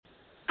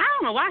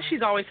don't know why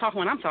she's always talking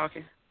when I'm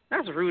talking.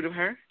 That's rude of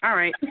her. All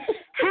right.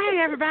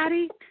 Hey,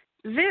 everybody.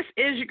 This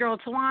is your girl,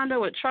 Tawanda,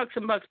 with Trucks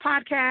and Bucks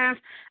Podcast.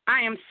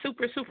 I am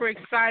super, super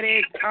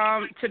excited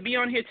to be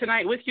on here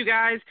tonight with you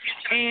guys.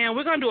 And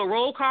we're going to do a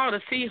roll call to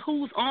see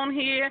who's on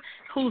here,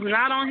 who's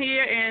not on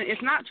here. And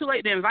it's not too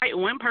late to invite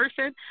one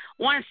person,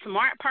 one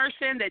smart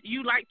person that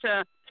you like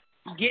to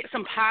get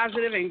some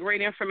positive and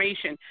great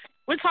information.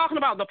 We're talking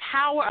about the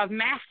power of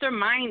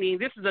masterminding.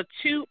 This is a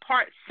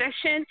 2-part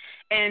session,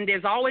 and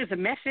there's always a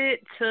method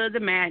to the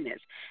madness.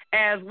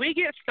 As we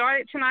get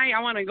started tonight, I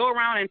want to go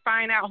around and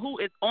find out who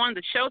is on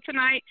the show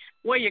tonight,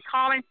 where you're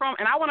calling from,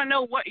 and I want to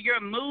know what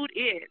your mood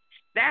is.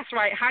 That's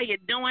right, how you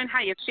doing, how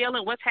you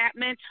feeling, what's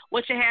happening,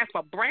 what you have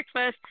for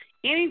breakfast,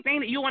 anything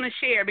that you want to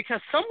share, because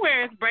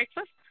somewhere it's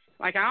breakfast.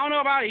 Like, I don't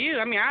know about you.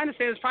 I mean, I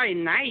understand it's probably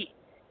night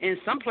in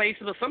some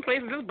places, but some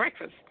places it's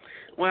breakfast.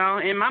 Well,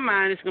 in my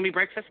mind, it's going to be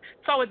breakfast.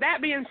 So with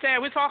that being said,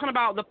 we're talking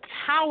about the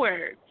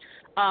power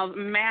of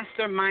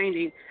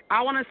masterminding.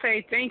 I want to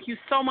say thank you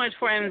so much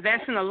for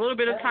investing a little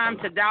bit of time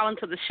to dial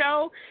into the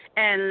show,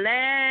 and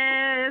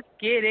let's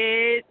get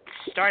it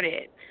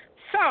started.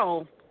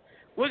 So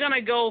we're going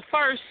to go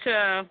first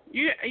to,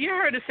 you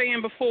heard the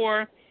saying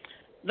before,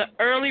 the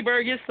early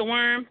bird gets the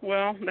worm.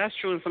 Well, that's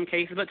true in some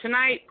cases. But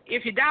tonight,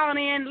 if you're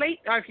dialing in late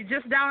or if you're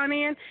just dialing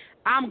in,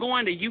 I'm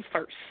going to you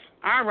first.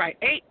 All right,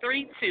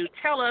 832,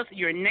 tell us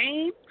your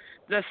name,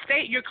 the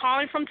state you're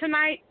calling from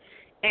tonight,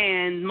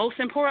 and most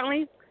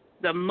importantly,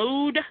 the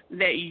mood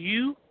that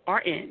you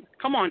are in.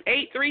 Come on,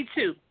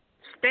 832,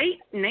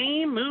 state,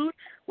 name, mood,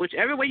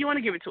 whichever way you want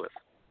to give it to us.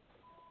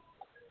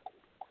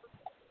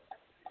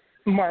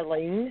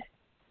 Marlene.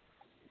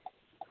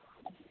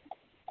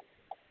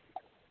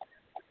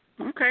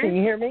 Okay. Can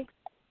you hear me?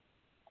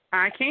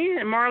 I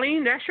can.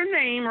 Marlene, that's your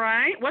name,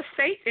 right? What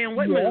state and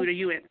what mood are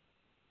you in?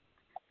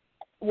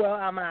 Well,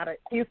 I'm out of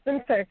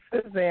Houston,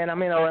 Texas, and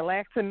I'm in a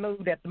relaxing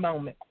mood at the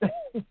moment.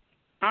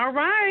 All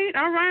right.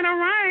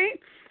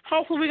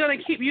 Hopefully we're going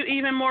to keep you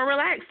even more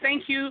relaxed.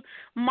 Thank you,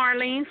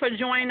 Marlene, for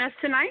joining us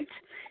tonight.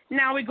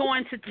 Now we're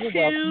going to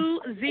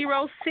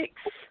 206.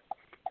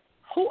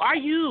 Who are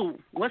you?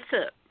 What's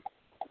up?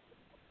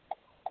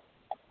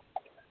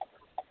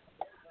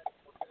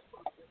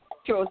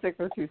 206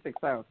 or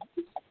 260?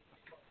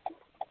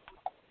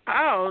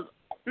 Oh,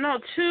 no,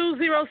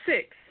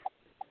 206.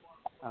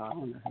 I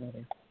don't know how that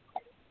is.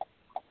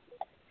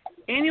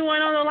 Anyone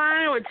on the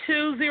line with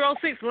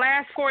 206,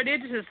 last 4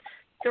 digits is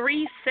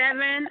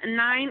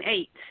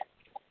 3798.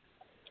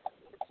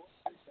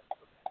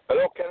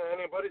 Hello, can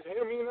anybody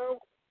hear me now?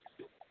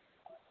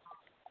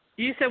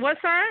 You said what,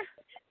 sir?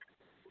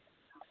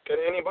 Can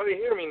anybody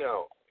hear me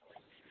now?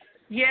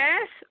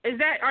 Yes.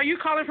 Are you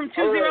calling from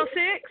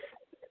 206?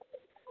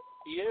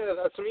 Yeah,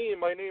 that's me.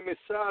 My name is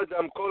Saad.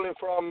 I'm calling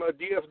from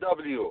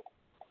DFW,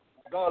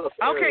 Dallas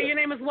area. Okay, your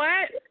name is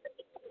what?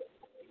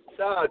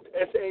 Saad,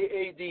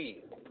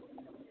 S-A-A-D.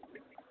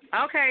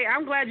 Okay,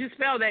 I'm glad you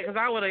spelled that because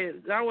I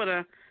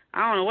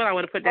don't know what I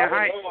would have put down. All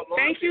right,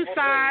 thank you,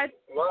 Saad.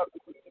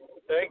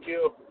 Thank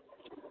you.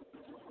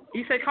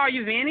 You said call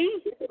you Vinny?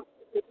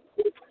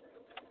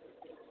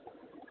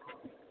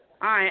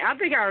 All right, I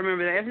think I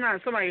remember that. If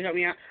not, somebody help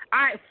me out. All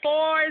right,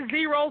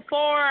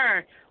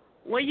 404.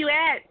 Where you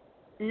at?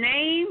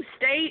 Name,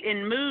 state,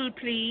 and mood,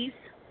 please.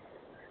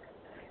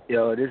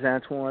 Yo, this is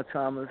Antoine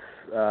Thomas,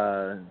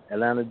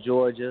 Atlanta,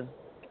 Georgia.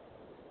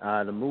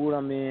 The mood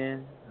I'm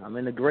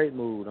in a great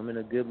mood. I'm in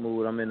a good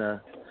mood. I'm in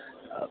a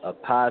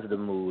positive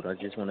mood. I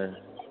just want to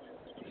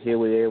hear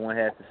what everyone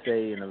has to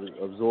say and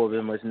absorb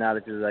as much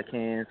knowledge as I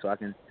can so I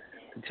can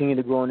continue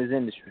to grow in this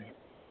industry.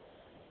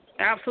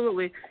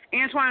 Absolutely.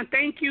 Antoine,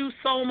 thank you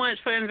so much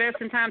for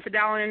investing time to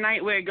dial in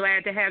tonight. We're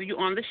glad to have you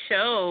on the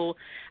show.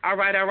 All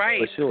right.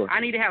 For sure. I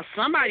need to have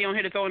somebody on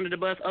here to throw under the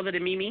bus other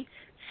than Mimi,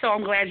 so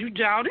I'm glad you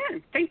dialed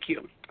in. Thank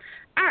you.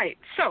 All right,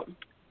 so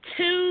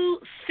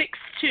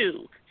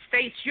 262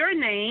 states your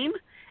name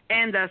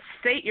and the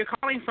state you're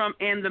calling from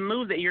and the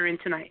mood that you're in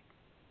tonight.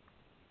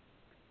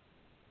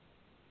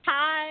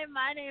 Hi,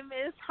 my name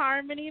is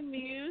Harmony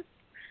Muse.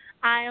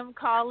 I am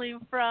calling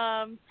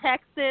from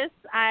Texas.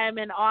 I am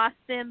in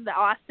Austin, the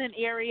Austin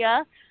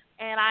area,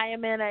 and I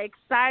am in an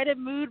excited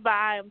mood, but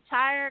I am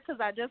tired because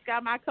I just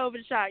got my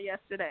COVID shot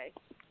yesterday.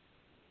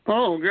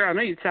 Oh, girl, I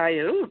know you're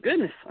tired. Oh,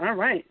 goodness. All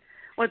right.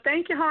 Well,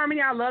 thank you,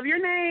 Harmony. I love your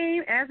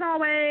name, as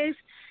always.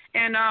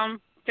 And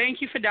thank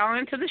you for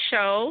dialing into the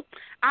show.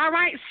 All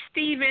right,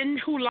 Stephen,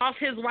 who lost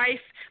his wife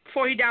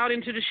before he dialed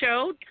into the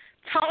show,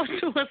 talk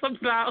to us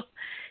about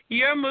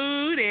your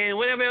mood and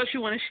whatever else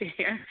you want to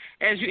share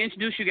as you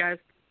introduce you guys.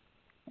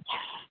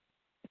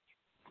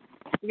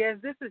 Yes,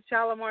 this is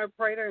Shalimar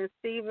Prater and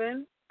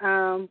Stephen.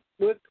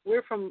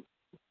 We're from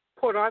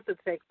Port Arthur,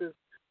 Texas.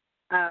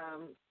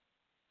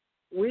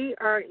 We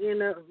are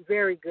in a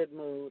very good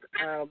mood,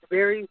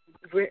 feeling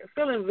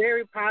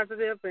very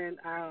positive, and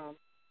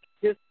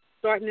just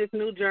starting this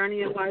new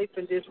journey in life,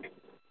 and just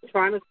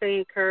trying to stay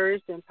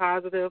encouraged and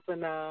positive,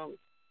 and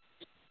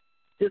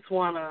just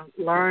want to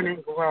learn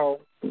and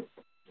grow.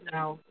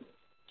 Oh,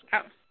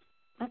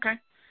 okay.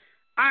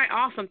 All right,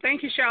 awesome.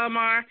 Thank you,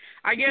 Shalimar.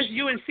 I guess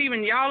you and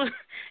Steven, y'all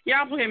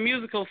playing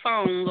musical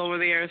songs over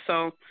there.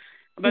 So,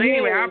 but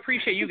anyway, I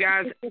appreciate you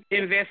guys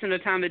investing the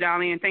time to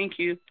dial in. Thank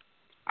you.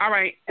 All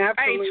right.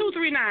 Absolutely. Hey,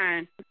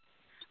 239.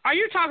 Are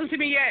you talking to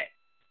me yet?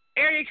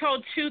 Area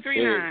code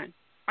 239. Hey.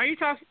 Are you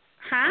talking?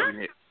 Huh?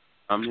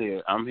 I'm here.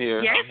 Yes? I'm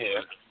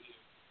here.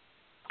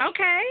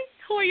 Okay.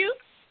 Who are you?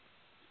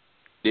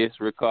 This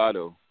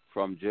Ricardo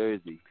from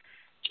Jersey.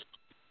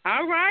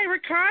 All right,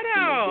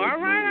 Ricardo. All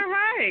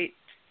right.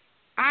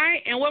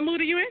 And what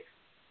mood are you in?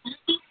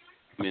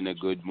 I'm in a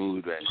good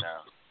mood right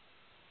now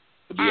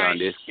to be all on right.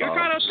 this call.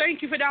 Ricardo,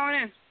 thank you for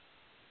dialing in.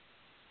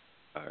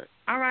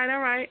 All right. All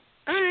right.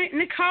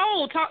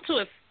 Nicole, talk to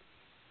us.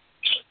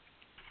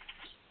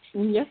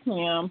 Yes,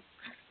 ma'am.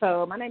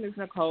 So my name is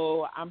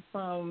Nicole. I'm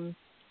from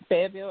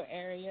Fayetteville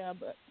area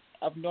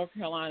of North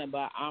Carolina,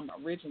 but I'm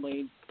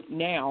originally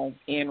now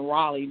in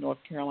Raleigh, North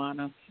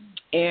Carolina.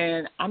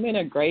 And I'm in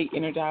a great,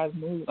 energized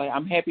mood. Like,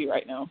 I'm happy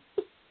right now.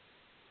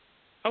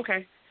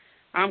 Okay.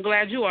 I'm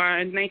glad you are,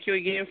 and thank you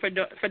again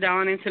for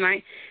dialing in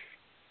tonight.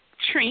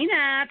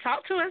 Trina,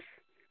 talk to us.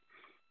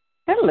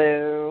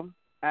 Hello.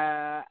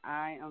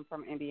 I am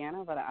from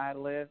Indiana, but I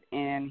live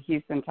in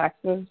Houston,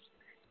 Texas,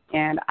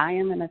 and I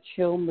am in a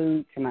chill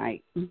mood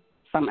tonight. So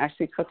I'm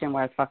actually cooking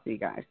while I talk to you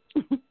guys.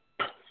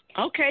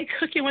 Okay,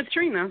 Cooking with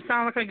Trina.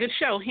 Sounds like a good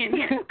show. Hint,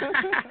 hint.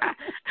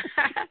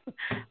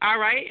 All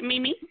right,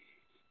 Mimi.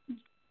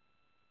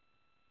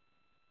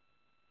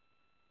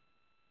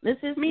 This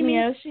is Mimi.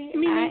 Miyoshi.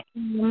 I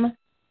am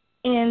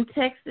in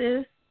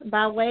Texas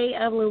by way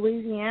of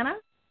Louisiana.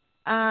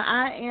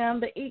 I am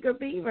the eager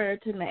beaver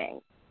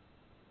tonight.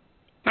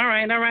 All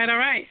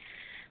right.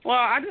 Well,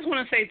 I just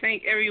want to say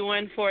thank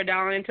everyone for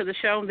dialing into the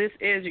show. This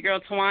is your girl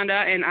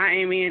Tawanda, and I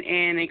am in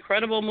an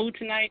incredible mood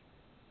tonight.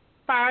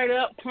 Fired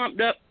up, pumped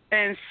up,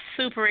 and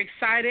super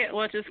excited.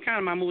 Well, it's just kind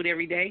of my mood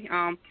every day.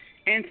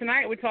 And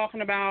tonight we're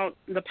talking about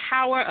the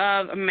power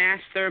of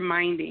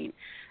masterminding.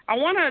 I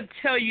want to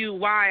tell you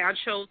why I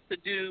chose to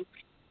do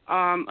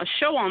a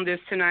show on this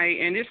tonight,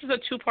 and this is a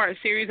two-part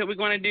series that we're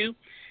going to do.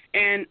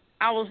 And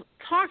I was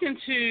talking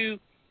to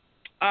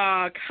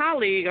a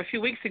colleague a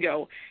few weeks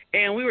ago,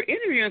 and we were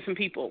interviewing some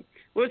people.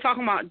 We were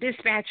talking about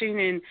dispatching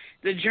and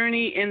the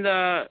journey in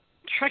the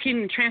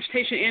trucking and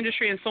transportation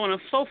industry and so on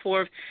and so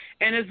forth.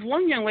 And this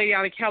one young lady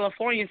out of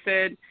California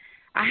said,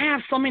 I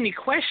have so many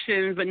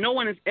questions, but no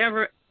one is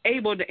ever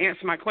able to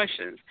answer my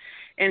questions.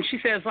 And she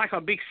said it's like a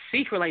big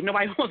secret, like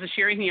nobody wants to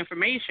share any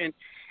information.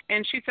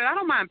 And she said, I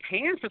don't mind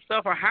paying for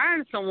stuff or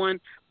hiring someone,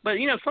 but,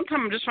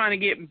 sometimes I'm just trying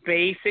to get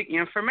basic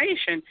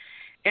information.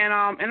 And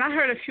I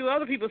heard a few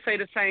other people say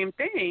the same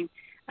thing.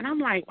 And I'm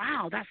like,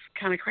 wow, that's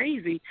kind of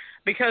crazy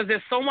because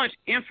there's so much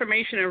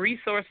information and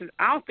resources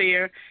out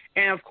there.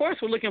 And, of course,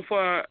 we're looking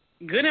for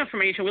good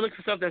information. We're looking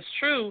for stuff that's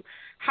true.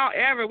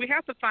 However, we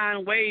have to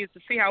find ways to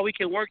see how we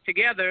can work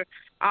together.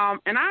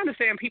 And I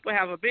understand people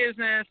have a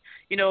business.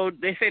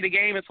 They say the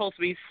game is supposed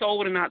to be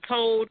sold and not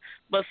told.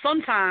 But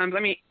sometimes,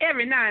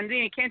 every now and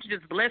then, can't you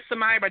just bless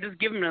somebody by just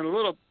giving them a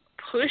little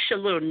push, a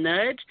little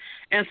nudge,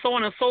 and so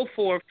on and so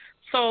forth.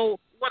 So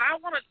what I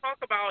want to talk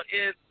about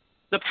is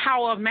the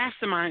power of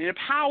mastermind, the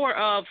power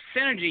of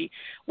synergy.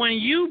 When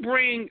you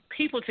bring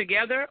people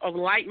together of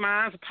like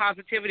minds, of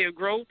positivity, of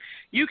growth,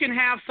 you can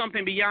have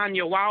something beyond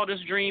your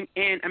wildest dream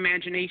and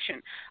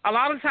imagination. A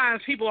lot of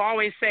times people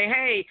always say,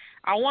 hey,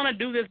 I want to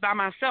do this by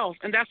myself,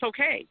 and that's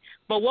okay.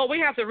 But what we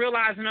have to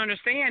realize and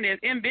understand is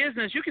in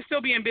business, you can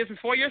still be in business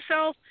for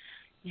yourself.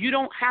 You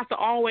don't have to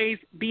always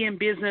be in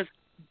business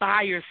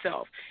by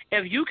yourself.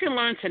 If you can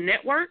learn to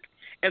network,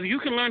 if you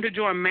can learn to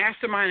join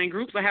masterminding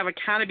groups or have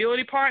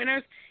accountability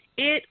partners,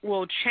 it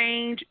will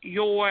change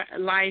your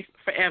life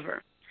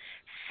forever.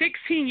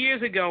 16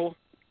 years ago,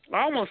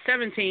 almost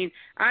 17,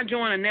 I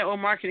joined a network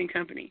marketing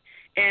company,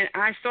 and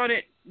I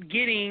started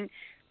getting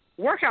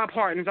workout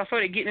partners. I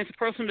started getting into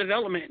personal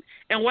development.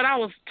 And what I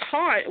was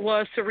taught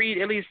was to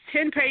read at least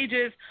 10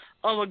 pages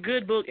of a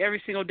good book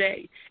every single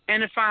day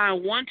and to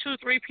find 1, 2,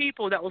 3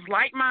 people that was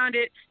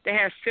like-minded, that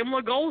had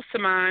similar goals to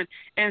mine,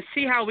 and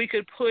see how we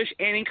could push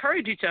and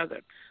encourage each other.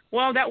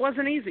 Well, that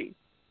wasn't easy.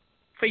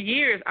 For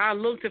years, I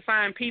looked to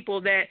find people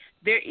that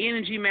their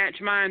energy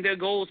matched mine, their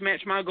goals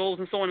matched my goals,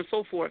 and so on and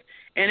so forth.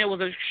 And it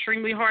was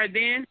extremely hard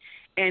then,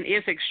 and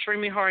it's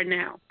extremely hard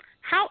now.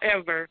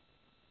 However,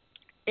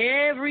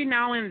 every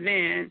now and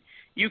then,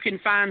 you can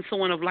find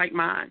someone of like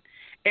mind.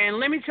 And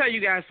let me tell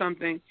you guys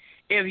something.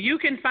 If you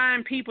can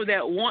find people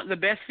that want the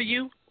best for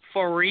you,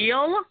 for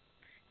real,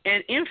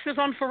 and emphasis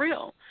on for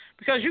real,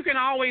 because you can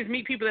always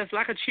meet people that's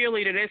like a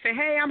cheerleader. They say,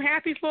 hey, I'm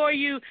happy for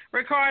you,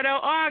 Ricardo.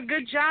 Oh,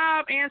 good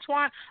job,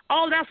 Antoine.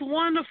 Oh, that's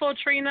wonderful,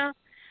 Trina.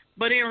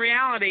 But in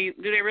reality,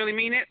 do they really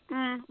mean it?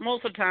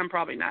 Most of the time,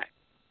 probably not.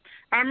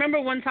 I remember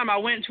one time I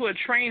went to a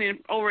training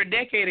over a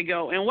decade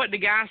ago, and what the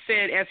guy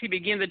said as he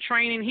began the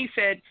training, he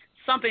said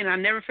something, and I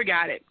never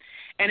forgot it.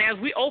 And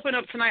as we open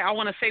up tonight, I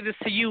want to say this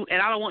to you,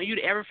 and I don't want you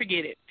to ever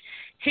forget it.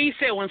 He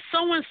said, when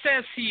someone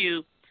says to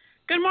you,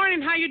 good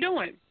morning, how you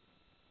doing?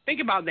 Think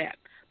about that.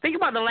 Think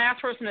about the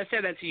last person that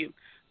said that to you.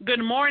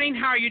 Good morning,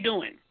 how are you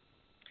doing?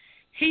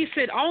 He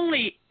said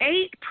only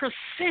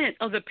 8%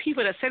 of the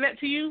people that say that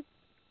to you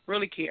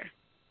really care.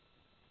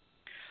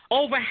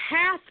 Over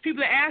half the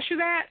people that ask you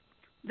that,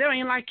 they don't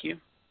even like you.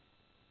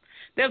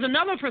 There's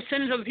another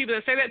percentage of the people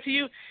that say that to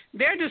you,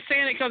 they're just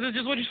saying it because it's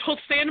just what you're supposed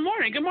to say in the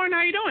morning. Good morning,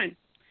 how you doing?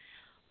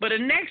 But the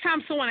next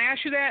time someone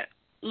asks you that,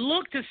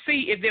 look to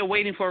see if they're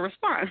waiting for a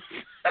response.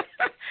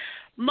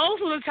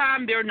 Most of the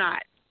time, they're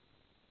not.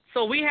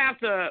 So we have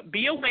to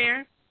be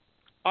aware,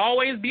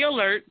 always be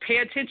alert, pay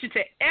attention to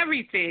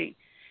everything,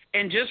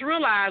 and just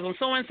realize when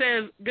someone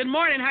says, good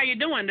morning, how you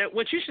doing, that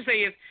what you should say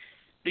is,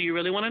 do you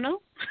really want to know?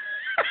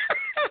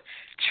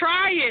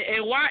 Try it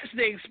and watch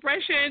the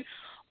expression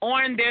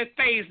on their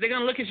face. They're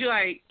going to look at you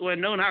like, well,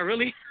 no, not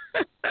really.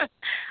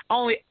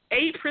 Only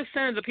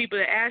 8% of the people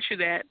that ask you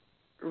that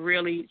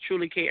really,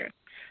 truly care.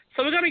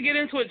 So we're going to get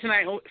into it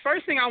tonight.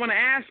 First thing I want to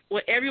ask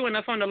with everyone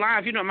that's on the line,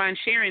 if you don't mind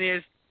sharing,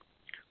 is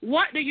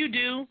what do you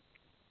do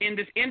in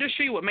this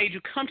industry? What made you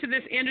come to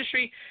this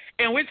industry?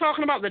 And we're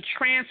talking about the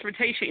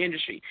transportation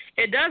industry.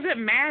 It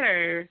doesn't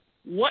matter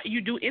what you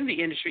do in the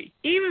industry.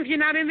 Even if you're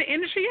not in the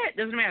industry yet, it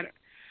doesn't matter.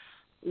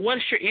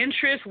 What's your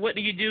interest? What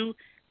do you do?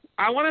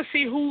 I want to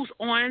see who's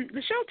on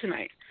the show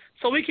tonight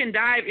so we can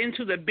dive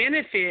into the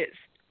benefits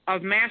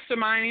of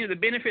masterminding, the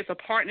benefits of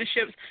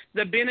partnerships,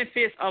 the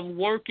benefits of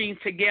working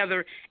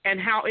together,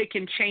 and how it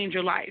can change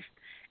your life.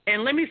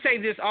 And let me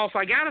say this also.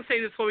 I got to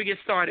say this before we get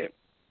started.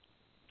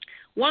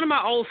 One of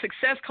my old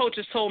success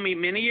coaches told me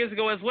many years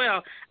ago as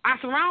well, I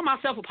surround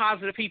myself with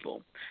positive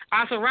people.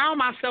 I surround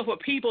myself with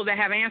people that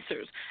have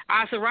answers.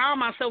 I surround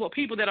myself with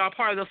people that are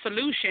part of the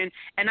solution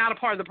and not a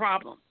part of the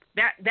problem.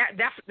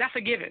 That's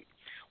a given.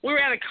 We were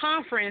at a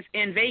conference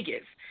in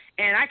Vegas,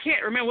 and I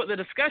can't remember what the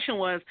discussion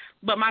was,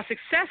 but my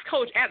success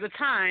coach at the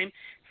time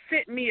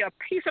sent me a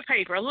piece of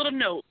paper, a little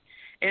note,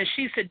 and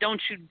she said,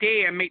 don't you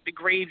dare make the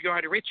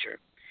graveyard richer.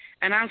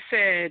 And I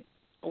said,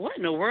 what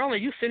in the world are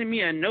you sending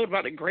me a note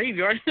about the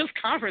graveyard in this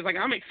conference? Like,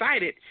 I'm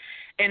excited.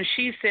 And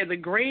she said the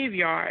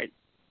graveyard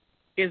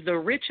is the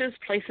richest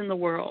place in the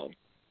world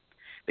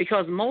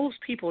because most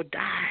people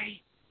die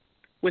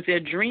with their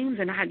dreams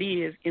and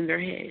ideas in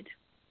their head.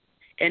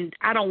 And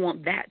I don't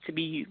want that to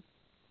be you.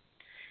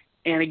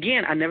 And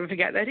again, I never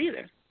forgot that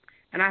either.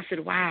 And I said,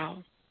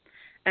 wow.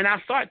 And I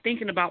started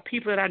thinking about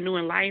people that I knew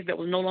in life that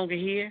was no longer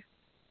here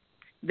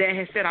that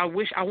had said, I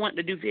wish I wanted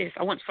to do this.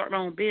 I want to start my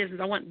own business.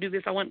 I want to do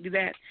this. I want to do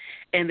that.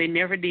 And they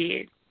never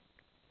did.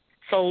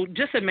 So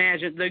just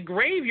imagine the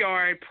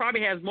graveyard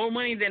probably has more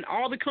money than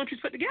all the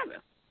countries put together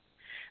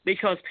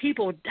because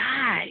people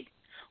die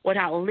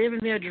without living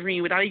their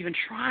dream, without even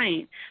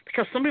trying,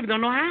 because some people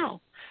don't know how.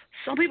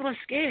 Some people are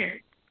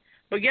scared.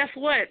 But guess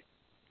what?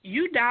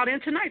 You dialed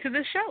in tonight to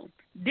this show.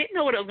 Didn't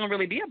know what it was going to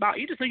really be about.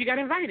 You just knew you got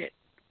invited.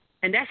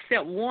 And that's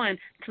step one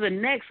to the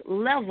next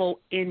level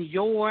in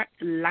your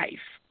life.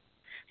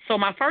 So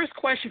my first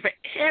question for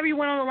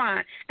everyone on the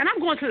line, and I'm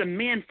going to the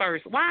men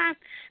first. Why?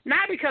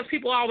 Not because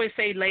people always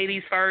say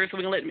ladies first. So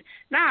we're going to let them.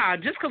 Nah,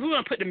 just because we're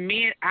going to put the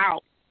men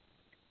out.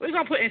 We're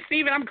going to put, and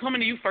Steven, I'm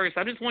coming to you first.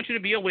 I just want you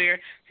to be aware.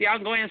 So y'all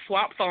can go ahead and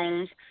swap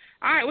phones.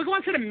 All right, we're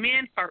going to the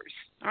men first.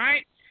 All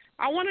right?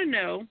 I want to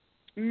know,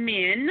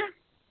 men,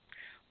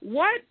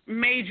 what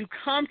made you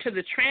come to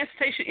the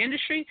transportation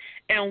industry,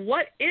 and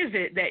what is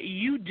it that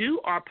you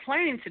do or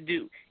planning to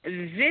do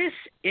in this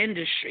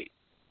industry?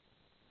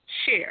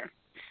 Share.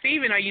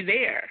 Steven, are you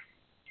there?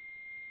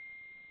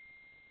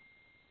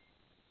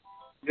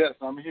 Yes,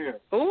 I'm here.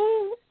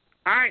 Ooh.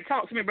 All right,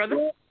 talk to me,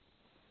 brother.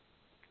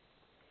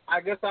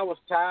 I guess I was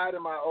tired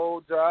of my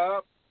old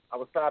job. I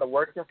was tired of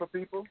working for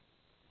people,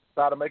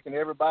 tired of making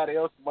everybody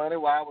else money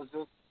while I was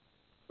just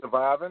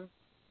surviving.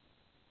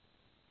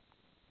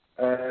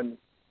 And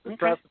the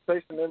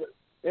transportation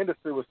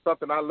industry was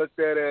something I looked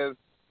at as,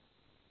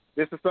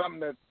 this is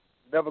something that's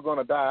never going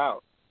to die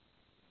out.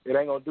 It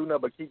ain't going to do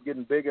nothing but keep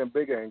getting bigger and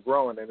bigger and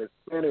growing, and there's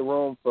plenty of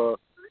room for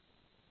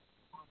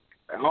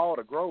all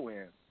to grow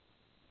in.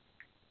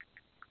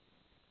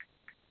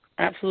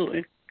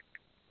 Absolutely.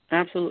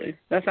 Absolutely.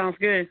 That sounds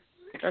good.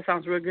 That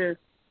sounds real good.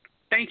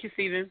 Thank you,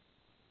 Steven.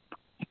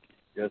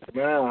 Yes,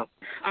 ma'am.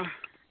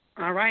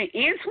 All right.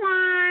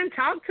 Antoine,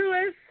 talk to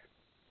us.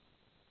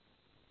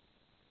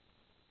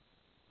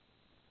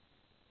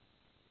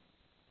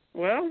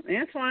 Well,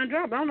 Antoine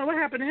dropped. I don't know what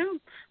happened to him.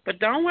 But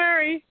don't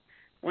worry.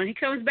 When he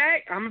comes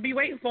back, I'm going to be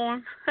waiting for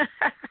him.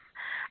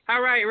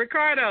 All right.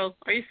 Ricardo,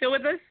 are you still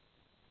with us?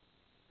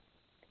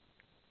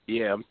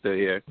 Yeah, I'm still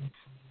here.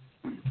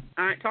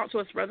 All right. Talk to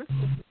us, brother.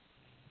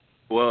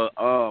 Well,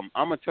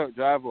 I'm a truck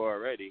driver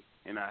already,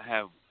 and I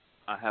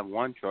have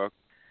one truck,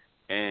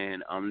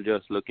 and I'm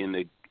just looking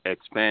to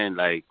expand,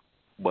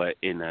 but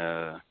in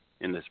the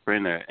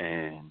Sprinter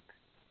and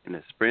in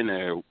the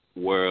Sprinter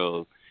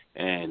world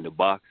and the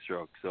box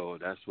truck. So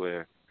that's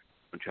where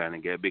I'm trying to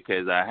get,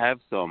 because I have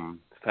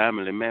some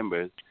family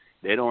members,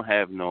 they don't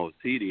have no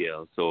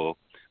CDL, so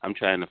I'm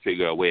trying to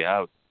figure a way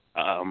out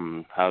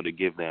how to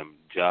give them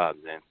jobs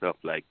and stuff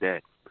like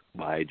that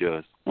by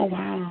just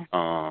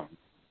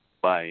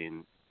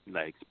buying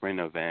like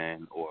Sprinter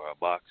van or a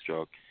box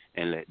truck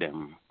and let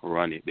them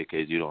run it,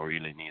 because you don't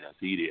really need a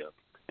CDL.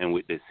 And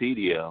with the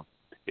CDL,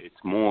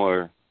 it's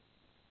more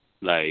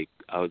like,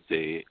 I would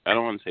say, I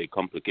don't want to say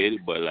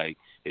complicated, but like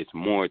it's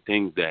more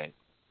things that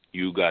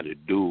you got to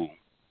do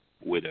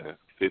with a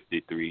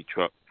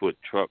 53-foot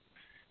truck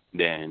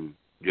than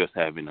just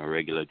having a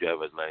regular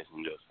driver's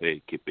license, just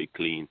say keep it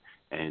clean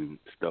and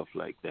stuff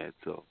like that.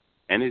 So,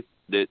 and it's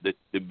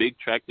the big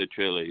tractor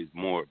trailer is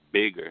more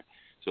bigger.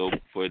 So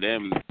for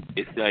them,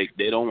 it's like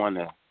they don't want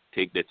to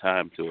take the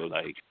time to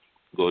like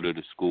go to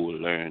the school,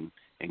 learn,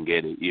 and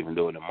get it, even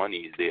though the money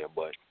is there.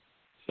 But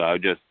so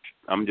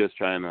I'm just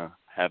trying to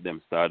have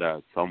them start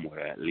out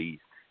somewhere at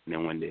least, and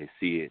then when they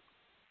see it,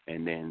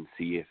 and then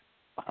see if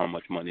how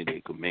much money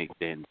they could make,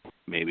 then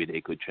maybe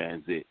they could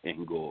transit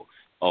and go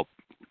up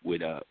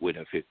with a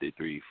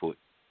 53-foot.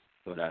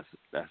 So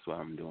that's what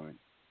I'm doing.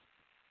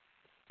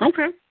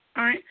 Okay,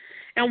 all right.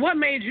 And what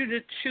made you to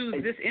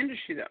choose this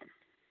industry though?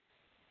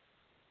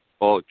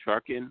 Oh,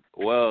 trucking?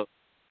 Well,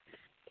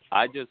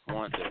 I just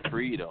want the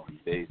freedom,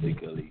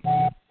 basically.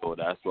 So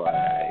that's why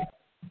I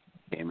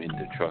came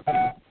into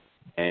trucking.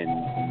 And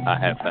I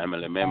have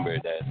family member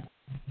that,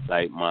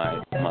 like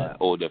my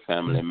older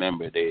family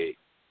member, they,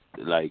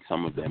 like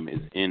some of them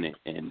is in it.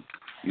 And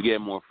you get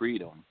more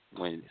freedom,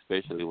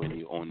 especially when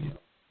you own your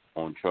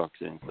own trucks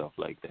and stuff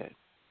like that.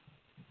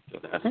 So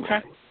that's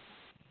okay.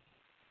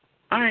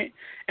 All right.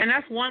 And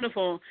that's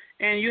wonderful.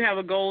 And you have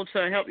a goal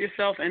to help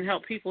yourself and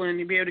help people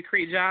and be able to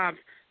create jobs.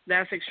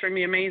 That's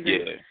extremely amazing.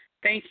 Yeah.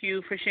 Thank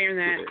you for sharing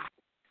that.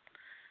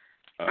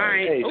 Yeah. All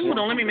right. Hey, Oh,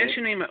 don't let me mess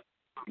your name up.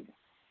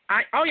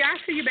 I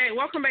see you back.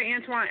 Welcome back,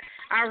 Antoine.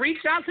 I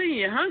reached out to you.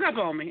 You hung up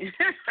on me.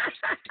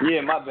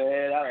 Yeah, my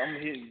bad.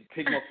 I'm here to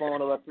pick my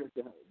phone up. I pressed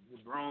the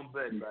wrong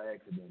button by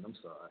accident. I'm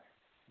sorry.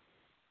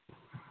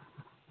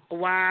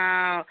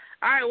 Wow.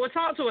 All right. Well,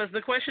 talk to us.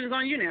 The question is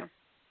on you now.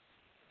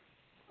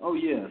 Oh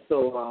yeah.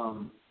 So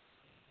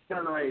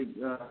kind of like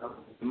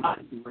my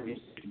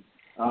situation.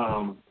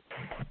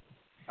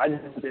 I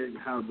just said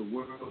how the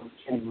world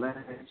changed last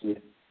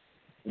year,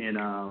 and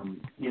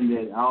in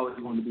that I always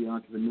wanted to be an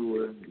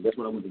entrepreneur. That's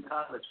what I went to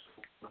college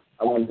for.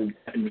 I wanted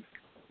to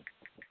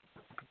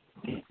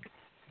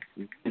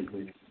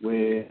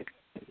where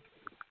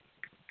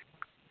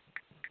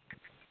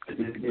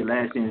the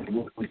last year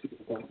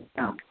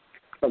 $1.6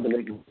 something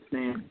they can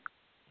stand.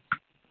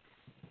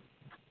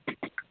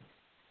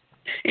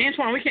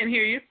 Antoine, we can't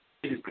hear you.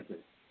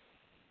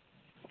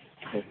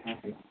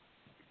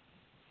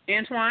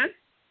 Antoine?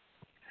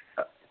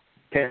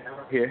 Can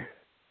I hear?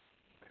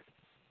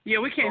 Yeah,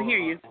 we can't hear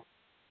you.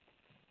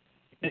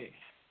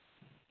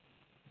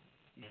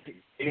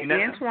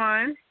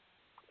 Antoine?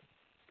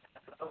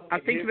 I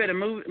think you better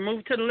move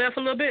to the left a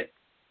little bit.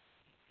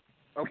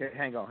 Okay,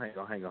 hang on.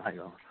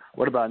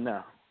 What about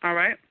now? All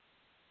right.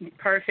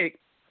 Perfect.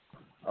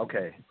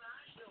 Okay.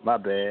 My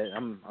bad.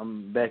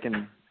 I'm back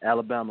in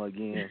Alabama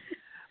again.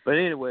 But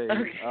anyway,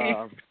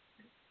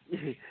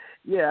 okay.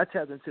 Yeah, I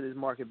tapped into this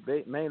market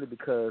mainly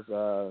because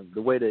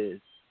the way the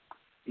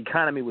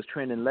economy was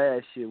trending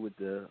last year with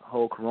the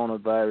whole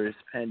coronavirus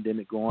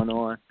pandemic going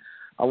on,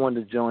 I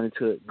wanted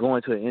to go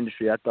into an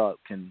industry I thought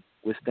can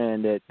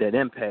withstand that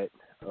impact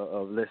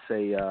of let's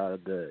say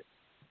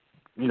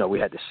we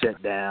had to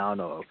shut down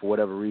or for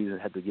whatever reason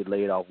had to get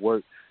laid off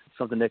work,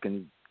 something that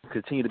can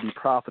continue to be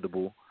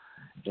profitable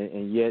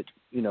and yet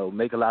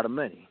make a lot of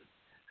money.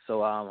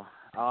 So I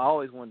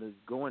always wanted to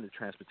go into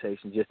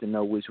transportation just to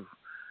know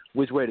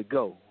which way to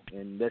go,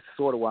 and that's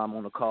sort of why I'm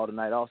on the call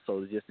tonight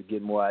also, just to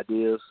get more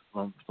ideas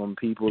from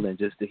people and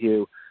just to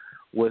hear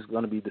what's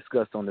going to be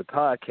discussed on the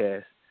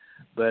podcast.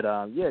 But,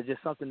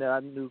 just something that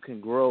I knew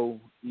can grow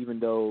even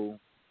though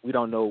we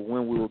don't know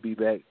when we will be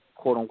back,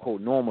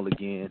 quote-unquote, normal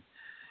again.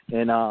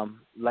 And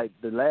like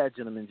the last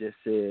gentleman just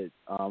said,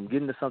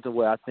 getting to something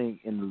where I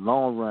think in the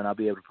long run I'll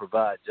be able to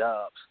provide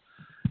jobs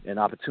and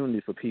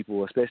opportunity for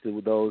people, especially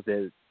with those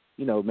that,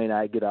 may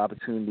not get an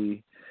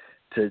opportunity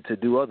to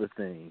do other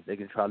things. They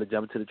can try to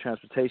jump into the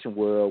transportation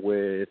world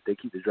where if they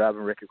keep the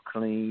driving record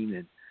clean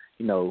and,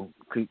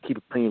 keep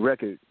a clean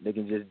record, they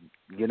can just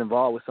get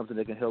involved with something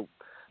that can help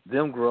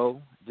them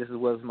grow just as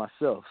well as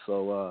myself.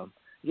 So,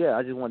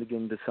 I just wanted to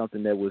get into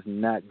something that was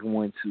not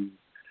going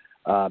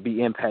to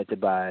be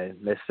impacted by,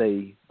 let's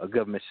say, a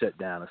government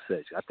shutdown or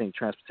such. I think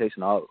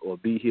transportation will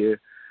be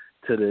here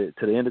to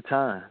the end of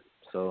time.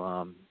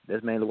 So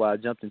that's mainly why I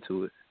jumped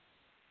into it.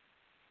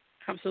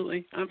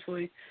 Absolutely.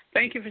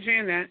 Thank you for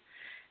sharing that.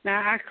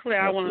 Now,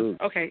 I want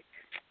to, okay,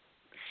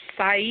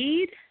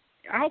 Saeed,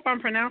 I hope I'm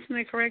pronouncing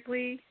it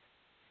correctly.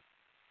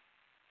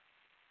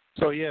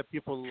 So, yeah,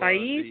 people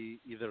they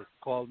either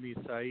call me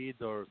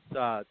Saeed or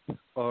Saad,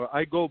 or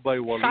I go by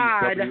Walid,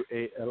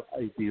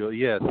 W-A-L-I-D.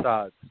 Yeah,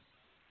 Saad.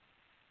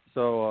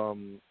 So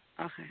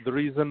the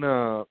reason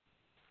I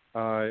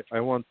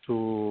want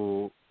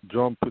to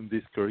jump in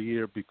this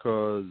career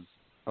because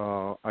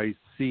I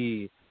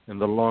see in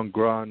the long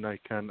run I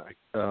can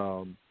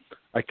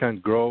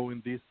grow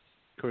in this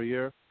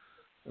career,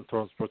 in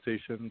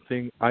transportation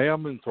thing. I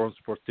am in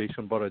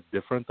transportation, but it's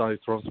different. I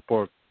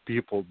transport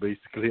people,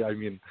 basically. I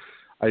mean,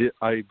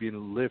 I've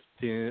been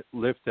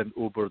Lyft and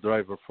Uber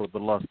driver for the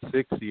last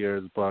 6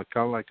 years, but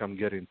kind of like I'm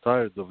getting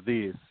tired of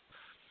this.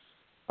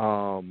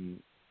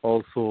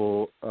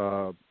 Also,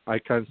 I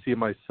can see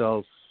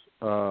myself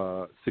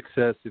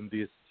success in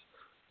this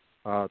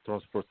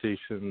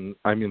transportation.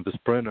 I mean the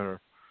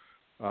Sprinter.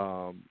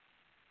 I'm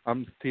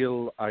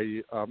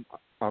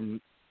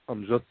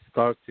just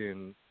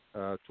starting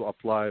to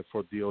apply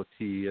for DOT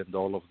and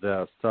all of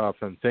that stuff.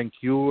 And thank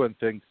you, and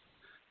thanks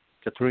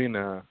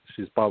Katrina.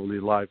 She's probably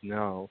live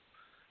now.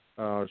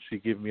 She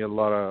gave me a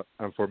lot of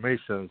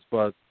information,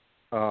 but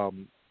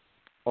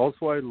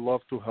also I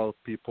love to help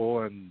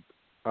people, and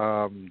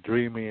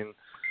dreaming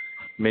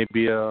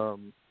maybe another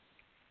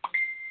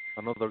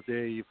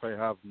day if I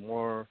have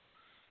more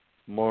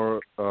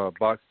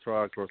box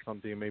truck or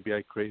something, maybe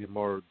I create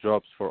more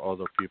jobs for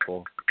other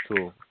people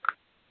too.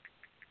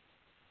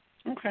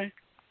 Okay.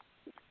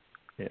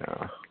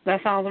 Yeah.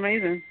 That sounds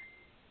amazing.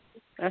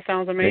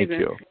 Thank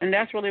you. And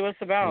that's really what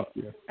it's about.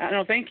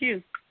 Thank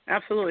you.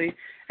 Absolutely.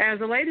 As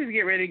the ladies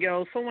get ready to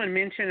go, someone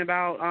mentioned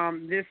about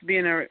this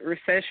being a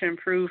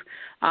recession-proof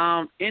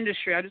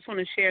industry. I just want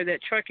to share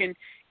that trucking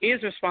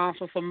is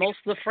responsible for most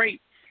of the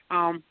freight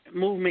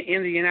movement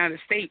in the United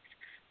States,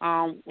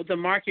 with the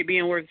market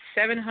being worth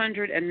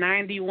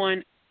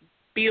 $791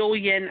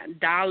 billion.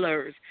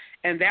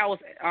 And that was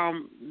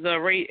the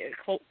rate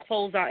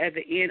closed out at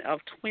the end of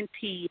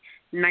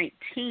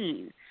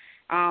 2019.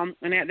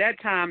 And at that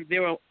time,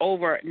 there were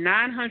over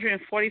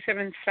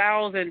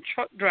 947,000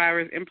 truck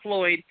drivers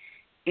employed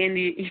in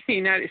the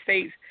United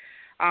States.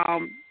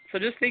 So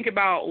just think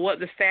about what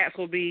the stats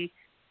will be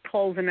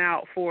closing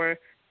out for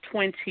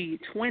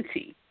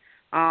 2020.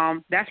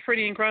 That's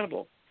pretty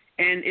incredible.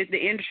 And the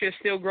industry is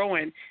still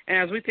growing. And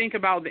as we think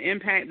about the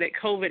impact that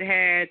COVID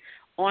had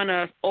on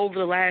us over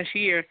the last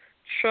year,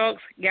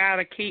 trucks got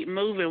to keep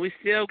moving. We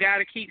still got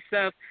to keep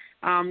stuff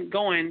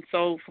going,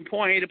 so from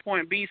point A to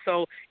point B.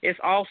 So it's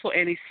also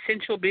an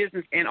essential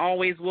business and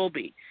always will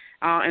be.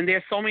 And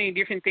there's so many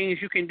different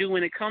things you can do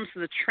when it comes to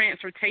the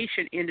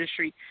transportation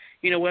industry,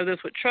 whether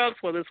it's with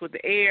trucks, whether it's with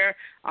the air,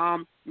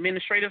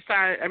 administrative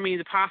side. I mean,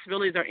 the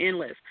possibilities are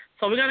endless.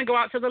 So we're going to go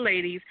out to the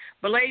ladies.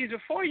 But ladies,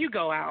 before we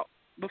go out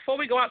to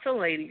the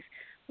ladies,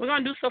 we're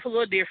going to do stuff a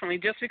little differently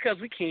just because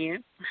we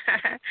can.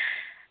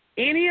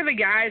 Any of the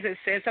guys that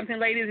said something,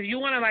 ladies, if you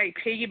want to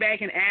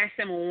piggyback and ask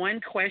them one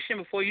question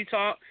before you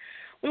talk,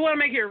 we want to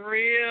make it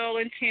real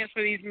intense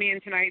for these men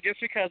tonight just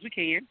because we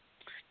can.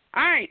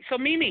 All right, so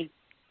Mimi,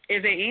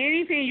 is there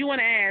anything you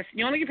want to ask?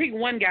 You only can pick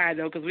one guy,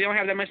 though, because we don't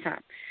have that much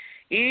time.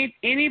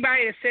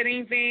 Anybody that said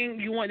anything,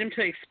 you want them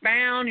to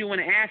expound, you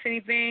want to ask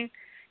anything,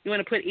 you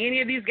want to put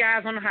any of these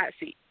guys on the hot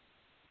seat?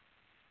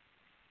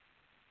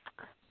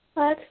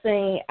 Let's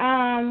see.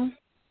 I'm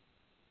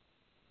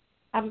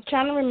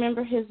trying to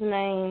remember his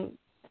name.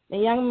 The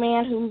young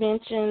man who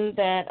mentioned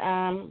that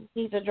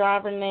he's a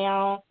driver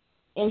now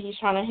and he's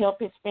trying to help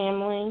his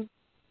family.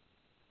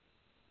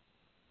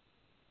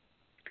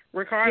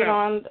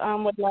 Ricardo. Get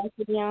on with life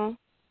with young.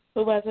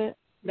 Who was it?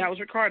 That was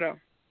Ricardo.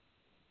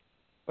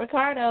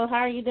 Ricardo, how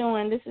are you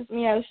doing? This is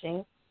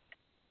Miyoshi.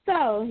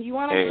 So you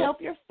want to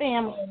help your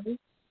family.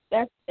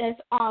 That's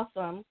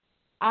awesome.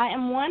 I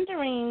am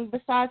wondering,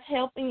 besides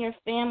helping your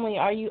family,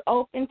 are you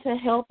open to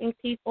helping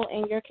people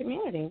in your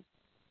community?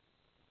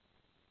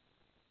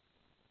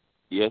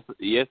 Yes,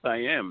 I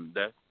am.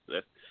 That's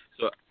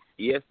so.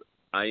 Yes,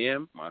 I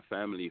am. My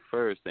family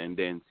first, and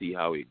then see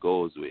how it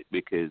goes with.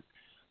 Because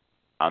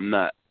I'm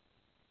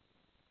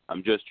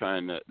just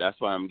trying to. That's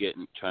why I'm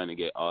trying to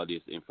get all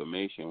this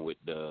information with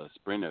the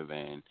Sprinter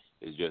van.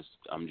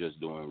 I'm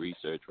just doing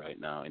research right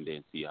now, and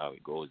then see how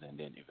it goes, and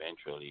then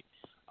eventually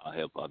I'll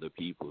help other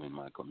people in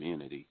my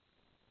community.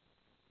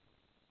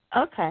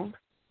 Okay,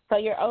 so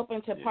you're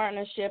open to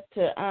partnership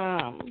to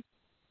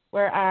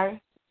where our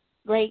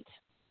great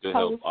to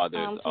help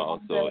others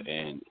also,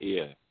 and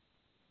yeah.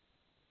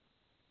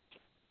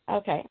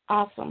 Okay,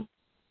 awesome.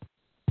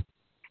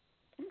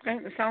 Okay,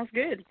 that sounds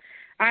good.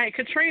 All right,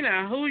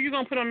 Katrina, who are you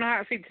going to put on the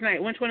hot seat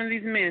tonight? Which one of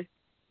these men?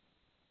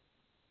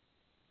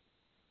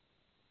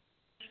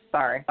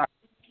 Sorry.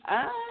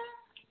 I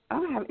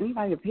don't have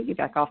anybody to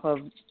piggyback off of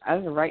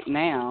as of right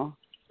now.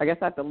 I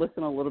guess I have to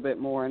listen a little bit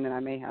more, and then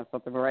I may have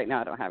something, but right now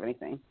I don't have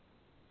anything.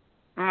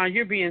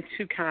 You're being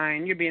too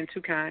kind.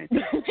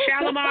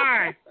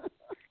 Shalimar.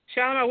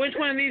 Shalimar, which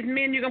one of these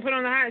men you going to put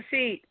on the hot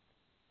seat?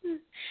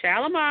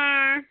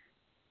 Shalimar.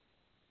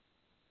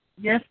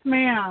 Yes,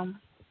 ma'am.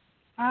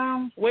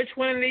 Which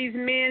one of these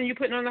men you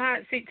putting on the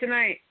hot seat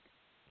tonight?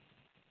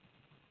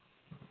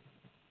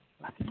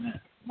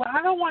 Well,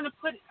 I don't want to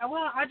put.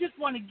 Well, I just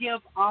want to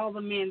give all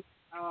the men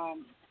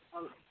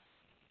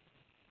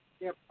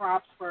their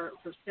props for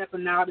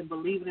stepping out and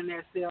believing in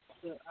themselves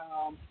to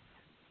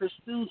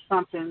pursue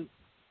something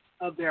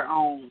of their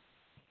own.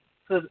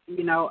 Because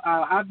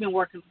I've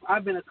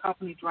been a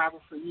company driver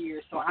for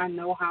years, so I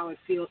know how it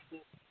feels to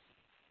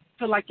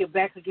feel like you're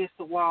back against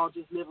the wall,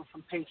 just living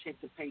from paycheck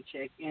to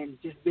paycheck, and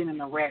just being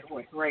in a rat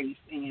race.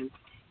 And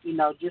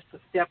just to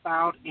step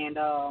out and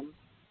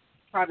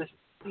try to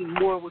see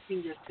more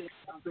within yourself.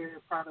 I'm very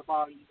proud of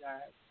all you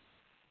guys.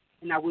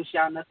 And I wish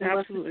y'all nothing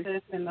but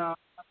success. And,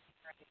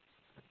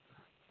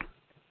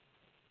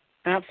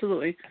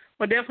 absolutely.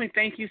 Well, definitely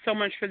thank you so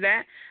much for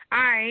that. All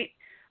right,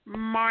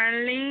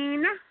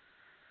 Marlene.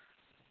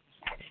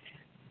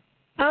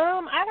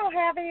 I don't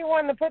have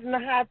anyone to put in the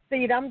hot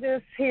seat. I'm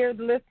just here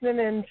listening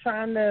and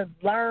trying to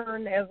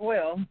learn as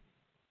well.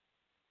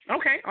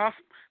 Okay,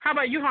 awesome. How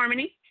about you,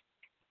 Harmony?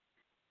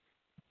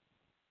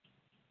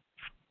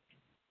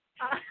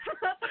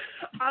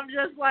 I'm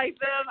just like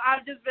them.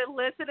 I've just been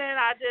listening.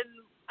 I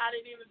didn't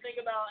even think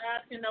about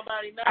asking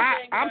nobody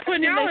nothing. I'm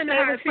putting y'all in the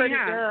hot seat,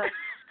 huh?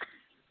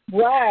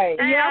 Right.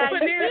 Hey, yeah, I'm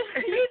putting in.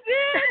 You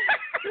did.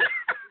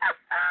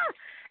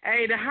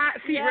 Hey, the hot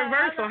seat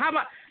reversal. How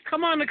about,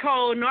 come on,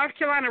 Nicole, North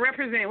Carolina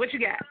represent. What you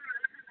got?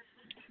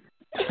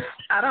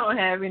 I don't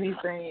have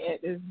anything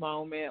at this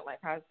moment. Like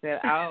I said,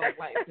 I would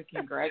like to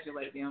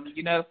congratulate them,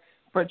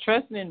 for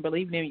trusting and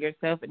believing in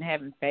yourself and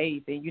having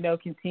faith and,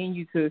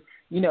 continue to,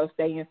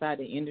 stay inside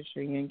the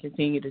industry and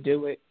continue to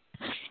do it.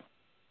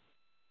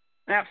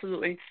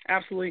 Absolutely,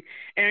 absolutely.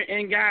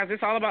 And guys,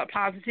 it's all about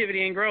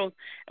positivity and growth.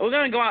 We're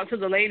going to go out to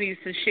the ladies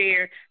to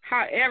share.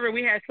 However,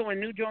 we had someone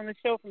new join the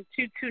show from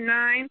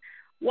 229.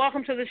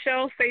 Welcome to the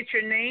show. State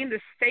your name,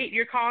 the state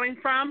you're calling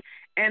from,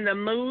 and the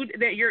mood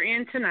that you're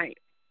in tonight.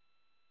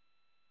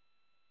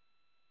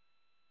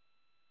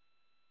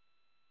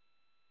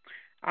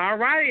 All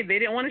righty. They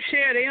didn't want to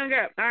share. They hung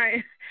up. All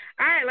right,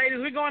 ladies,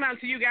 we're going out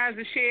to you guys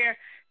to share.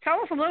 Tell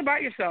us a little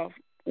about yourself.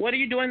 What are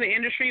you doing in the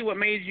industry? What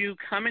made you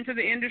come into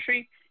the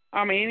industry?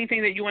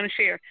 Anything that you want to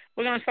share.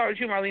 We're going to start with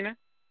you, Marlena.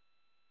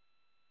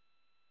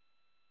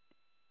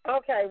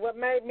 Okay, what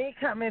made me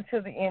come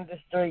into the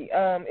industry?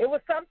 It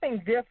was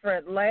something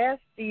different.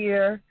 Last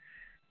year,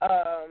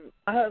 my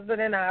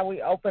husband and I,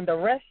 we opened a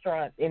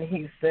restaurant in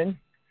Houston.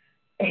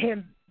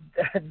 And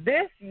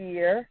this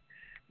year,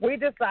 we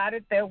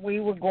decided that we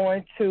were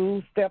going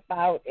to step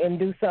out and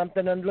do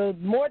something a little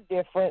more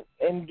different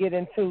and get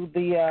into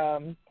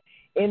the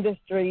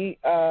industry.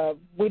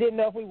 We didn't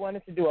know if we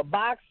wanted to do a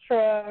box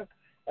truck,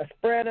 a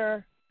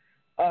Sprinter,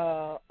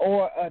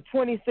 or a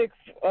 26,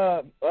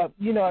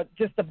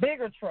 just a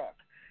bigger truck.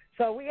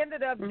 So we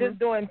ended up just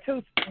doing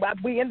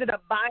we ended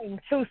up buying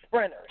 2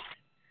 Sprinters.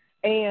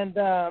 And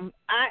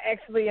I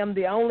actually am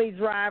the only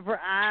driver.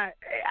 I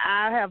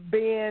have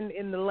been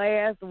in the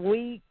last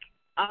week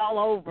all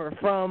over,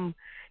 from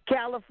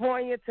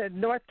California to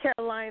North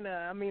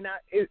Carolina. I mean,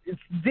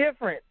 it's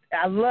different.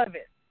 I love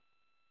it.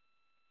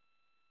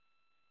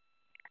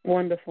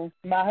 Wonderful.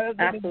 My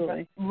husband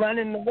is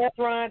running the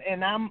restaurant,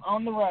 and I'm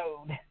on the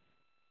road.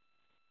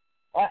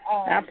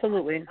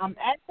 Absolutely. I'm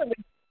actually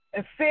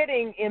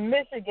sitting in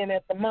Michigan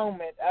at the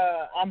moment.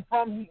 I'm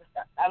from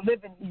Houston. I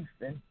live in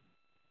Houston.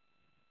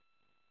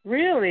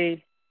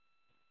 Really?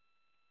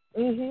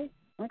 Mhm.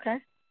 Okay.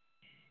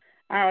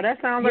 Oh,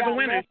 that sounds like a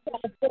winner. I left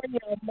California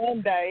on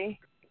Monday.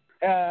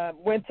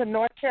 Went to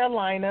North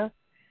Carolina.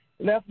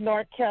 Left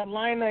North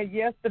Carolina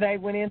yesterday.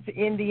 Went into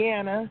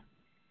Indiana.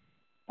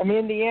 From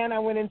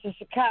Indiana, went into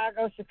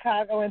Chicago.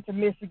 Chicago into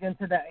Michigan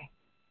today.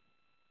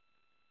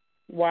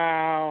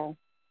 Wow.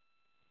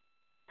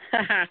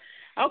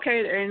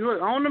 Okay, and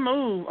look, on the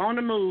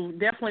move.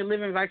 Definitely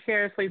living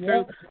vicariously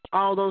through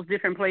all those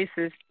different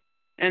places,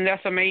 and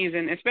that's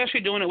amazing. Especially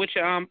doing it with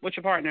your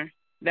partner.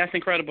 That's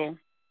incredible.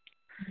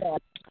 Yeah.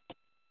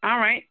 All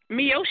right,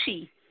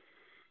 Miyoshi.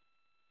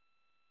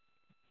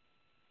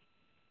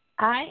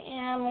 I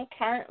am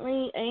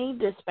currently a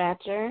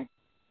dispatcher.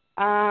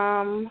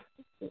 My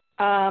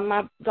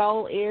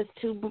goal is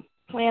to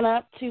plan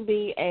up to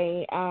be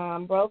a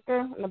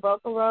broker in the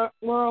broker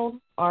world,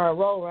 or a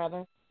role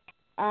rather,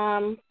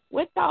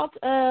 with thoughts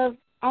of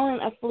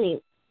owning a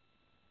fleet.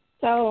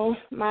 So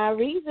my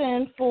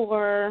reason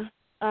for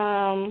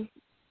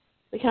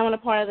becoming a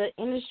part of the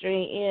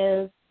industry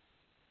is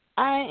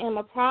I am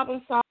a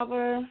problem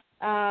solver.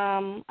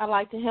 I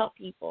like to help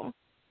people.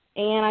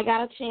 And I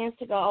got a chance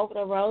to go over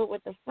the road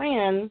with a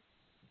friend,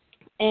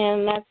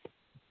 and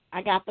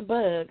I got the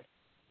bug.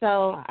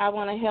 So I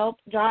want to help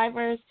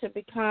drivers to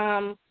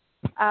become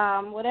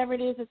whatever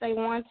it is that they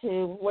want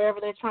to, wherever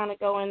they're trying to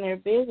go in their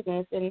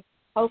business, and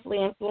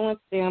hopefully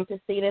influence them to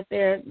see that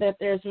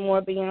there's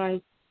more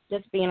beyond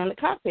just being in the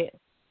cockpit.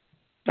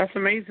 That's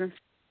amazing.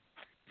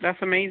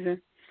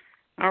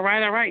 All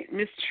right,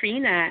 Miss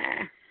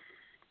Trina.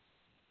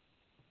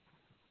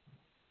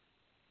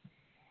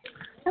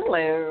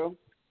 Hello.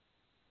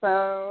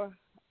 So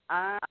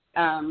I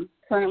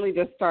currently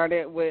just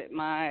started with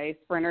my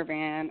Sprinter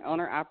van,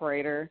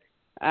 owner-operator.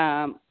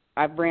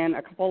 I've ran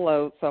a couple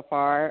loads so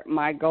far.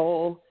 My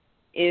goal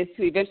is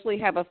to eventually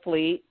have a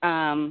fleet.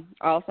 I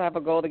also have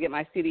a goal to get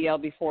my CDL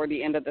before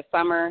the end of the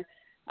summer.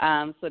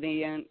 So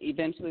then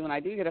eventually when I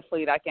do get a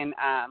fleet, I can,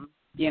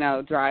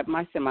 drive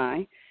my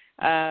semi.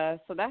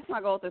 So that's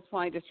my goal at this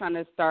point, just trying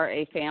to start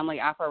a family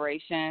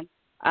operation.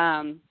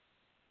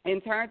 In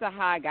terms of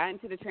how I got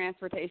into the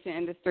transportation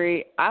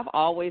industry, I've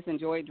always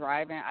enjoyed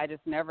driving. I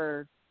just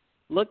never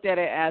looked at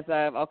it as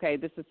of, okay,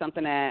 this is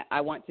something that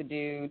I want to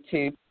do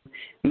to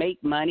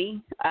make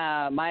money.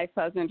 My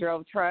ex-husband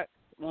drove trucks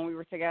when we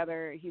were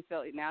together.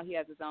 Now he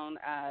has his own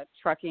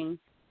trucking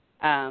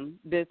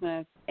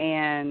business,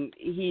 and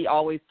he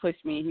always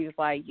pushed me. He was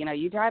like,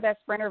 you drive that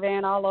Sprinter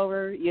van all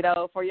over,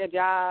 for your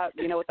job,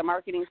 with the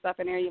marketing stuff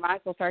in there, you might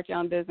as well start your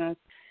own business.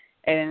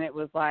 And it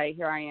was like,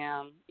 here I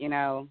am,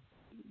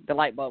 the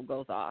light bulb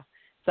goes off.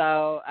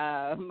 So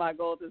my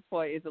goal at this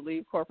point is to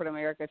leave corporate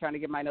America, trying to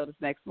get my notice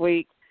next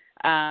week,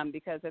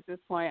 because at this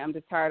point I'm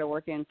just tired of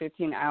working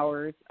 15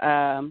 hours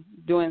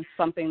doing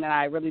something that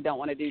I really don't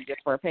want to do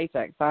just for a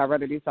paycheck. So I'd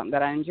rather do something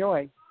that I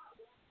enjoy.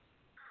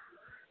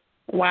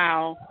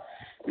 Wow.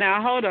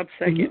 Now, hold up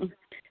a second. Mm-hmm.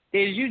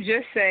 Did you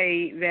just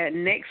say that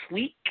next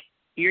week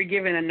you're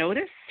giving a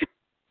notice?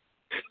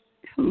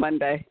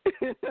 Monday.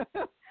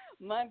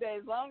 Monday,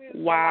 as long as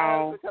wow.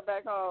 my husband come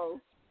back home.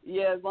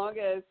 Yeah, as long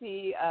as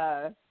he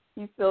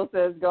still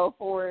says go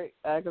for it,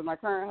 because my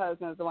current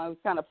husband is the one who's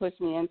kind of pushed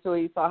me into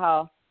it. He saw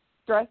how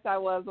stressed I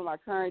was with my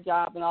current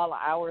job and all the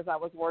hours I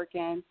was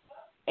working,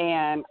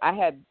 and I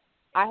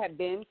had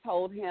been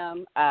told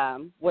him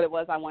what it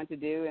was I wanted to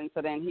do, and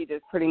so then he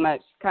just pretty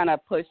much kind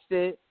of pushed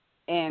it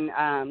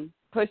and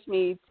pushed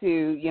me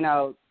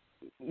to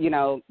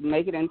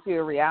make it into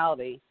a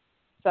reality.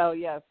 So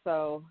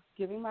so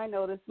giving my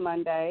notice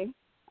Monday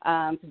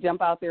to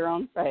jump out there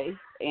on faith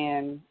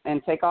and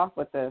take off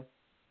with this.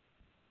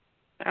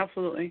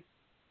 Absolutely.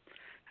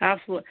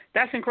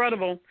 That's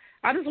incredible.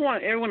 I just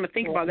want everyone to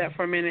think about that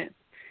for a minute.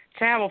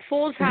 To have a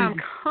full-time,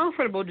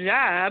 comfortable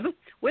job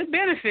with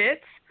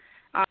benefits,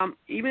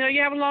 even though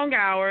you have long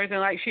hours,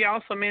 and like she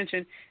also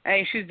mentioned,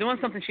 hey, she's doing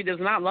something she does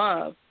not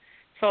love.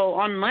 So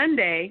on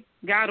Monday,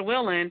 God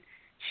willing,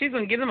 she's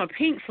going to give them a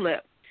pink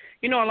slip.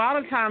 A lot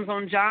of times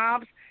on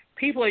jobs,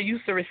 people are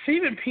used to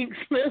receiving pink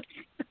slips.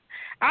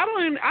 I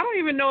don't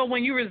even know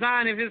when you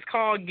resign if it's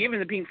called giving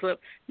the pink slip.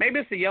 Maybe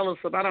it's the yellow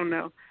slip. I don't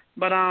know.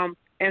 But and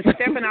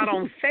stepping out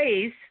on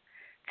faith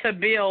to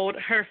build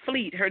her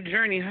fleet, her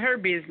journey, her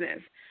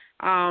business.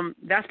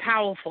 That's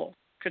powerful,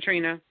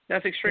 Katrina.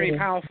 That's extremely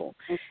powerful.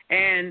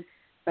 And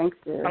thanks,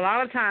 dear. A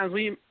lot of times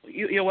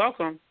you're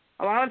welcome.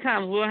 A lot of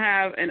times we'll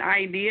have an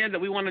idea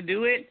that we want to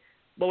do it,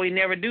 but we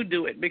never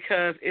do it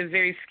because it's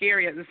very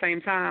scary at the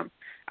same time.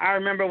 I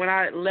remember when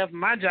I left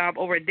my job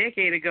over a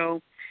decade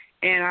ago,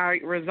 and I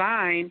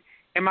resigned,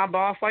 and my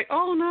boss like,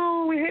 oh,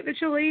 no, we hate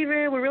that you're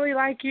leaving. We really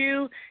like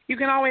you. You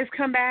can always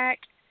come back.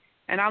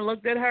 And I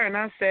looked at her, and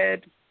I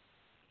said,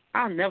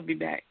 I'll never be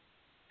back.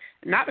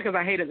 Not because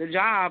I hated the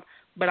job,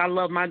 but I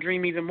love my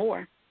dream even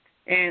more.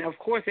 And, of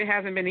course, it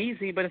hasn't been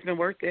easy, but it's been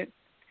worth it.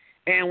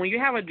 And when you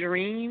have a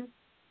dream,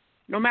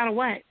 no matter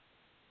what,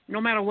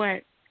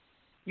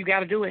 you got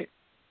to do it.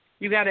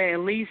 You got to at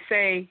least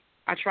say,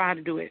 I tried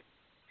to do it.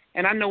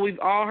 And I know we've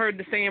all heard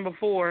the saying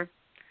before,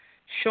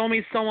 show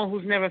me someone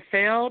who's never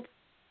failed,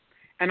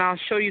 and I'll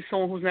show you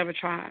someone who's never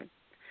tried.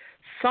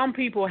 Some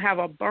people have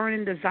a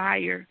burning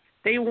desire.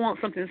 They want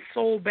something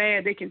so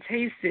bad they can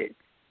taste it,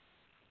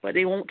 but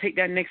they won't take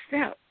that next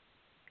step.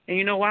 And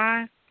you know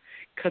why?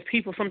 Because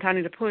people sometimes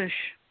need to push.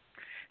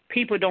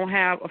 People don't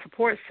have a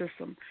support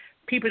system.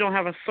 People don't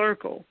have a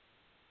circle.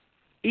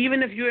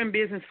 Even if you're in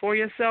business for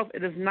yourself, it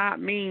does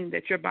not mean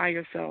that you're by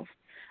yourself.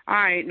 All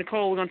right,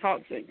 Nicole, we're going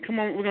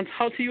to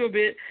talk to you a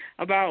bit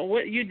about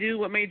what you do,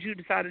 what made you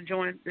decide to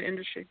join the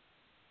industry.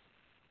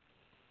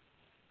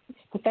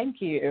 Well,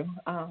 thank you.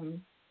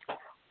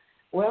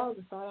 Well,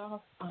 to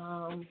start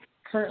off,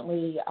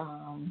 currently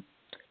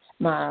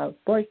my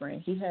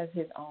boyfriend, he has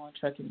his own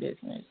trucking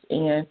business.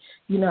 And,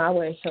 I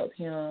would help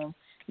him,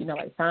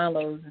 like find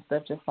loads and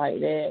stuff just like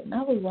that. And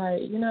I was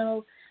like,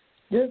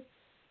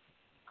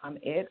 I'm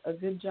at a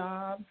good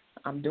job.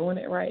 I'm doing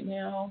it right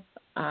now.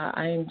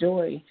 I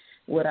enjoy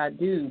what I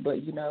do, but,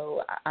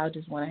 I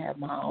just want to have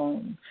my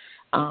own,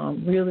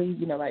 really,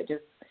 like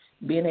just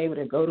being able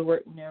to go to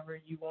work whenever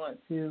you want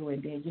to.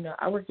 And then,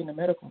 I work in the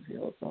medical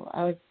field, so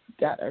I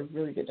got a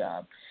really good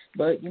job.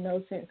 But,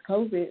 since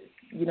COVID,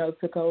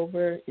 took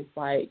over, it's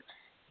like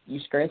you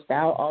stressed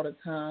out all the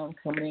time,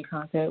 coming in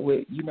contact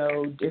with,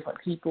 different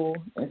people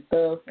and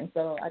stuff. And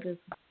so I just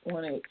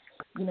wanted,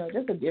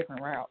 just a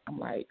different route. I'm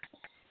like,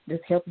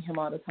 just helping him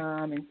all the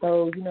time. And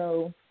so,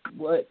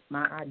 what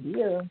my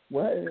idea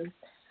was,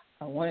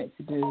 I wanted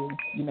to do,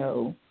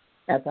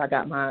 after I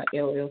got my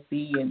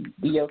LLC and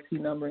DOT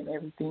number and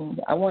everything,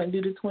 I wanted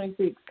to do the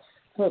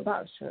 26-foot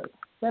box truck.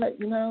 But,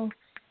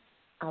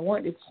 I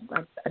wanted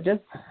to,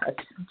 a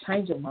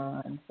change of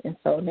mind. And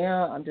so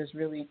now I'm just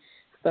really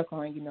stuck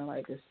on,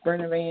 like the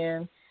Sprinter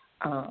van,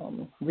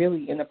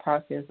 really in the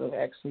process of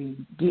actually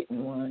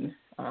getting one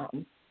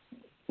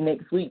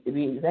next week to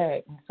be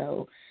exact. And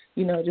so,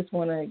 just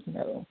want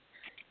to,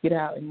 get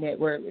out and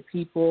network with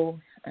people,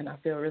 and I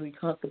feel really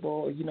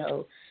comfortable.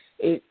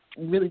 It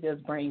really does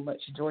bring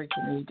much joy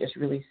to me just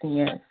really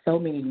seeing so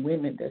many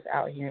women that's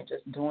out here and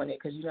just doing it.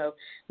 Because,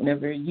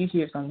 whenever you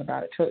hear something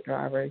about a truck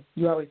driver,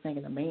 you always think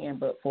of a man,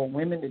 but for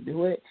women to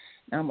do it,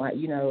 I'm like,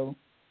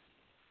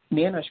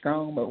 men are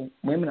strong,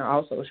 but women are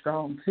also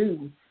strong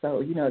too.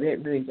 So,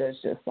 that really does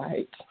just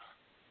like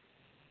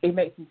it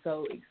makes me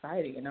so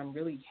excited, and I'm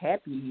really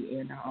happy.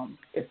 And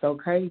it's so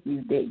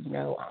crazy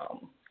that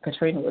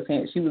Katrina was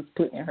saying she was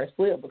putting in her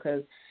slip,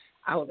 because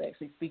I was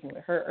actually speaking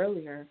with her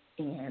earlier,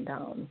 and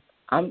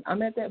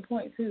I'm at that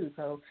point too.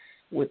 So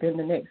within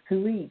the next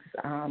 2 weeks,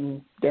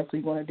 I'm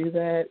definitely going to do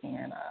that,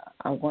 and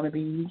I'm going to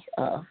be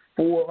a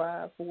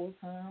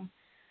full-time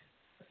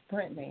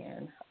sprint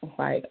man,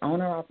 like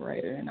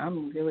owner-operator, and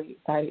I'm really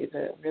excited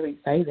to really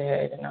say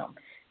that, and I'm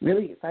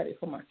really excited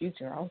for my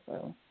future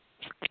also.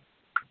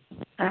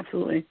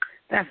 Absolutely.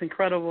 That's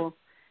incredible,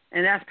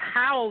 and that's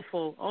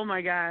powerful. Oh,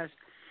 my gosh.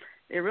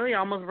 It really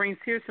almost brings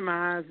tears to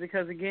my eyes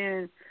because,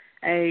 again,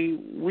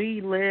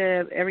 we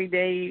live every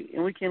day,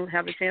 and we can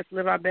have a chance to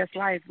live our best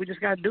life. We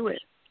just got to do it.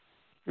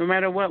 No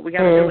matter what, we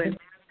got to do it.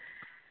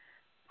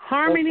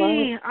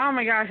 Harmony, oh,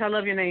 my gosh, I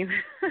love your name.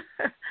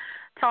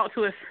 Talk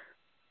to us.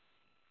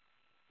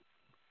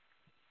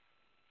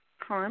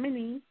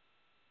 Harmony.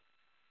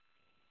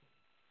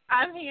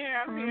 I'm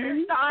here.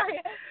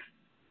 Sorry.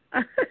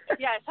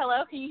 Yes,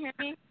 hello, can you hear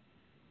me?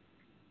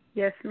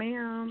 Yes,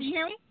 ma'am. Can you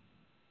hear me?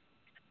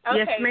 Okay,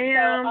 yes,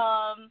 ma'am.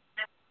 So,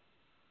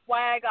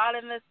 why I got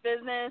in this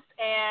business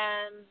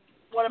and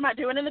what am I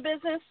doing in the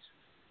business?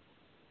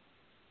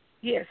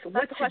 Yes,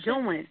 what you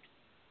doing?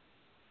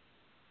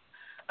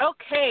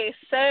 Okay,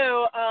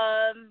 so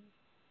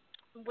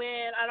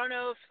when I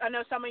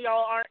know some of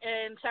y'all aren't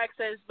in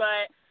Texas,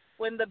 but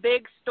when the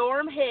big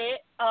storm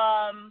hit,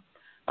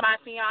 my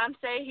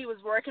fiance, he was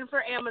working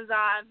for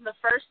Amazon. The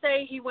first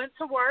day he went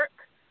to work,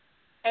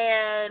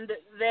 and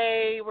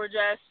it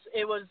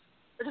was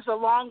just a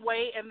long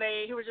wait, and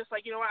he were just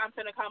like, you know what, I'm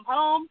finna come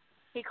home.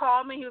 He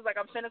called me. He was like,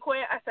 I'm finna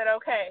quit. I said,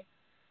 okay.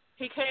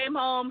 He came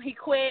home. He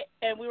quit,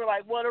 and we were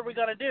like, what are we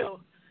going to do?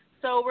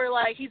 So we're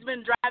like, he's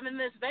been driving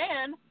this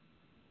van.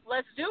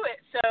 Let's do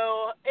it.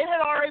 So it had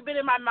already been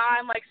in my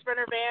mind, like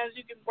Sprinter vans,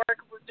 you can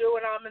work with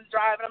doing them and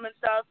driving them and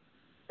stuff.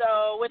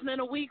 So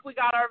within a week, we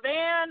got our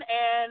van,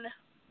 and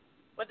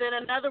within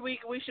another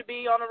week, we should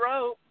be on the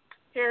road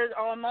here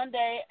on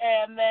Monday.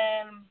 And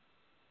then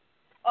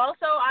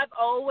also, I've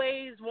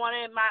always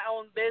wanted my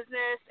own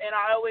business, and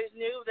I always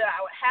knew that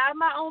I would have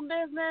my own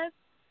business.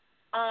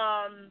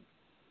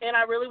 And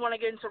I really want to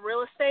get into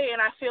real estate,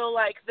 and I feel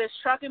like this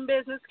trucking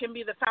business can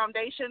be the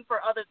foundation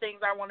for other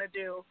things I want to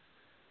do.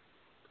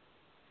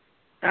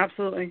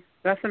 Absolutely.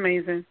 That's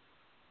amazing.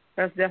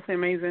 That's definitely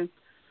amazing.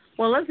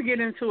 Well, let's get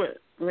into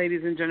it,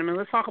 ladies and gentlemen.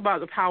 Let's talk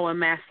about the power of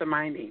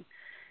masterminding.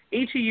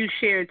 Each of you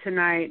shared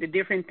tonight the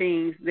different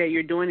things that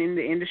you're doing in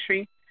the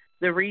industry,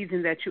 the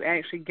reason that you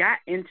actually got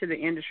into the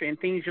industry and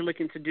things you're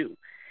looking to do.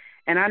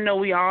 And I know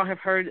we all have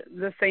heard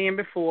the saying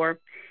before,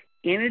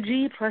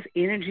 energy plus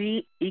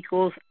energy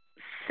equals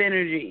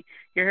synergy.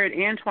 You heard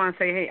Antoine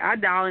say, hey, I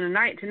dial in the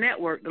night to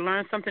network, to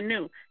learn something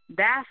new.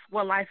 That's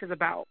what life is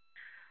about.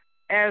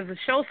 As the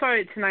show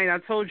started tonight, I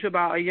told you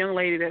about a young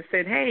lady that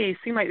said, hey, it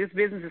seems like this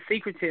business is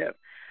secretive.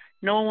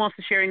 No one wants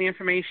to share any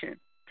information.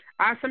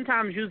 I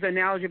sometimes use the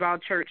analogy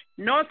about church.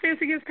 No offense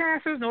against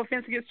pastors, no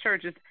offense against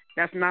churches.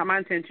 That's not my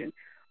intention.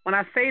 When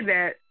I say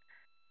that,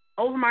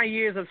 over my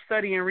years of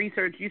study and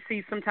research, you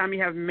see sometimes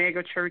you have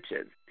mega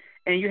churches,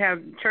 and you have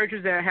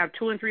churches that have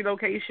 2 and 3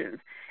 locations,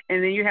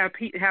 and then you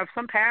have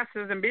some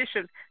pastors and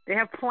bishops. They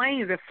have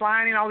planes that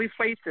flying in all these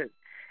places,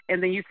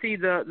 and then you see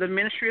the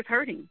ministry is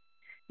hurting.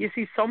 You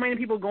see so many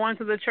people going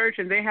to the church,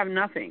 and they have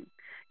nothing.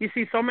 You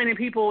see so many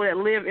people that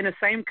live in the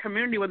same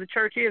community where the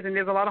church is, and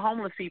there's a lot of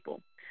homeless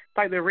people. It's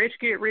like the rich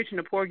get rich and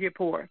the poor get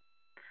poor.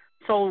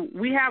 So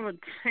we have a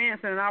chance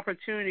and an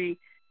opportunity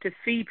to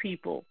feed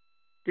people,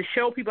 to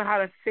show people how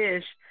to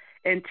fish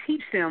and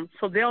teach them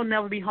so they'll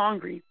never be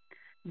hungry.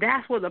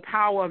 That's what the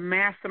power of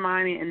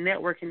masterminding and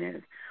networking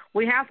is.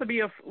 We have to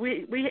be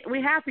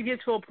we have to get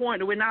to a point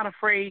that we're not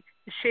afraid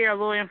to share a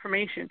little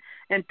information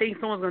and think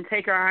someone's going to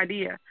take our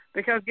idea.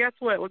 Because guess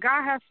what? What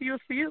God has for you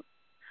is for you.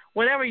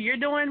 Whatever you're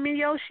doing,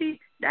 Miyoshi,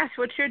 that's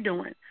what you're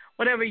doing.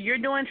 Whatever you're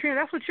doing, Trina,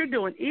 that's what you're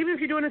doing. Even if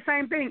you're doing the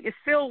same thing, it's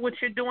still what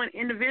you're doing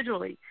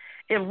individually.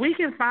 If we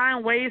can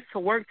find ways to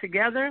work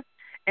together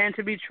and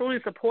to be truly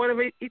supportive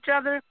of each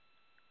other,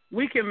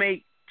 we can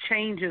make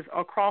changes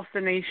across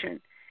the nation.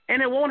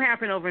 And it won't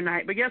happen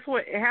overnight. But guess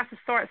what? It has to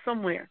start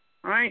somewhere,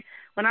 all right?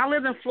 When I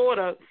lived in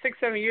Florida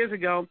 6-7 years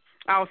ago,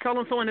 I was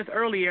telling someone this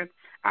earlier,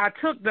 I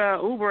took the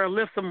Uber or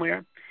Lyft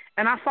somewhere,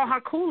 and I saw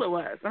how cool it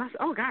was. And I said,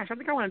 oh, gosh, I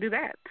think I want to do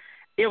that.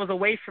 It was a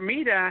way for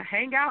me to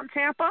hang out in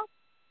Tampa,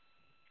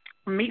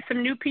 meet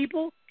some new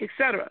people,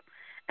 etc.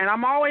 And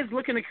I'm always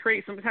looking to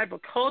create some type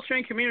of culture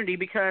and community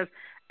because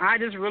I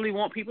just really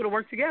want people to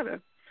work together.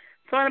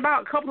 So in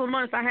about a couple of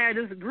months, I had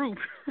this group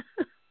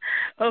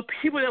of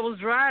people that was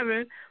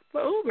driving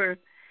for Uber.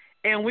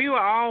 And we were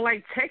all,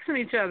 like, texting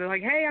each other,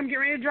 like, hey, I'm getting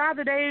ready to drive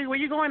today. Where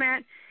you going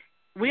at?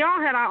 We all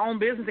had our own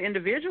business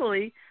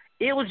individually.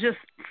 It was just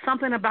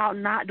something about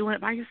not doing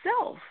it by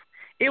yourself.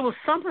 It was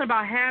something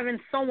about having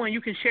someone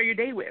you can share your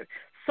day with,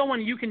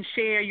 someone you can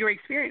share your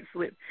experience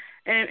with.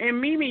 And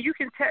Mimi, you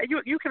can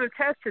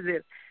attest to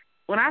this.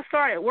 When I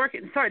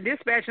started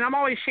dispatching, I'm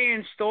always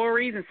sharing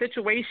stories and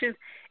situations.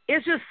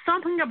 It's just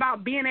something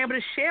about being able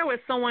to share with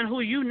someone who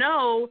you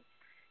know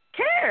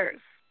cares?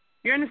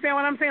 You understand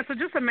what I'm saying? So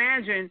just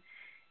imagine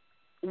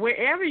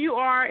wherever you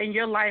are in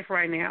your life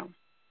right now,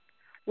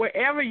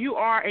 wherever you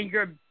are in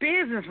your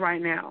business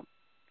right now,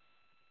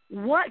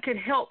 what could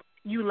help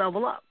you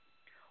level up?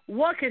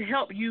 What could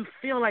help you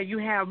feel like you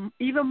have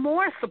even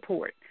more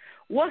support?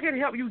 What could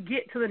help you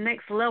get to the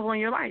next level in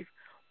your life?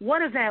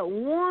 What is that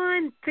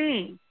one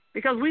thing?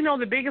 Because we know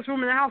the biggest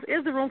room in the house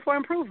is the room for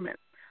improvement.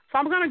 So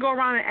I'm going to go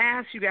around and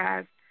ask you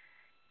guys,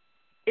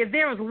 if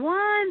there was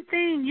one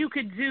thing you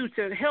could do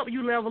to help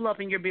you level up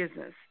in your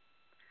business,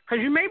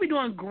 because you may be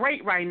doing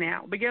great right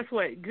now, but guess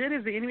what? Good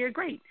is the enemy of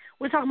great.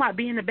 We're talking about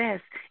being the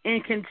best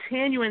and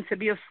continuing to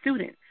be a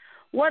student.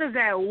 What is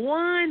that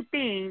one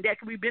thing that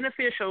could be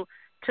beneficial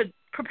to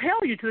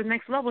propel you to the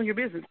next level in your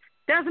business?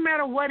 Doesn't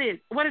matter what it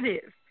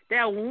is.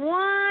 That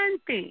one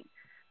thing.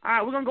 All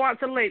right, we're going to go out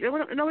to the late. No,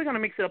 we're going to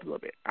mix it up a little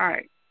bit. All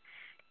right.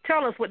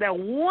 Tell us what that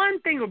one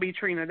thing will be,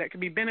 Trina, that could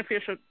be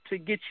beneficial to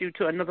get you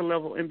to another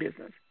level in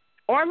business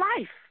or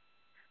life.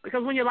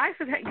 Because when your life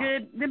is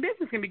good, then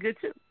business can be good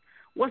too.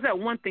 What's that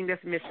one thing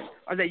that's missing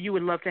or that you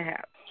would love to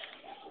have?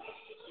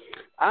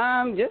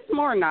 Just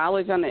more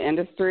knowledge on the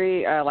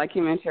industry. Like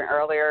you mentioned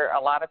earlier,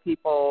 a lot of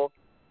people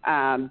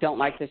don't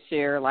like to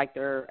share like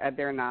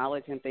their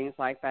knowledge and things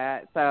like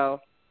that.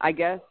 So I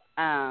guess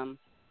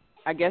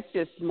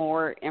just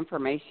more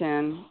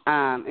information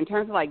in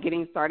terms of like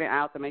getting started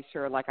out to make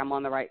sure like I'm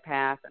on the right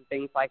path and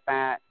things like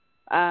that.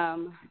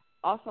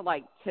 Also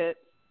like tips,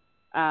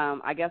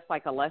 I guess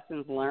like a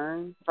lessons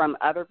learned from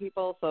other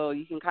people, so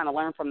you can kind of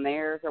learn from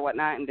theirs or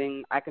whatnot, and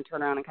then I can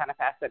turn around and kind of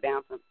pass it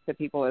down to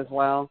people as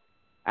well.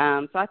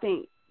 So I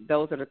think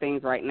those are the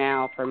things right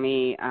now for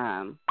me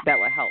that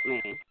would help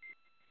me.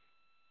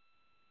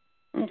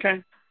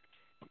 Okay.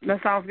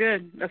 That sounds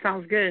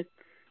good.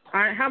 All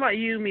right. How about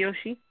you,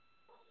 Miyoshi?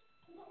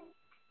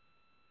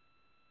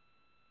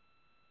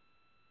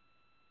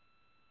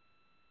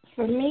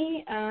 For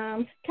me,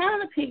 kind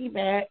of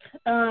piggyback,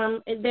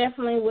 it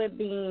definitely would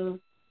be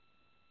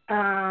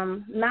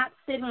not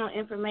sitting on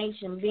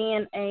information,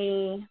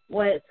 being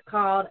what's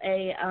called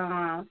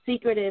a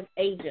secretive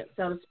agent,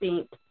 so to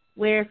speak,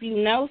 where if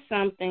you know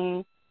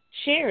something,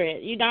 share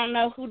it. You don't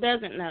know who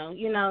doesn't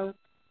know.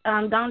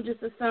 Don't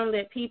just assume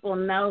that people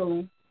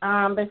know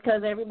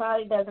because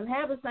everybody doesn't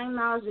have the same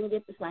knowledge and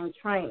get the same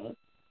training.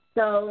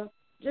 So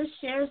just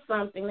share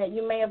something that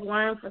you may have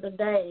learned for the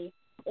day,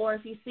 or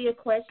if you see a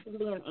question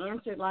being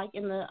answered, like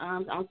in the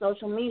on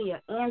social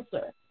media,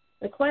 answer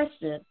the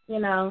question.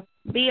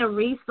 Be a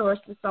resource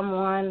to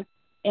someone,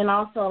 and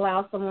also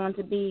allow someone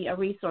to be a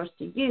resource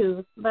to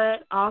you.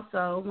 But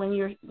also,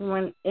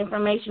 when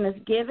information is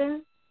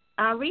given,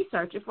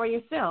 research it for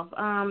yourself.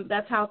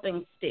 That's how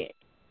things stick.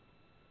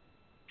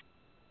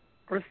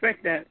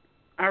 Respect that.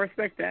 I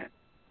respect that.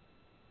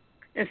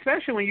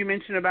 Especially when you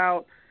mention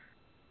about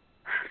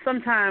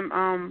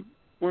sometime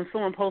when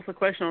someone posts a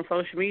question on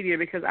social media,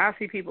 because I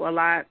see people a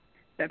lot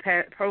that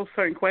post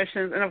certain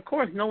questions, and of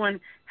course no one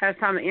has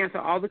time to answer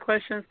all the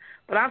questions,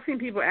 but I've seen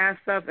people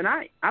ask stuff, and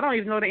I don't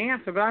even know the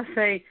answer, but I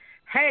say,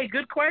 hey,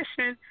 good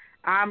question.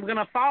 I'm going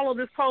to follow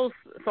this post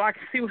so I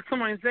can see what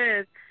someone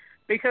says,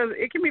 because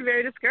it can be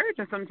very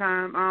discouraging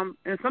sometimes.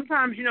 And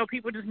sometimes,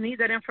 people just need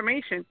that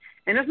information.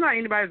 And it's not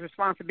anybody's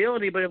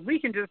responsibility, but if we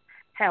can just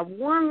have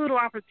one little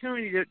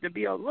opportunity to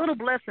be a little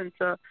blessing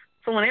to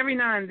someone every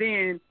now and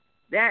then,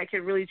 that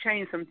could really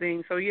change some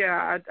things. So,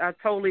 yeah, I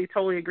totally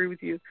agree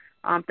with you.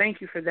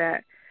 Thank you for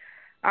that.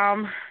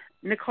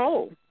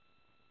 Nicole.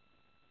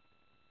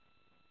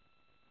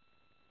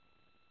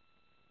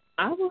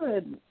 I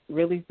would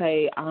really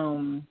say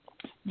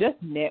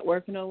just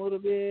networking a little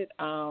bit.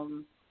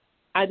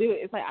 I do.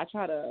 It's like I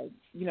try to,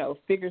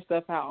 figure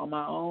stuff out on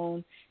my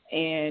own.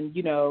 And,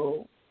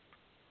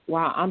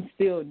 while I'm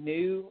still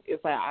new,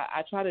 it's like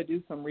I try to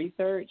do some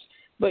research.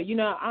 But,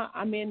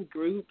 I'm in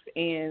groups,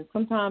 and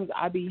sometimes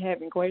I be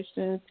having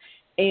questions,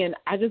 and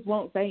I just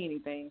won't say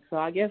anything. So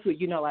I guess,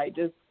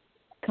 just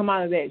come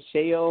out of that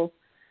shell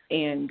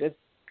and just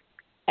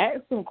ask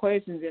some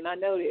questions. And I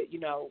know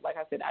that, like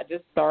I said, I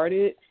just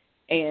started,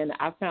 and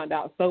I found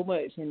out so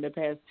much in the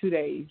past 2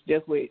 days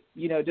just with,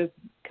 just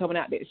coming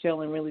out that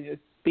shell and really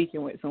just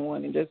speaking with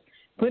someone and just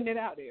putting it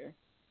out there.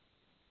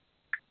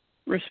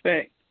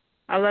 Respect.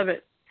 I love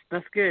it.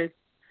 That's good.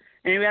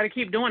 And you got to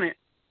keep doing it.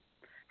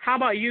 How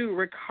about you,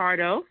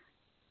 Ricardo?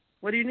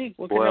 What do you need?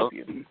 What can help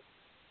you?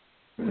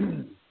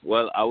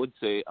 Well, I would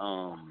say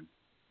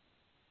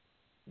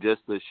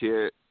just to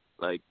share,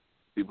 like,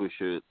 people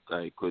should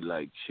could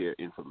share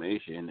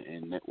information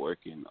and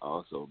networking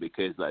also,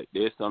 because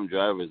there's some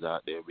drivers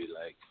out there be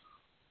like,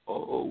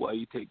 oh, why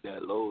you take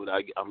that load?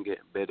 I'm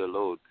getting better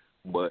load,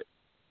 but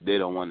they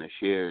don't want to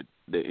share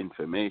the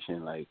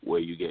information where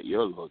you get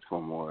your loads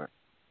from, or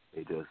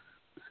they just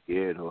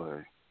scared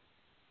or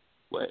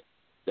what.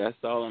 That's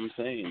all I'm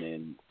saying,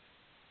 and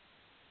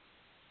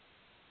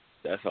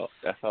that's all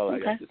okay. I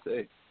got to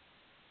say.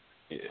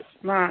 Yeah.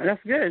 Nah, that's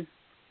good,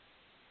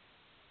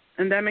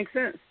 and that makes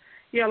sense.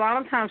 Yeah, a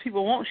lot of times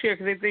people won't share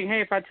because they think,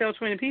 hey, if I tell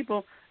 20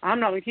 people, I'm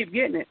not going to keep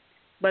getting it.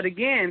 But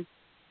again,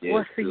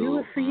 what's for you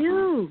is for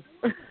you.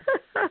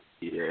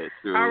 Yeah,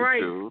 true. All right.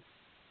 True.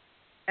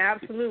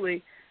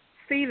 Absolutely.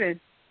 Steven.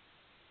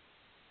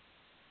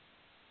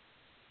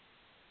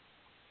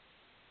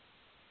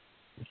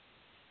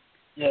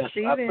 Yes,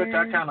 Steven. I think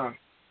I kind of.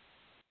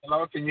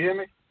 Hello, can you hear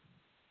me?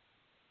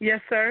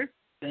 Yes, sir.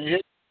 Can you hear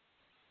me?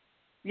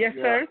 Yes,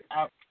 Yeah, sir.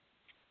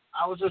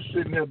 I was just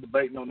sitting here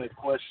debating on that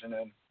question,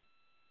 and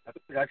I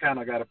think I kind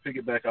of got to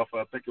piggyback off of,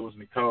 I think it was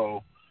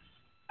Nicole.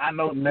 I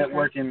know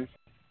networking is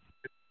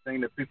the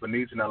thing that people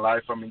need in their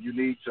life. I mean, you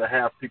need to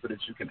have people that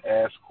you can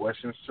ask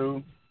questions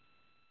to.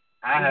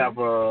 I have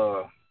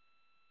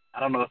I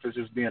don't know if it's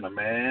just being a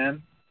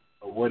man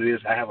or what it is.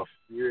 I have a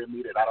fear in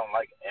me that I don't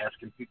like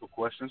asking people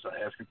questions or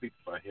asking people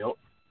for help.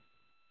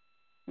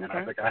 Okay. And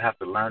I think I have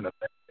to learn to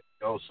let it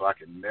go so I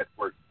can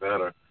network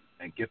better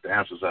and get the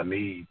answers I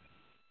need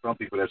from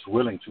people that's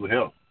willing to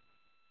help.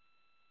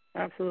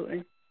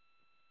 Absolutely.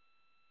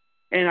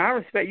 And I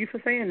respect you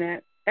for saying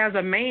that. As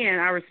a man,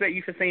 I respect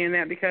you for saying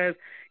that because,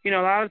 you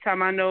know, a lot of the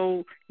time I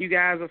know you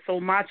guys are so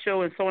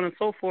macho and so on and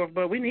so forth,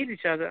 but we need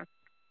each other.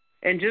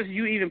 And just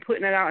you even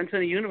putting that out into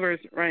the universe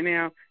right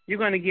now, you're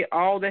going to get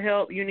all the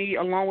help you need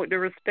along with the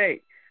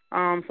respect.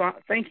 So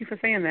thank you for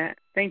saying that.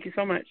 Thank you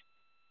so much.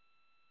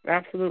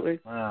 Absolutely.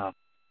 Wow.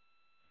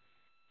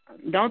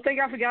 Don't think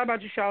I forgot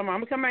about you, Charlamagne. I'm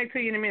going to come back to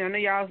you in a minute. I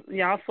know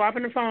y'all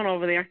swapping the phone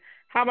over there.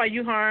 How about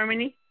you,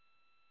 Harmony?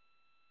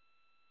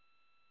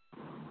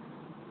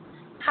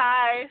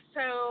 Hi.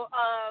 So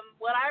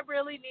what I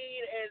really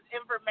need is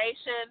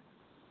information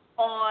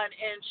on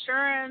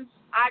insurance.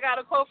 I got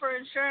a quote for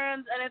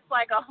insurance, and it's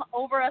like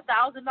over $1,000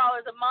 a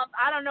month.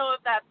 I don't know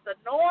if that's the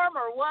norm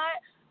or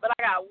what, but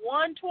I got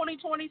one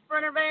 2020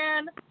 Sprinter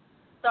van,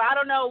 so I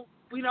don't know,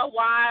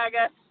 why. I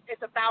guess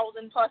it's $1,000+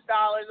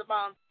 a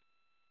month.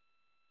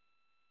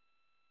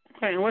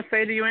 Okay, and what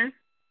state are you in?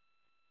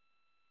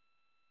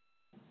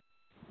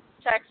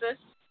 Texas.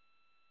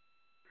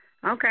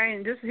 Okay,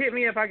 and just hit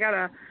me up. I got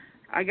a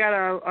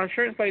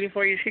insurance lady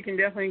for you. She can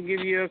definitely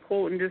give you a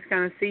quote and just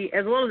kind of see,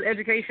 as well as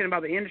education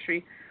about the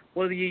industry,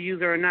 whether you use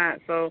it or not.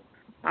 So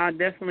I'll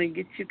definitely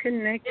get you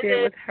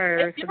connected with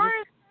her. It's the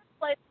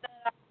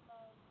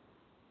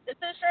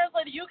insurance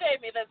lady you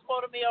gave me that's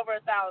quoted me over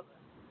 $1,000.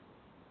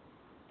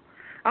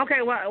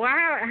 Okay, well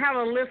I have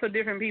a list of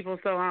different people.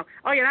 So, I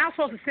was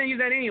supposed to send you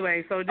that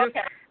anyway. So just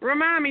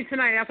remind me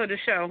tonight after the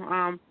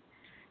show.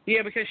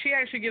 Yeah, because she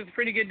actually gives a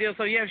pretty good deal.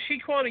 So, yeah, if she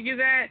quoted you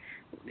that,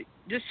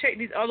 just check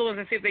these other ones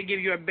and see if they give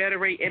you a better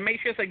rate. And make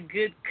sure it's a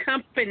good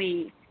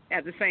company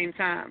at the same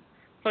time.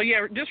 So,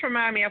 yeah, just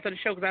remind me after the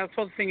show because I was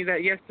supposed to send you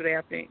that yesterday,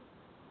 I think.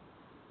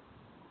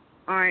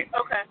 All right.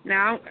 Okay.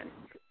 Now,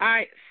 all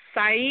right,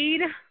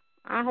 Saeed.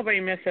 I hope I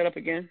didn't mess that up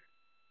again.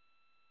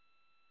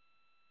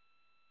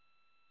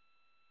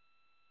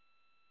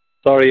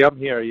 Sorry, I'm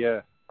here,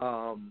 yeah.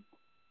 Can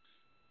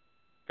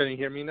you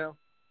hear me now?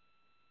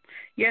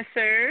 Yes,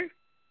 sir.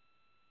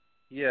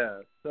 Yeah,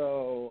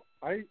 so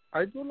I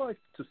do like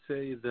to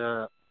say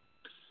that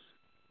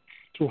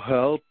to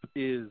help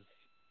is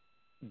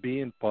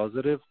being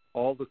positive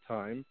all the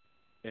time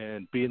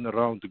and being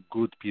around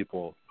good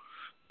people.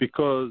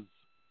 Because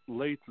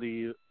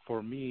lately,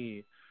 for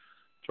me,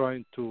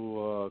 trying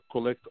to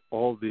collect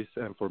all this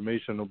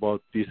information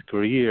about this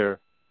career,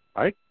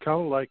 I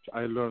kind of like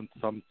I learned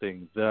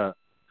something that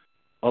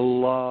a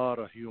lot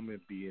of human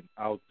beings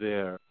out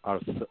there are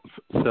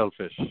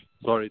selfish.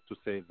 Sorry to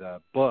say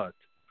that, but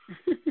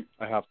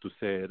I have to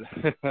say it.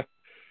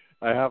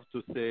 I have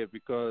to say it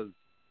because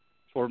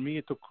for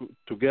me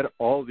to get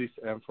all these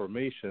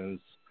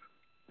informations,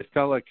 it's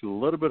kind of like a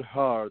little bit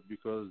hard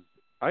because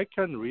I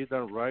can read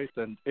and write,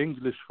 and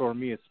English for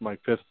me is my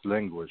fifth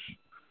language.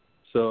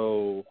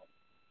 So,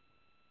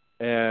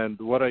 and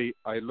what I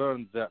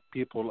learned that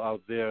people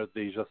out there,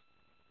 they just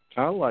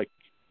kind of like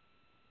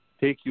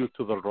take you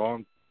to the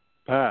wrong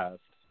path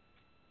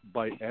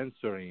by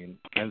answering,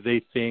 and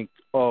they think,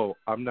 oh,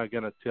 I'm not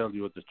going to tell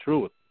you the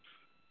truth.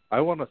 I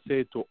want to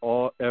say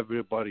to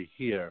everybody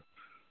here,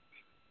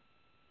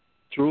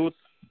 truth,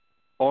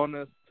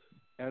 honest,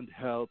 and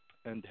help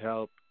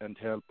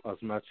as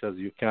much as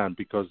you can,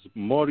 because the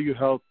more you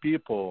help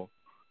people,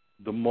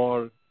 the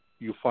more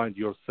you find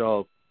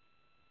yourself,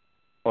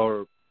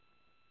 or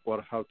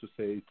how to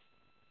say it,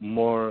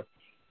 more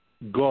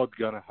God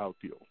gonna help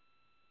you.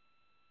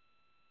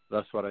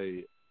 That's what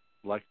I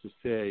like to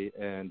say,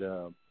 and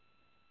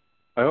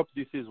I hope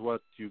this is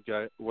what you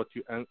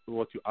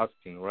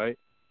asking, right?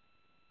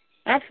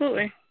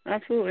 Absolutely.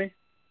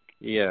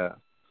 Yeah.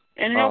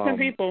 And helping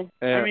people.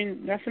 I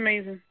mean, that's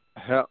amazing.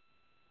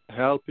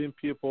 Helping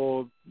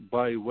people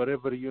by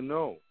whatever you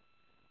know.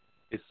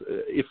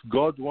 If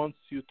God wants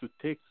you to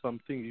take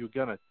something, you're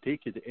gonna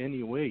take it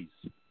anyways.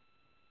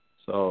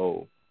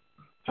 So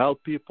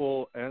help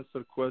people,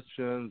 answer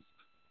questions,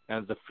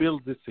 and the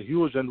field is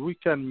huge, and we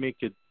can make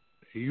it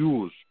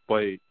huge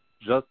by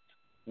just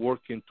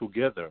working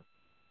together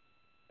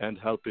and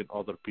helping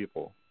other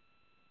people.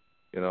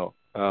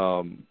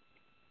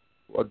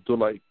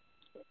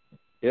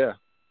 Yeah,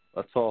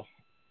 that's all.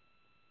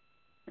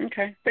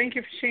 Okay, thank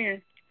you for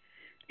sharing.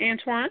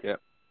 Antoine? Yeah.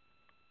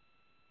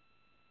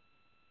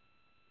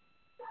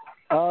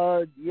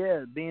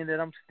 Yeah, being that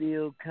I'm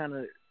still kind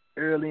of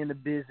early in the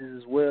business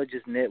as well,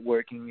 just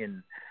networking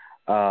and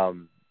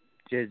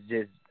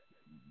just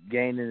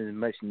gaining as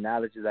much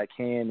knowledge as I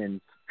can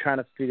and trying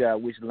to figure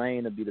out which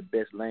lane will be the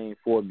best lane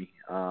for me.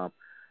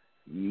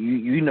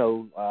 You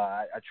know,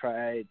 I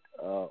tried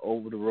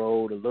over the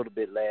road a little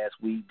bit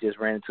last week. Just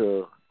ran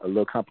into a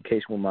little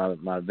complication with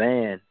my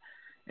van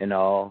and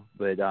all,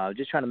 but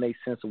just trying to make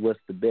sense of what's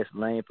the best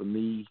lane for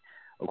me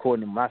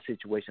according to my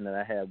situation that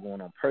I have going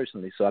on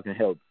personally, so I can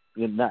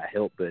not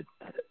help, but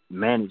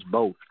manage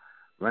both,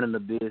 running the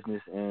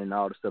business and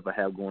all the stuff I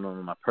have going on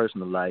in my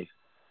personal life,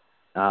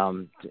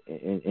 and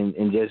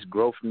just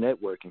grow from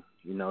networking,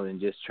 you know, and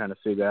just trying to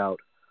figure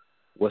out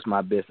what's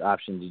my best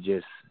option to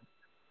just,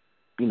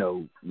 you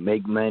know,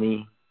 make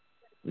money,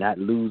 not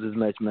lose as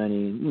much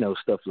money, you know,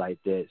 stuff like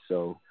that.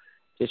 So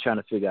just trying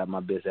to figure out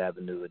my best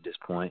avenue at this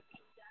point.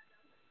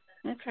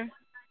 Okay.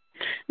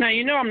 Now,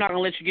 you know I'm not going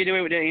to let you get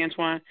away with that,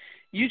 Antoine.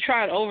 You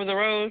tried over the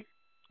road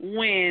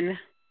when...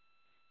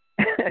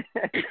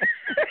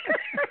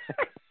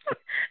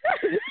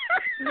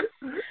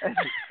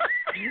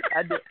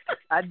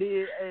 I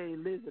did. Hey,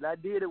 listen, I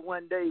did it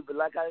one day, but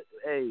that's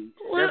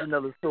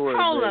another story.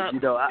 Hold up. You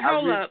know,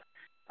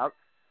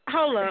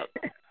 Hold up.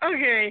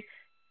 Okay,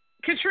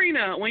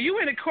 Katrina, when you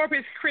went to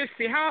Corpus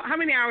Christi, how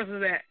many hours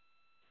was that?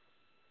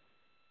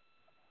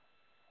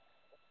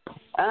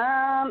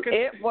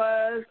 It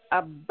was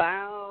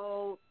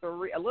about a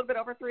little bit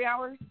over 3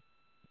 hours.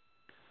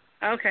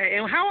 Okay,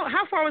 and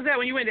how far was that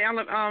when you went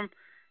to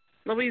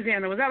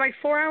Louisiana? Was that like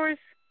 4 hours?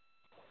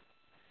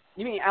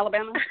 You mean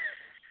Alabama?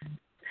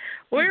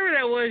 Wherever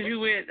that was you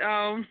went,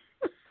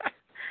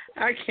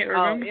 I can't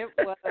remember.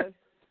 Oh, it was.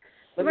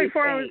 Like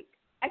 4 hours.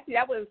 Actually,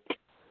 that was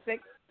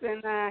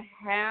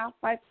 6.5,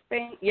 I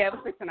think. Yeah, it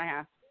was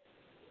 6.5.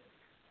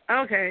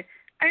 Okay.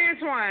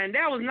 Antoine,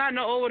 that was not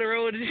no over the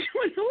road. You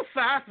went to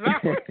 5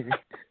 hours.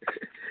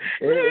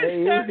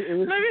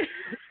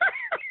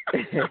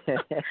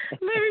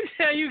 Let me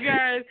tell you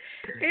guys,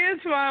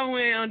 Antoine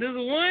went on this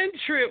one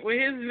trip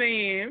with his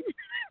van,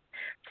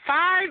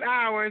 5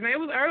 hours, and it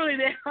was early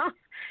now,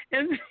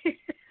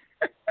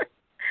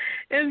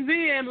 and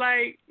then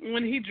like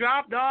when he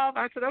dropped off,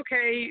 I said,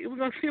 okay, we're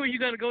gonna see where you're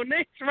gonna go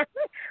next.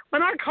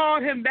 When I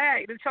called him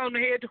back to tell him to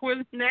head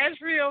towards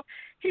Nashville,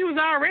 he was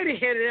already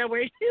headed that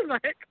way. He was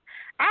like,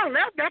 I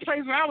left that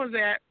place where I was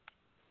at,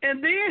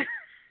 and then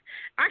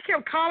I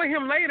kept calling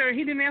him later, and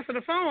he didn't answer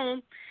the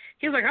phone.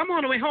 He was like, I'm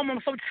on the way home.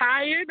 I'm so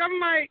tired. I'm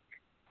like,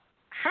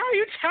 how are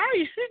you tired?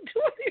 You shouldn't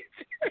do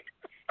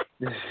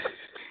anything.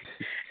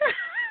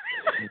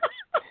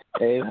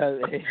 Hey,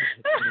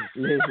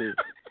 listen.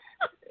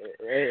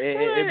 But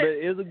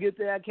it was a good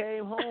thing I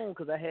came home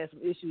because I had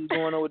some issues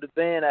going on with the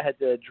van I had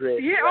to address.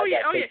 Yeah, oh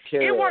yeah.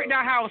 It worked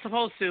out how it was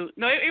supposed to.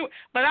 No,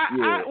 but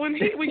when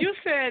you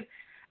said,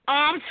 oh,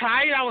 I'm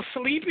tired, I was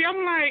sleepy,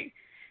 I'm like,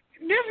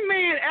 this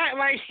man act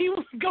like he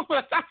was going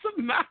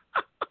 1,000 miles.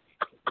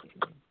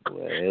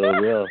 Well, it was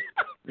real.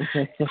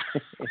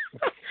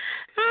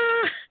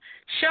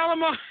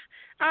 Shalimar.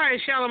 All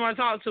right, Shalimar,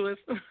 talk to us.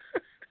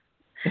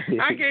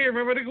 I can't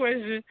remember the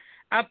question.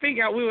 I think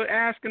we were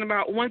asking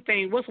about one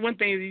thing. What's one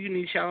thing that you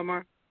need,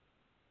 Shalimar?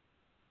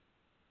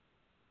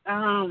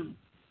 I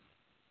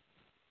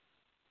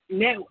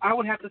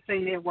would have to say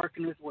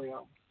networking as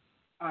well,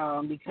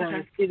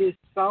 because it is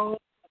so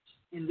much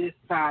in this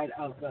side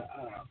of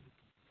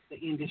the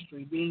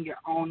industry,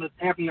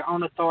 having your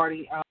own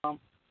authority,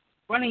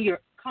 running your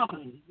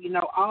company. You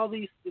know, all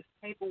this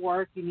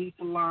paperwork you need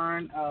to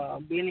learn,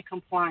 being in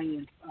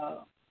compliance,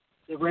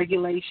 the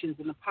regulations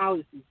and the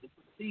policies, the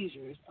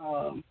procedures,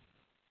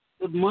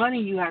 the money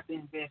you have to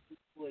invest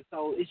into it.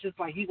 So it's just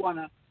like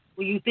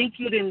when you think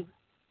you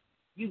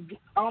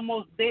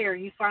almost there,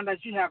 you find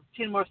out you have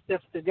 10 more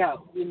steps to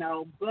go, you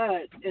know.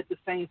 But at the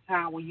same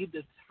time, when you're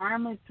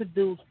determined to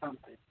do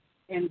something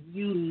and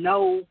you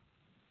know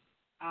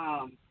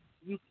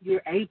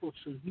you're able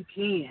to, you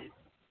can,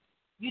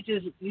 you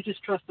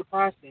just trust the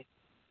process.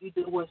 You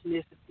do what's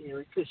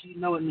necessary because you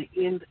know in the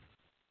end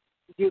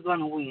you're going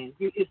to win.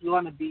 It's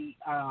going to be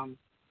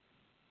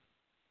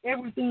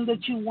everything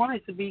that you want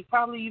it to be,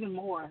 probably even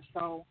more.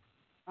 So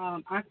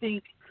I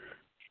think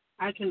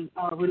I can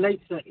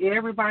relate to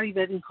everybody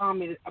that can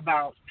comment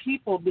about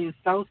people being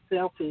so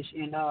selfish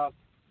and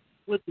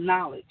with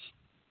knowledge.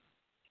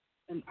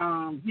 And,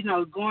 you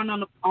know, going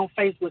on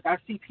Facebook, I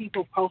see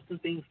people posting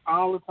things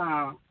all the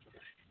time.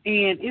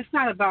 And it's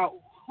not about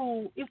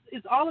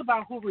it's all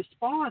about who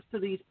responds to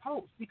these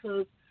posts,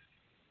 because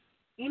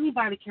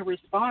anybody can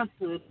respond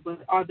to it,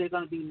 but are they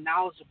going to be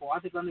knowledgeable? Are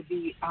they going to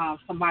be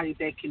somebody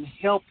that can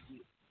help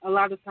you? A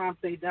lot of times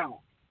they don't.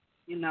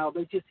 You know,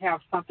 they just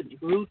have something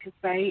rude to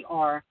say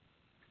or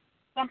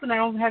something that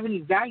don't have any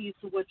value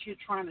to what you're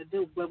trying to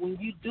do. But when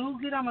you do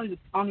get on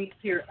these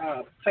here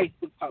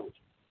Facebook posts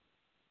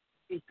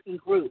in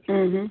groups,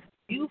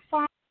 you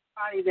find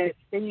somebody that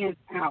stands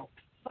out,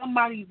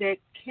 somebody that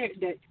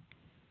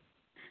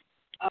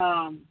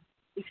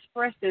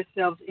express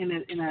themselves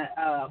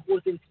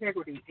with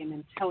integrity and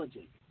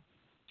intelligence.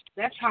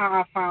 That's how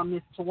I found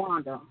Miss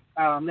Tawanda.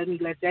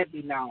 Let that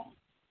be known.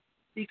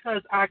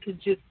 Because I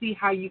could just see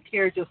how you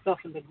carried yourself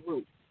in the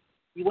group.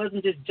 You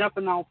wasn't just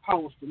jumping on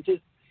posts and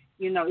just,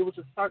 it was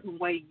a certain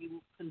way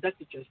you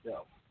conducted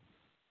yourself.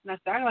 And I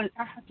said,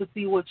 I have to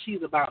see what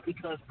she's about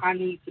because I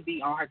need to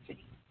be on her team.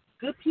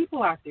 Good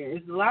people out there.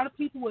 There's a lot of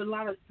people with a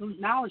lot of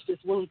knowledge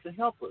that's willing to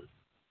help us.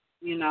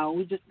 We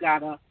just got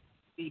to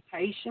be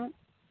patient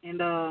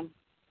and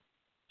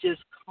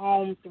just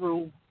comb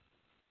through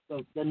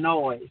the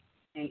noise,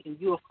 and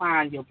you'll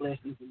find your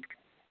blessings.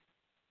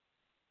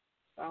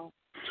 So,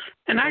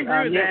 and I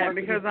agree with that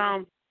because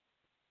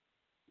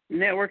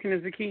networking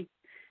is the key.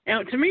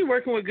 And to me,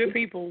 working with good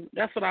people,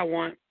 that's what I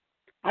want.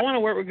 I want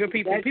to work with good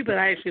people, people that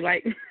I actually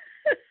like.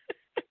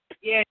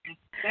 Yeah,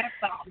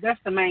 that's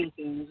the main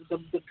thing. The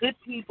good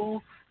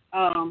people,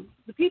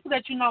 the people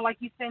that like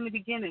you said in the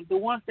beginning, the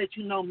ones that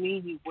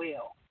mean you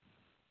well.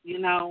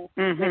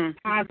 That's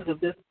positive.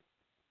 That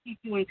keep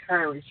you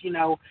encouraged.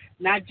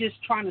 Not just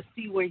trying to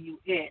see where you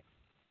at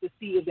to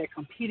see if they're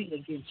competing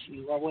against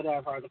you or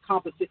whatever, or the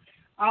competition.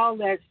 All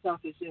that stuff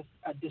is just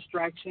a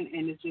distraction,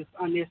 and it's just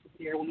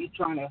unnecessary when you're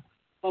trying to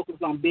focus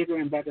on bigger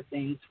and better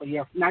things for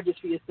not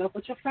just for yourself,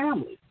 but your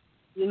family.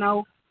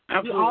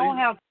 Absolutely. You all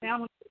have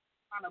families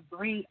trying to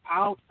bring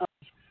out of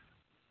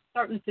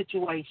certain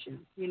situations,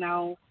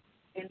 and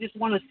just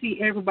want to see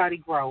everybody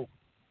grow.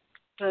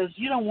 Because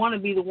you don't want to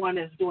be the one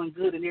that's doing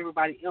good and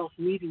everybody else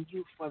needing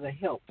you for the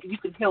help. You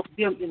can help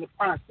them in the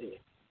process,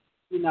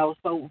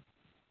 So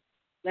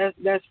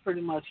that's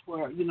pretty much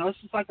where,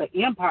 it's just like an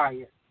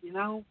empire,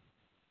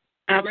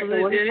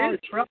 Absolutely, it is.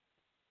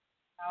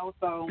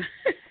 So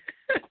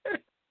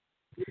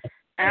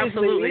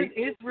absolutely,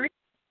 it's really,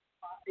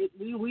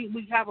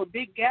 we have a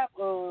big gap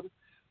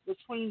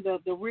between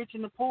the rich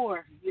and the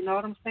poor. You know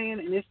what I'm saying?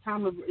 And it's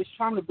time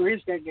to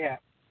bridge that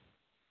gap.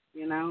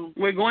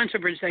 We're going to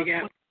bridge that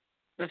gap.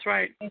 That's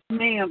right. Yes,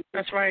 ma'am.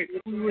 That's right.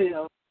 We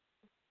will.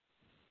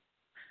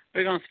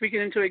 We're going to speak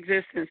it into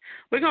existence.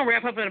 We're going to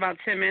wrap up in about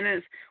 10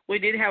 minutes. We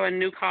did have a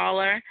new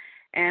caller,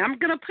 and I'm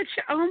going to put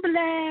you on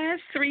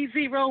blast.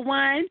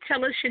 301.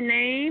 Tell us your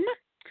name,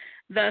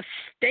 the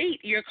state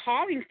you're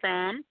calling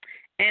from,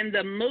 and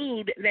the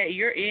mood that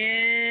you're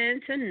in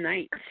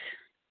tonight.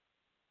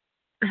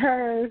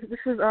 Hey,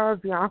 this is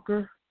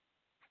Bianca.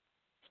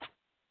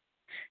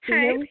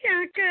 Hey,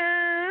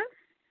 Bianca.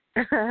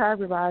 Hi,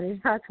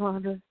 everybody. Hi,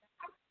 Tawanda.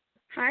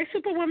 Hi,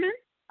 Superwoman.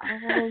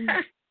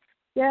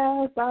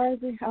 Yeah, sorry,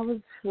 I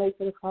was late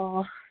for the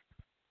call.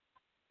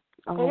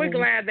 Well, we're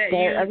glad that you.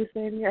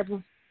 Everything.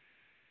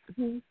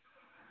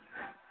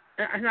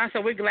 And I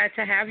said we're glad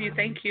to have you.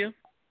 Thank you.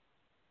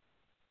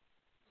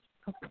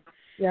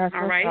 Yeah,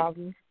 all no right.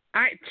 problem.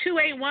 All right,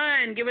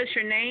 281. Give us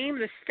your name,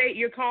 the state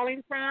you're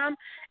calling from,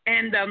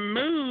 and the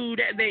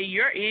mood that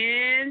you're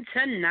in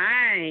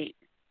tonight.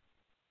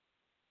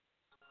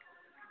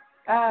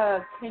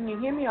 Can you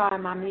hear me or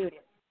am I muted?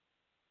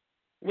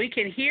 We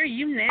can hear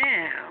you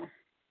now.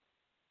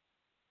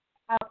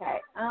 Okay.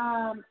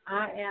 My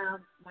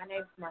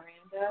name's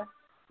Miranda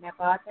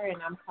MacArthur, and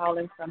I'm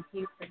calling from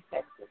Houston,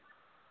 Texas.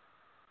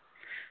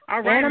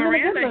 All right,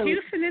 Miranda,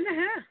 Houston in the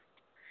house.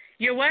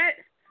 You're what?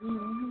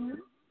 Mm-hmm.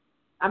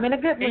 I'm in a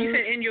good mood. And you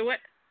said in your what?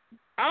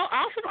 Oh,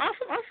 awesome.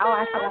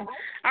 Oh,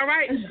 all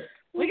right.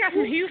 We got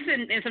some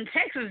Houston and some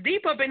Texas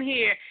deep up in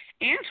here.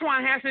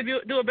 Antoine has to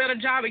do a better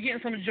job of getting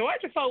some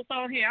Georgia folks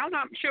on here. I'm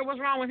not sure what's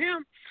wrong with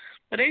him.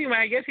 But anyway,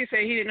 I guess he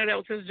said he didn't know that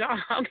was his job.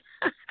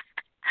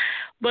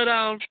 But,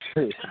 all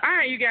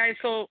right, you guys.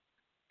 So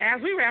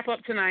as we wrap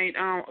up tonight,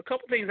 a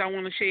couple things I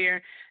want to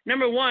share.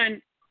 Number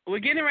one, we're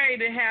getting ready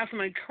to have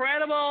some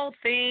incredible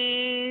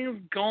things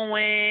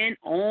going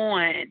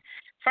on.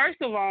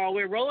 First of all,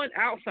 we're rolling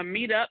out some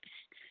meetups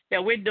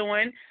that we're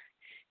doing.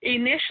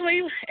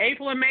 Initially,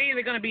 April and May,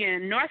 they're going to be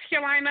in North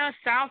Carolina,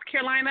 South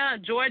Carolina,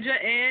 Georgia,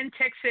 and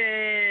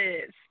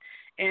Texas.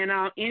 And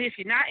if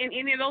you're not in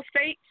any of those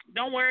states,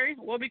 don't worry.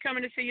 We'll be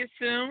coming to see you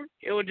soon.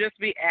 It will just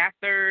be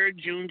after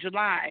June,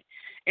 July.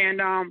 And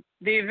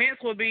the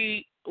events will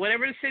be,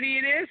 whatever the city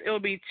it is, it will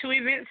be 2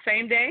 events,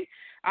 same day.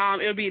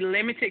 It will be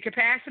limited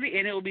capacity,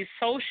 and it will be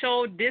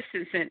social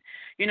distancing.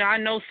 I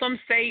know some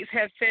states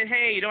have said,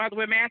 hey, you don't have to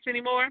wear masks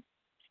anymore.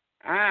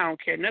 I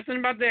don't care nothing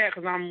about that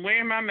because I'm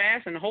wearing my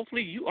mask, and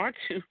hopefully you are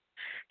too.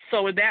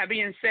 So with that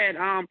being said,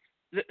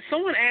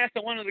 someone asked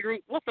in one of the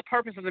groups, what's the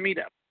purpose of the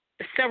meetup?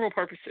 Several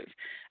purposes.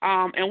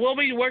 And we'll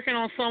be working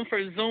on some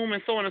for Zoom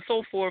and so on and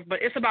so forth,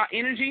 but it's about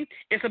energy,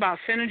 it's about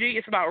synergy,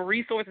 it's about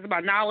resources, it's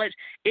about knowledge.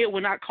 It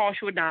will not cost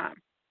you a dime.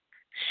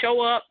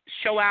 Show up,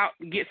 show out,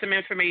 get some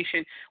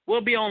information.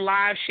 We'll be on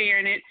live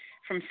sharing it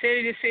from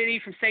city to city,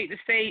 from state to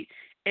state,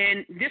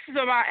 and this is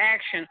about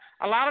action.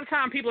 A lot of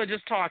time people are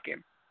just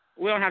talking.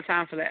 We don't have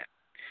time for that.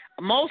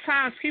 Most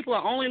times people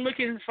are only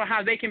looking for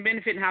how they can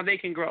benefit and how they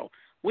can grow.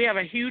 We have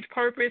a huge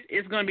purpose.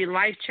 It's going to be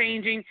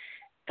life-changing,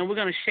 and we're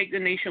going to shake the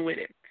nation with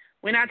it.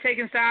 We're not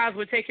taking sides.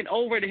 We're taking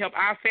over to help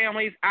our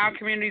families, our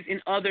communities,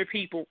 and other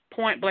people,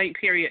 point blank,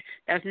 period.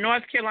 That's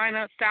North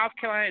Carolina, South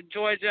Carolina,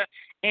 Georgia,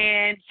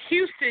 and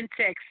Houston,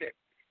 Texas.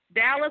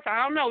 Dallas,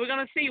 I don't know. We're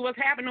going to see what's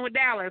happening with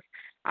Dallas.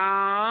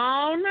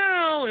 Oh,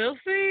 no. We'll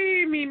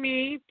see,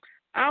 Mimi.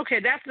 Okay,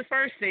 that's the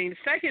first thing. The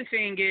second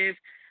thing is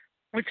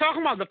we're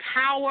talking about the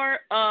power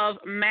of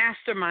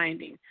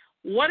masterminding.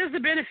 What is the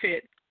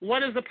benefit?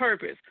 What is the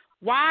purpose?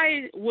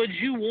 Why would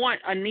you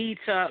want a need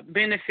to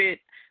benefit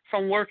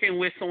from working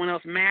with someone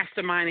else,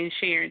 masterminding,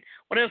 sharing?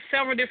 Well, there's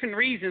several different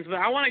reasons, but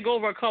I want to go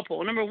over a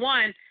couple. Number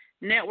one,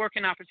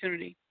 networking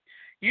opportunity.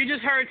 You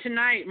just heard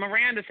tonight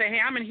Miranda say, hey,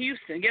 I'm in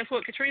Houston. Guess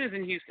what? Katrina's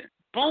in Houston.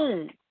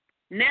 Boom.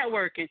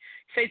 Networking.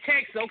 Say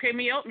Texas. Okay,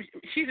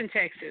 she's in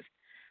Texas.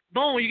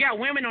 Boom. You got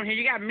women on here.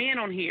 You got men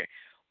on here.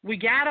 We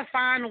got to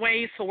find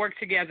ways to work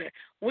together.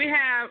 We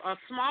have a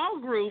small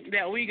group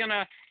that we're going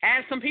to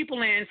add some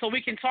people in so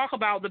we can talk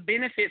about the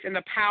benefits and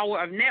the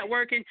power of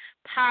networking,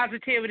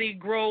 positivity,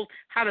 growth,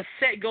 how to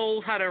set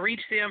goals, how to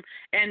reach them,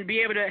 and be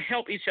able to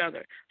help each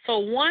other. So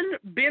one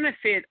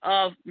benefit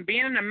of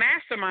being in a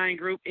mastermind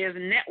group is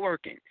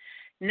networking.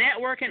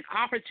 Networking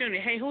opportunity.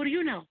 Hey, who do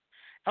you know?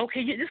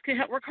 Okay, this can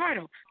help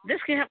Ricardo. This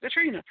can help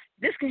Katrina.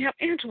 This can help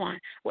Antoine.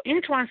 Well,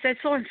 Antoine said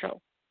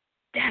so-and-so.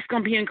 That's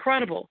going to be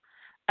incredible.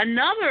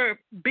 Another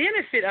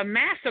benefit of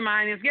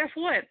mastermind is, guess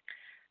what?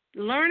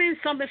 Learning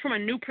something from a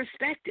new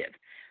perspective.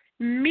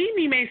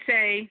 Mimi may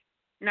say,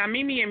 now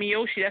Mimi and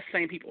Miyoshi, that's the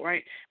same people,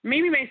 right?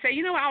 Mimi may say,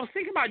 you know what, I was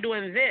thinking about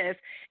doing this.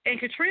 And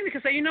Katrina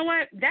can say, you know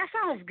what, that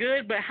sounds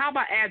good, but how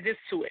about add this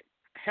to it?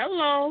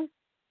 Hello,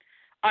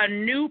 a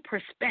new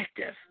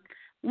perspective.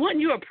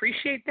 Wouldn't you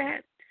appreciate that?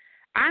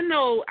 I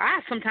know I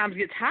sometimes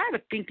get tired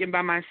of thinking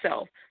by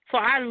myself. So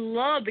I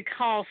love to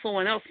call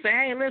someone else and say,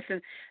 hey,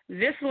 listen,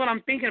 this is what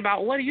I'm thinking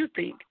about. What do you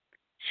think?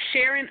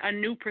 Sharing a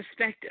new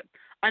perspective.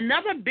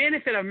 Another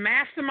benefit of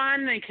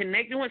masterminding and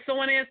connecting with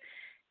someone is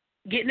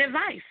getting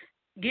advice,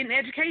 getting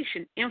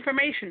education,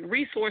 information,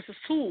 resources,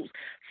 tools,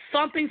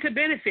 something to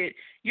benefit.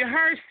 You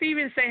heard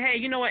Steven say, hey,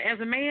 you know what, as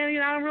a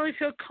man, I don't really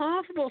feel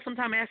comfortable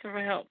sometimes asking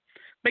for help.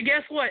 But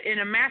guess what? In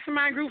a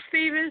mastermind group,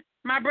 Steven,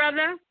 my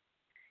brother,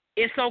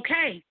 it's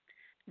okay.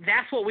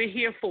 That's what we're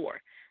here for.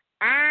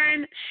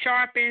 Iron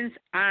sharpens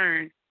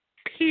iron,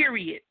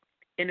 period,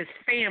 in his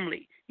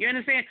family. You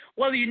understand?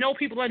 Whether you know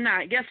people or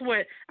not, guess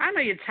what? I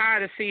know you're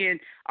tired of seeing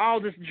all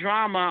this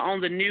drama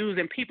on the news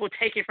and people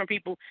taking from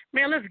people.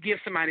 Man, let's give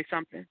somebody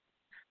something.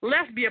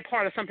 Let's be a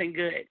part of something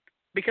good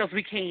because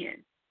we can.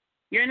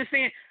 You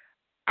understand?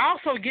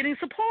 Also, getting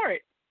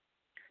support.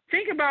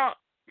 Think about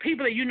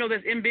people that you know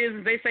that's in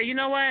business. They say, you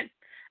know what?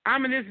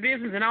 I'm in this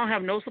business and I don't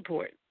have no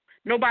support.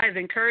 Nobody's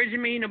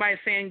encouraging me. Nobody's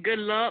saying good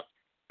luck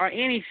or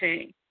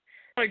anything.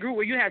 A group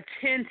where you have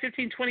 10,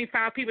 15,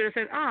 25 people that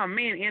says, oh,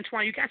 man,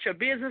 Antoine, you got your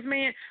business,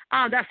 man?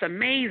 Oh, that's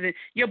amazing.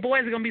 Your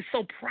boys are going to be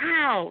so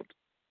proud.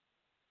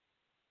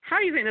 How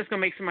do you think that's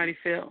going to make somebody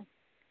feel?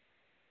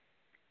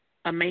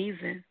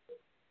 Amazing.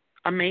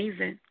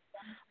 Amazing.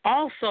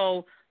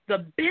 Also,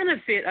 the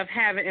benefit of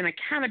having an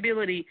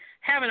accountability,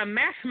 having a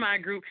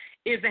mastermind group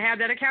is to have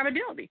that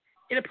accountability.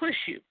 It'll push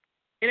you.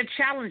 It'll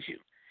challenge you.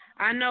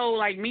 I know,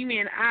 like Mimi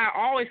and I are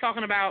always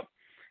talking about,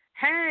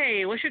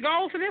 hey, what's your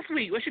goal for this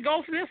week? What's your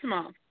goal for this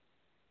month?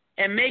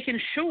 And making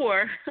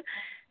sure,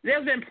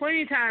 there's been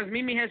plenty of times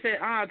Mimi has said,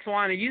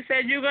 Tawana, you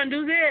said you were going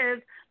to do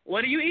this.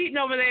 What are you eating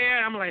over there?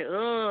 And I'm like,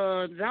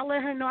 did I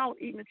let her know I was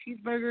eating a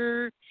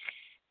cheeseburger?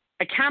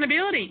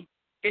 Accountability.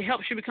 It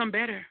helps you become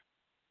better.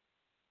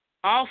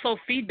 Also,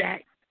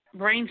 feedback,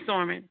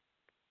 brainstorming,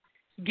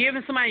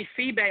 giving somebody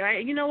feedback.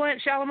 Like, you know what,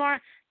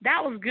 Shalimar,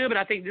 that was good, but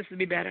I think this would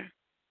be better.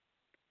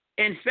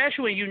 And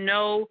especially when you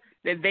know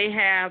that they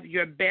have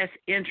your best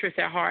interest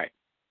at heart.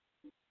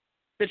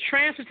 The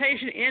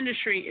transportation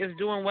industry is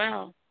doing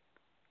well.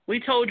 We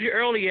told you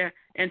earlier,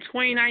 in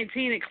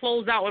 2019, it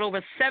closed out with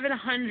over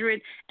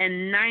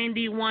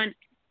 $791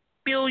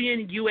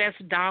 billion U.S.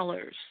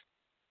 dollars.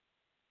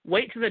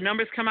 Wait till the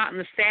numbers come out in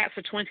the stats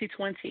for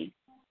 2020.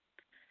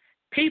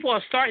 People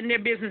are starting their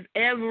business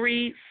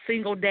every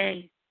single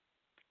day.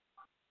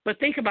 But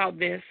think about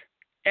this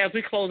as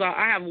we close out.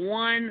 I have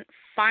one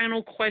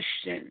final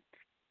question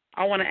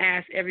I want to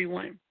ask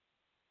everyone.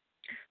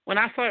 When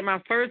I started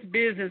my first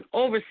business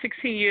over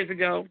 16 years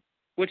ago,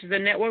 which is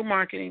in network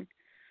marketing,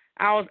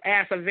 I was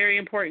asked a very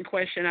important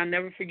question. I'll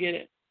never forget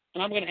it.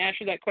 And I'm going to ask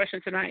you that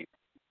question tonight.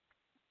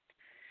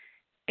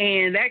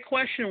 And that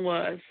question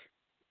was,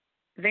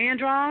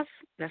 Vandross,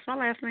 that's my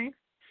last name,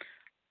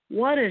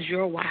 what is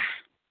your why?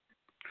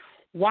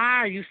 Why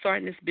are you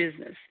starting this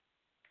business?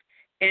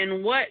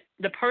 And what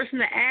the person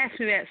that asked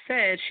me that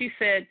said, she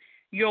said,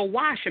 your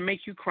why should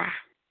make you cry.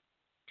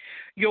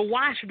 Your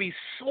why should be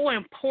so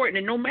important,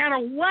 and no matter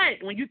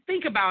what, when you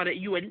think about it,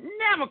 you would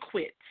never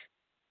quit.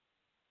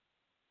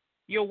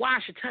 Your why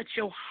should touch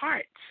your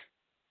heart.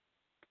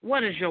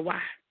 What is your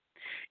why?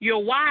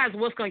 Your why is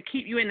what's going to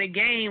keep you in the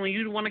game when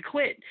you want to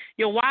quit.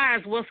 Your why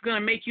is what's going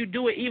to make you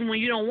do it even when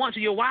you don't want to.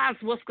 Your why is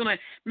what's going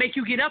to make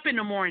you get up in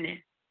the morning.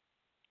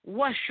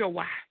 What's your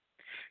why?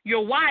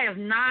 Your why is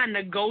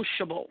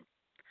non-negotiable.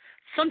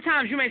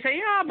 Sometimes you may say,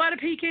 yeah, butter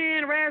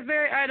pecan,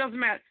 raspberry, it doesn't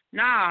matter.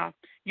 Nah,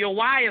 your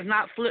why is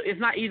not flip. It's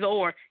not either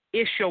or.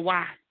 It's your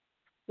why.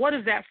 What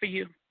is that for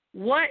you?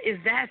 What is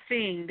that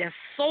thing that's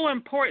so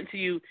important to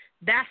you?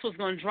 That's what's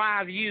going to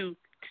drive you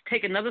to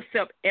take another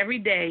step every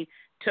day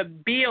to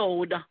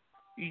build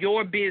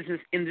your business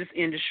in this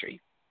industry?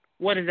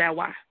 What is that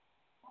why?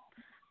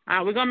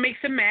 We're going to mix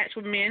and match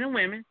with men and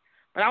women,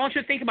 but I want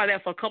you to think about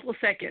that for a couple of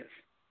seconds.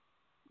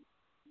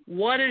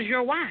 What is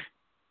your why?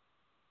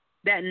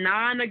 That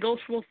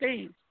non-negotiable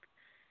thing.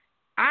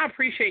 I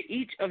appreciate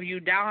each of you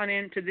dialing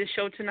into this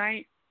show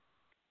tonight,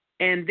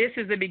 and this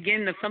is the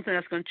beginning of something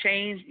that's going to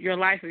change your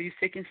life if you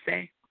stick and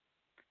stay.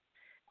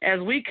 As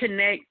we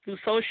connect through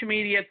social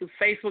media, through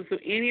Facebook, through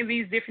any of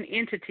these different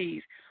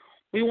entities,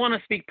 we want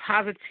to speak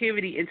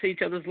positivity into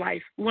each other's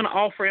life. We want to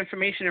offer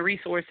information and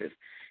resources.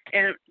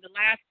 And the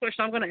last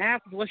question I'm going to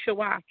ask is, what's your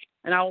why?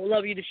 And I would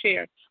love you to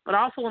share. But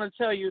I also want to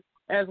tell you,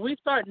 as we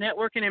start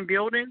networking and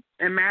building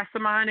and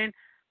masterminding,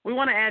 we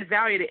want to add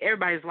value to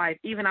everybody's life,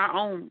 even our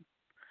own.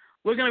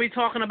 We're going to be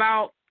talking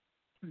about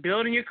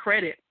building your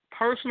credit,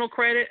 personal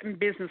credit and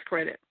business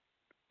credit,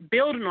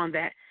 building on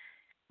that.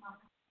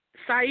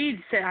 Saeed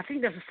said, I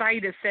think that's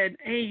Saeed that said,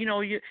 hey, you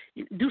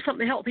do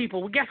something to help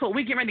people. Well, guess what?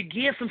 We get ready to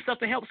give some stuff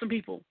to help some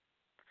people.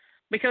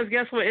 Because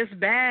guess what? It's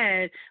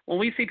bad when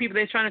we see people,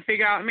 they're trying to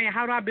figure out, man,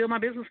 how do I build my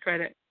business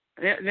credit?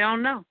 They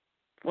don't know.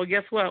 Well,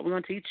 guess what? We're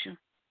going to teach you.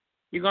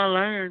 You're going to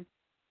learn.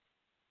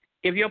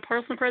 If your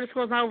personal credit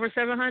score is not over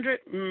 700,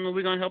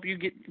 we're going to help you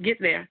get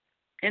there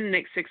in the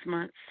next 6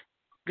 months.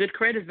 Good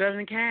credit is better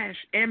than cash.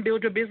 And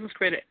build your business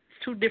credit.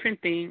 It's two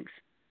different things.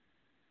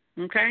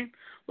 Okay?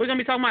 We're going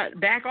to be talking about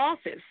back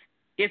office.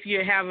 If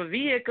you have a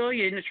vehicle,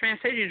 you're in the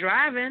transit, you're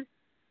driving,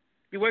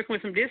 you're working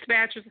with some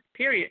dispatchers,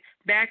 period.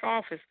 Back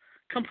office.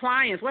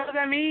 Compliance. What does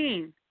that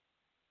mean?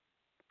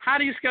 How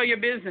do you scale your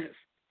business?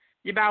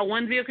 You buy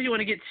one vehicle, you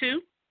want to get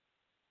two?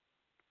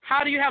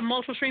 How do you have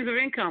multiple streams of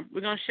income? We're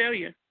going to show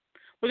you.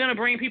 We're going to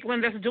bring people in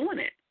that's doing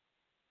it.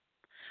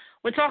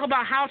 We'll talk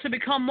about how to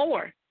become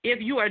more. If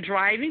you are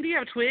driving, do you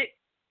have a TWIC?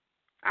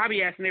 I'll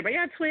be asking everybody,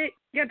 you got a TWIC?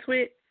 You got a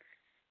TWIC?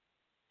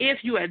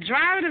 If you are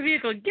driving a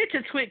vehicle, get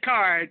your TWIC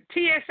card,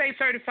 TSA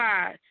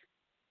certified,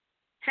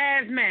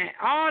 hazmat,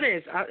 all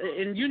this.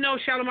 And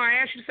Shalimar, I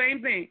asked you the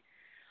same thing.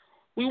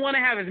 We want to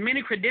have as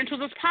many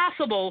credentials as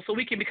possible so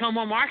we can become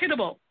more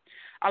marketable.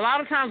 A lot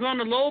of times on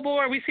the low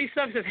board, we see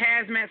stuff that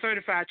says hazmat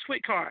certified,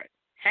 TWIC card.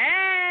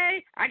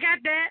 Hey, I got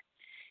that.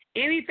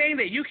 Anything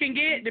that you can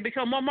get to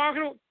become more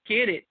marketable,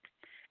 get it.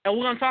 And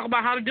we're going to talk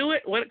about how to do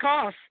it, what it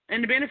costs,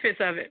 and the benefits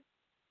of it.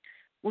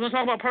 We're going to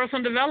talk about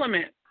personal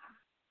development.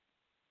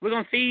 We're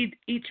going to feed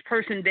each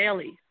person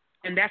daily,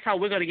 and that's how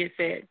we're going to get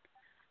fed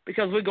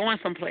because we're going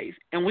someplace.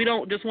 And we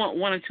don't just want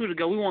one or two to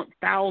go. We want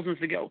thousands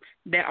to go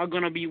that are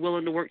going to be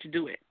willing to work to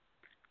do it.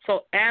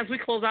 So as we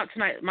close out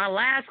tonight, my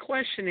last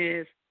question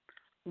is,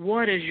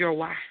 what is your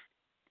why?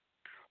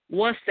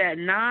 What's that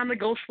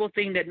non-negotiable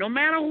thing that no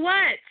matter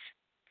what,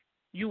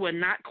 you will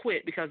not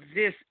quit because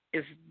this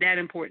is that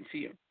important to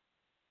you?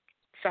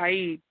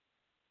 Saeed,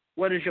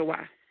 what is your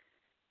why?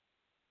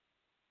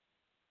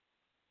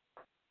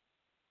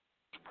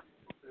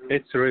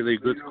 It's a really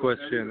good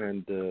question, and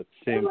at the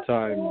same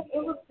time,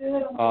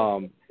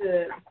 can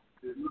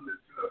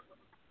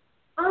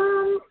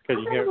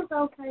you hear?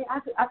 Okay. I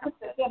took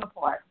the dinner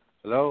part.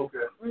 Hello?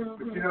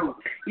 Mm-hmm.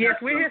 Yes,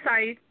 we're here,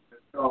 Saeed.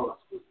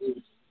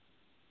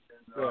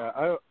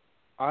 Yeah,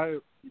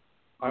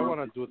 I want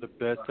to do the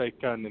best I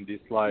can in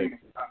this life.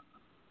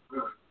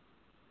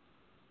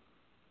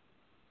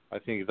 I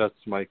think that's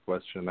my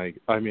question.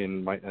 I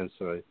mean, my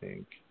answer, I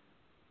think.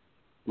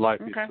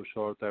 Life is too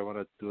short. I want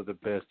to do the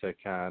best I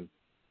can.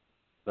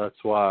 That's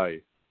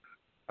why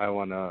I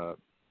want to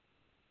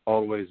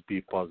always be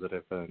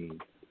positive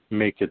and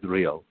make it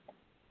real.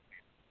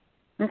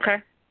 Okay,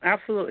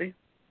 absolutely.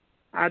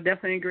 I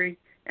definitely agree.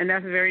 And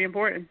that's very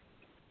important.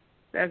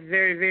 That's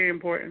very, very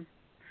important.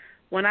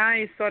 When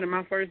I started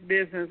my first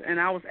business and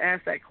I was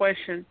asked that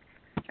question,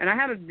 and I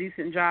had a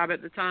decent job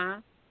at the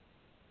time.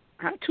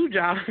 I had 2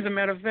 jobs, as a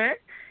matter of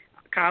fact.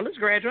 College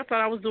graduate. I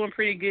thought I was doing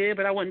pretty good,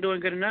 but I wasn't doing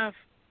good enough.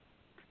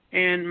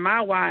 And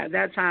my why at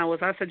that time was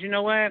I said, you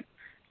know what?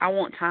 I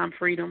want time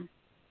freedom.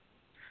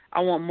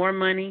 I want more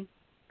money.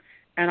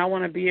 And I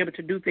want to be able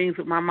to do things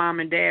with my mom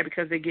and dad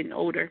because they're getting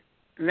older.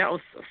 And that was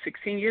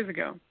 16 years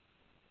ago.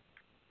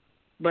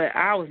 But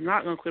I was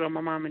not going to quit on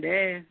my mom and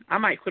dad. I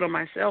might quit on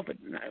myself, but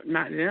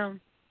not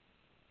them.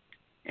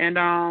 And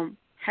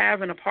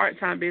having a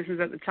part-time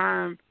business at the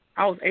time,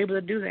 I was able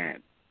to do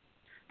that.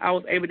 I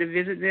was able to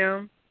visit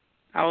them.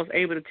 I was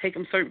able to take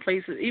them certain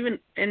places, even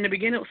in the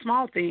beginning, it was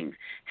small things.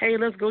 Hey,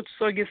 let's go to the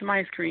store and get some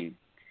ice cream.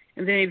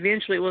 And then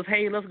eventually it was,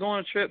 hey, let's go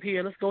on a trip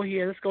here. Let's go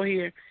here. Let's go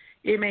here.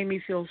 It made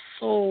me feel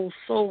so,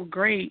 so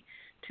great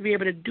to be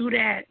able to do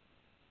that.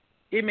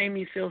 It made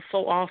me feel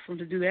so awesome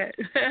to do that.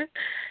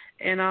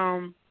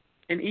 And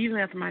even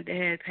after my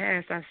dad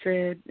passed, I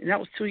said, and that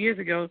was 2 years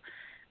ago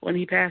when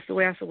he passed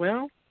away, I said,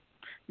 well,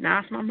 now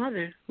it's my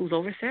mother who's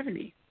over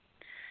 70.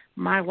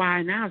 My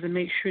why now is to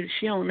make sure that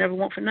she don't never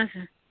want for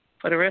nothing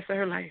for the rest of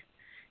her life.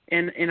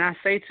 And I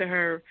say to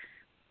her,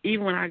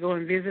 even when I go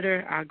and visit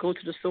her, I go to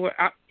the store.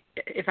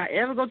 If I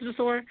ever go to the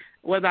store,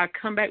 whether I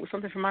come back with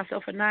something for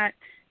myself or not,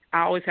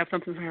 I always have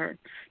something for her,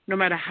 no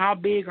matter how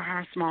big or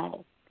how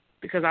small.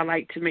 because I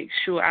like to make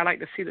sure, I like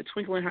to see the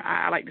twinkle in her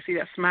eye. I like to see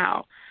that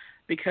smile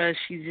because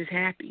she's just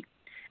happy.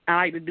 I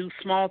like to do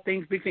small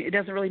things, big things. It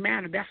doesn't really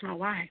matter. That's my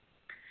why.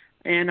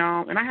 And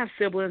I have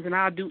siblings, and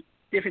I'll do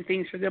different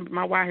things for them. But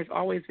my why has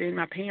always been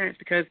my parents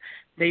because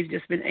they've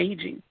just been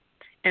aging.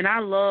 And I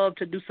love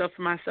to do stuff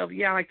for myself.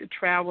 Yeah, I like to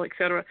travel, et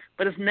cetera,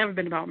 but it's never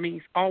been about me.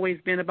 It's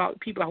always been about the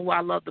people who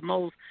I love the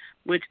most,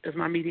 which is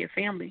my immediate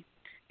family.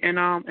 And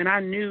I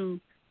knew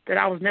that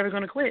I was never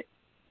going to quit.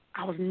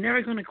 I was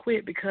never going to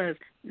quit because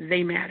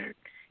they mattered.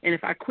 And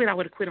if I quit, I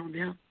would have quit on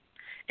them.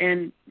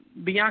 And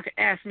Bianca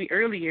asked me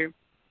earlier,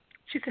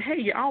 she said, hey,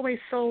 you're always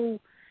so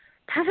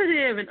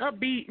positive and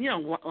upbeat. You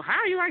know, how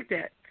are you like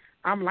that?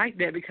 I'm like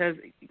that because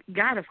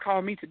God has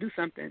called me to do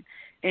something.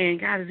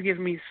 And God has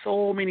given me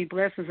so many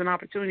blessings and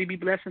opportunity to be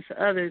blessings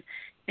to others.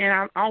 And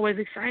I'm always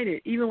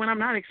excited. Even when I'm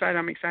not excited,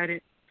 I'm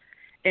excited.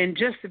 And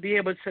just to be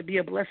able to be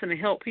a blessing and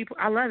help people,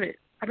 I love it.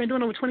 I've been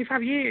doing it over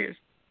 25 years.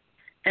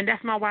 And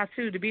that's my why,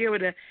 too, to be able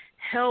to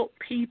help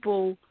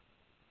people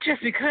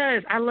just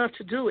because I love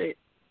to do it.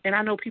 And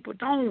I know people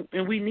don't,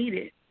 and we need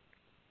it.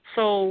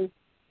 So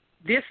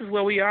this is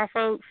where we are,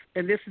 folks,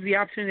 and this is the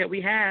opportunity that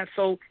we have.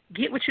 So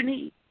get what you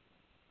need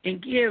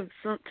and give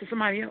to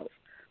somebody else.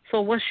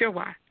 So what's your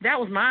why? That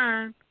was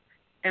mine,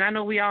 and I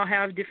know we all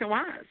have different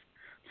whys.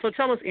 So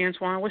tell us,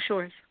 Antoine, what's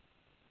yours?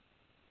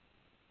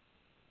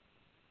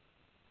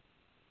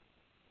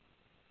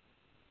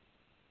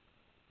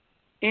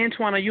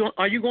 Antoine, are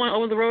you going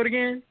over the road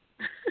again?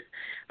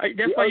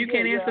 That's why you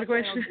can't answer the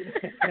question?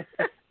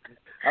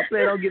 I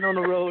plan on getting on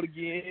the road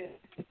again.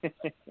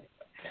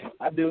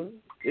 I do.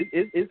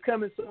 It's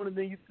coming sooner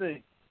than you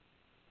think.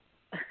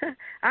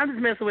 I'm just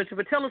messing with you,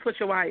 but tell us what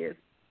your why is.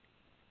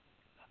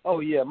 Oh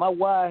yeah, my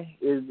why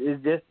is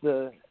just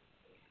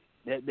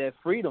that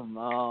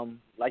freedom.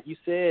 Like you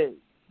said,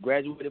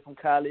 graduated from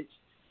college,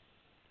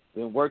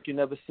 been working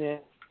ever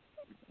since.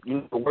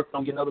 You know, working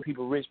on getting other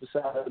people rich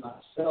besides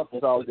myself.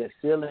 There's always that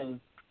ceiling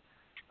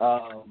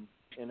on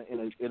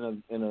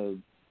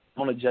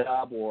a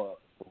job or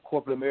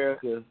corporate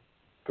America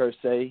per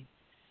se.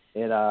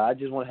 And I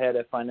just want to have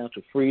that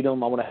financial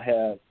freedom. I want to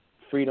have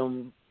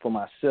freedom for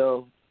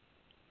myself,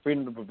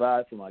 freedom to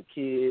provide for my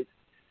kids,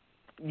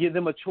 give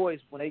them a choice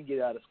when they get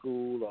out of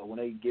school or when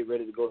they get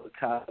ready to go to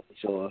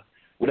college or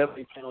whatever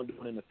they plan on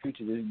doing in the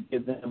future. Just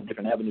give them a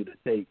different avenue to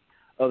take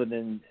other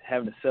than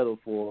having to settle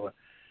for,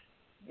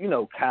 you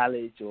know,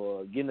 college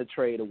or getting a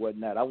trade or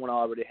whatnot. I want to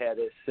already have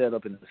that set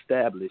up and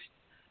established.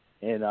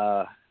 And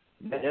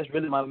that's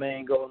really my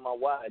main goal and my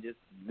why, just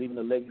leaving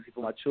a legacy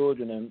for my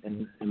children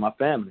and my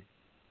family.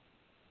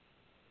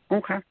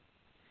 Okay.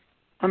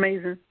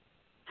 Amazing.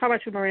 How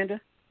about you,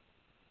 Miranda?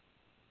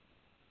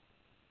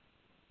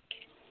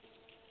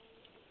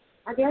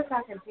 I guess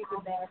I can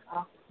piggyback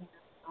off of him.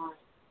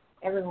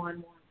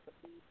 Everyone wants to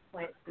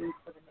plant food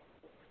for the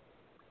next year.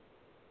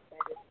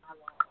 That is my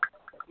life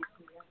for this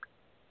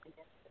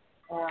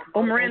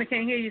year. Miranda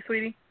can't hear you,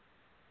 sweetie.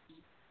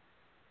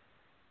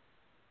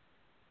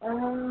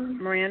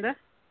 Miranda?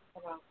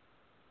 Hello.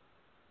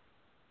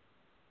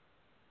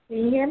 Can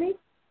you hear me?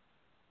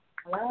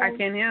 Hello? I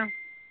can hear.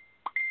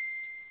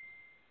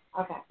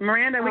 Okay.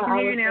 Miranda, we can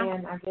hear you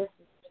now.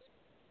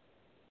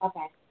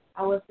 Okay.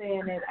 I was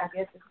saying that I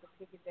guess it's to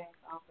piggyback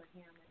off of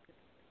him.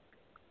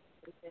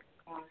 It's just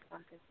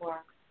something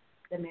for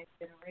the next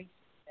generation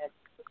that's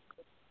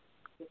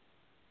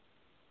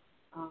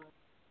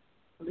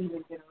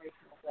leaving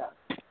generational wealth.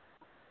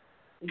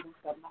 Leaving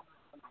something like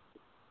that.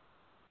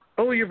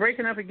 Oh, you're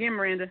breaking up again,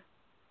 Miranda.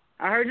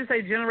 I heard you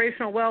say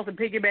generational wealth and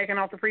piggybacking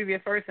off the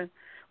previous person,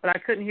 but I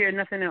couldn't hear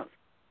nothing else.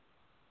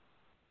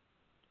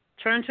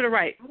 Turn to the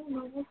right. I don't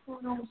know what's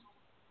going on.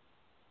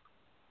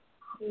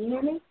 Can you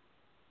hear me?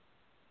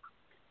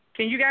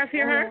 Can you guys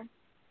hear her?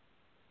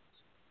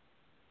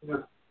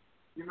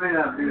 You may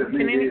not be a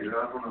teenager.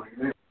 I don't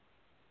know.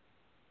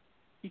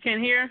 You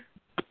can't hear?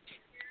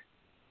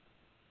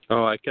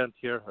 Oh, I can't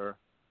hear her.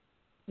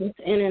 It's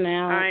in and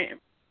out. All right.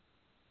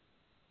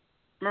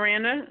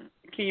 Miranda,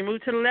 can you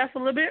move to the left a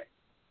little bit?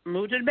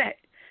 Move to the back.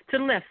 To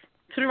the left.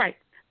 To the right.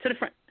 To the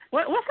front.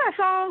 What's that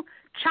song?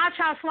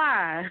 Cha-Cha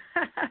Slide.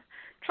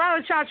 Try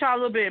to cha-cha a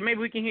little bit. Maybe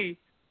we can hear you.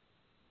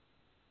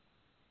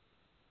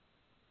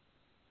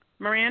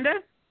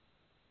 Miranda?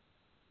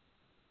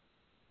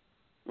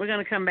 We're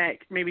going to come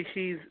back. Maybe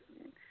she's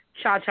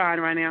cha-chaing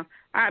right now.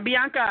 All right,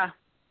 Bianca.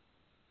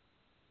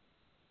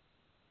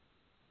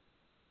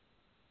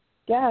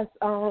 Yes,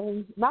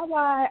 my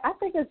why, I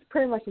think it's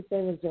pretty much the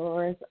same as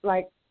yours.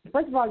 Like,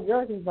 first of all,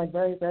 yours is, like,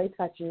 very, very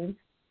touching.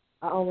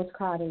 I almost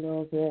cried a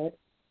little bit.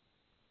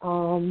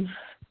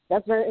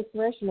 That's very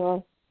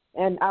inspirational.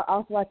 And I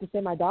also like to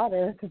say my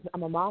daughter, because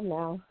I'm a mom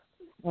now.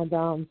 And,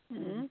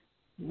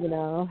 you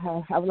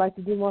know, I would like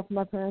to do more for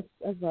my parents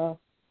as well.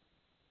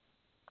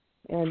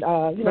 And,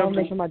 you know,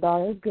 make sure my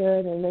daughter is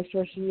good and make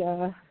sure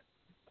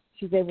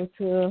she's able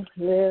to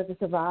live and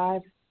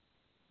survive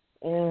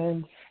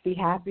and be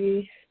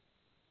happy.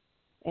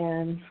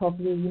 And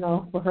hopefully, you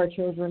know, for her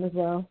children as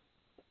well.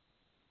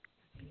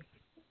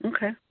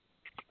 Okay.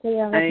 So,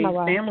 yeah, that's my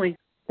why. Family.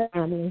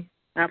 Family.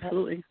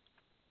 Absolutely.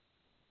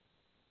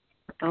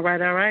 All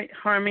right.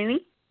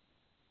 Harmony?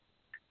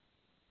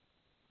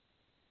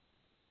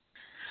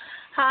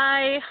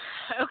 Hi.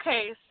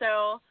 Okay,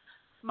 so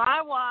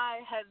my why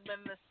has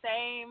been the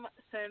same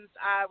since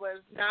I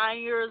was 9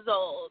 years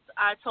old.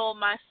 I told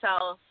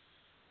myself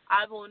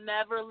I will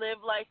never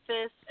live like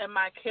this, and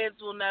my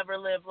kids will never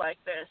live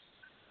like this.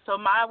 So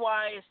my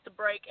why is to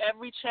break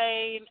every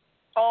chain,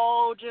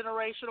 all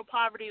generational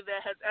poverty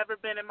that has ever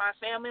been in my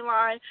family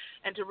line,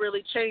 and to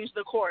really change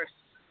the course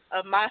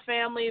of my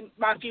family,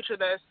 my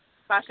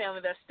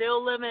family that's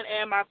still living,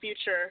 and my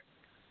future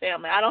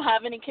family. I don't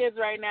have any kids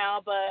right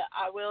now, but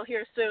I will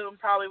here soon,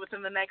 probably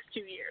within the next 2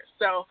 years.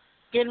 So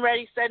getting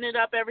ready, setting it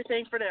up,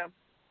 everything for them.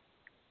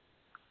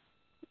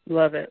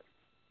 Love it.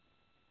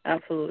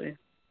 Absolutely.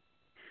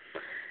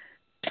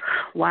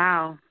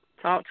 Wow.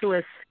 Talk to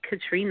us,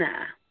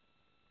 Katrina.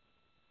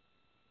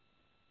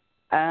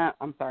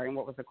 I'm sorry,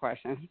 what was the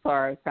question?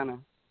 Sorry, I was kind of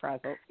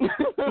frazzled.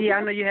 Yeah,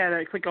 I know you had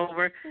a quick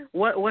over.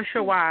 What's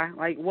your why?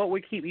 Like, what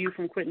would keep you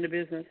from quitting the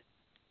business?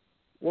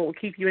 What will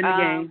keep you in the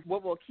game?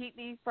 What will keep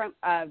me from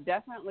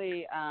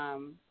definitely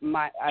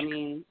my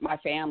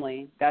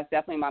family. That's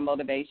definitely my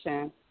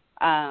motivation.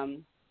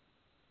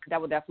 That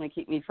will definitely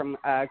keep me from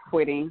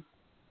quitting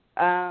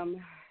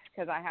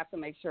because I have to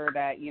make sure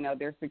that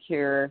they're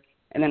secure,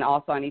 and then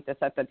also I need to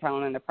set the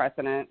tone and the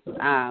precedent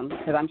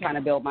because I'm trying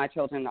to build my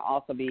children to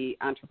also be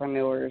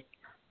entrepreneurs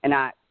and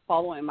not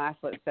follow in my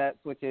footsteps,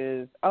 which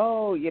is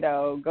go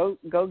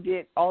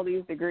get all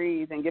these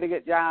degrees and get a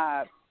good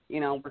job.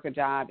 Work a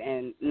job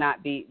and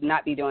not be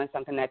doing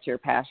something that you're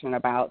passionate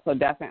about. So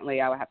definitely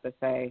I would have to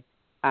say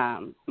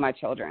my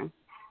children.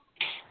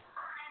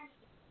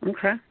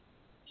 Okay.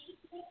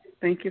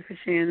 Thank you for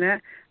sharing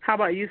that. How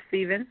about you,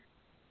 Stephen?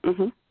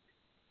 Mm-hmm.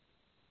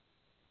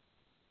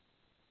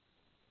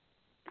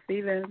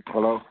 Stephen.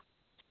 Hello.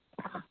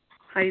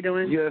 How you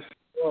doing? Yes.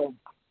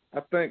 I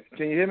think,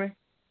 can you hear me?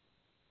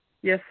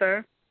 Yes,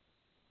 sir.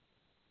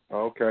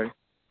 Okay.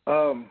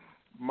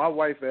 My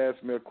wife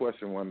asked me a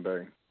question one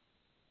day.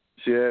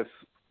 She asked,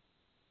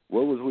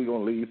 what was we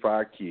going to leave for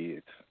our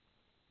kids?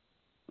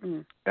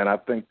 Mm. And I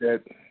think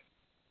that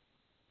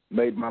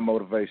made my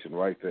motivation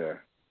right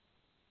there.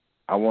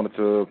 I wanted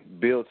to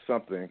build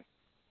something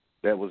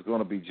that was going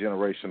to be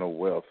generational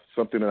wealth,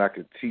 something that I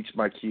could teach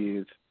my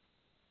kids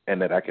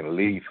and that I can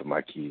leave for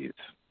my kids.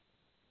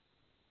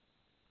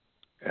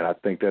 And I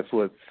think that's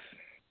what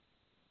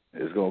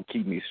is going to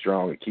keep me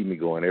strong and keep me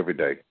going every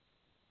day.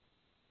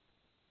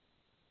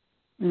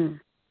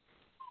 Mm.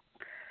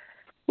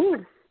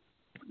 Ooh.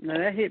 Now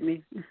that hit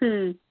me.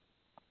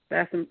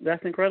 That's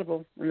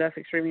incredible, and that's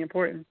extremely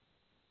important.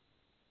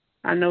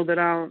 I know that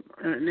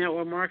in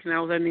network marketing, I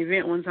was at an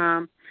event one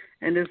time,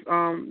 and this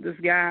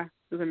guy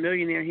who's a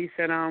millionaire, he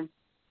said, do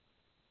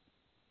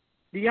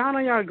y'all know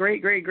y'all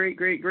great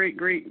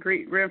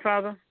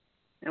grandfather?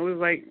 And we was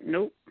like,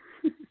 nope.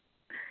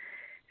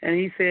 And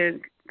he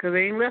said, because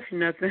they ain't left you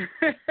nothing.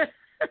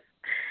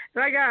 So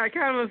I got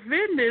kind of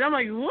offended. I'm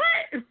like,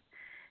 what?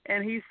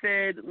 And he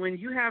said, when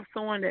you have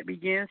someone that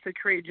begins to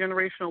create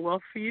generational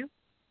wealth for you,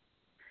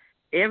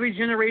 every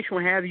generation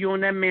will have you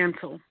on that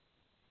mantle.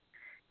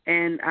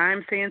 And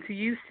I'm saying to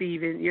you,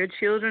 Stephen, your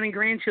children and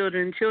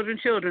grandchildren,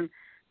 children,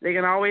 they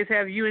can always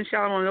have you and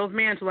Shalom on those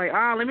mantles. Like,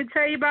 let me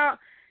tell you about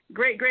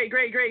great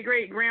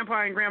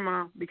grandpa and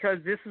grandma, because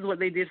this is what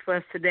they did for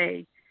us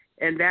today.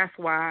 And that's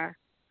why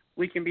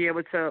we can be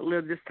able to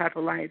live this type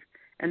of life.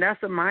 And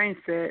that's a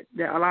mindset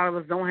that a lot of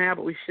us don't have,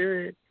 but we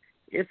should,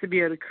 is to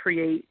be able to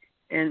create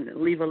and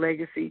leave a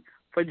legacy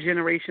for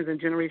generations and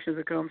generations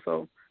to come.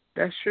 So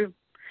that's true.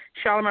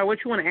 Shalimar,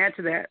 what you want to add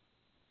to that,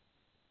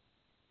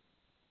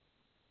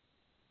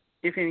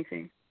 if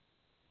anything?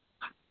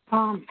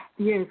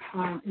 Yes,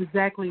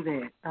 exactly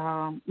that.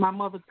 My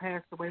mother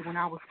passed away when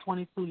I was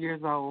 22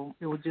 years old.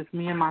 It was just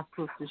me and my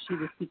sister. She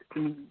was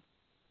 16.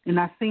 And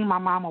I seen my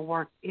mama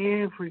work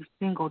every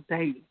single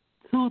day,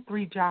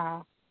 2-3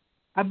 jobs.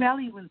 I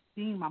barely even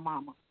seen my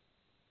mama.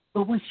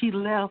 But when she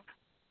left,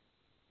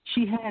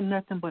 she had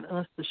nothing but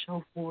us to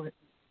show for it.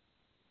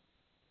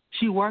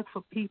 She worked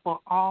for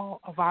people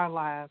all of our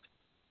lives,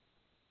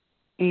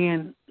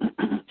 and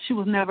she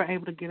was never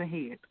able to get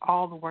ahead,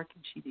 all the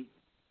working she did.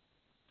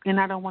 And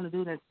I don't want to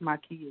do that to my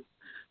kids.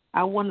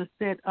 I want to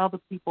set other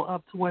people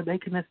up to where they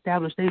can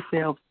establish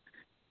themselves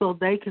so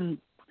their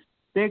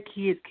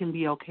kids can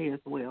be okay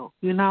as well,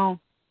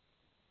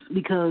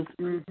 because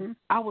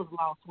I was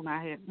lost when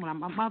my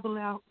mother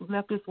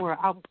left this world.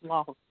 I was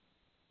lost.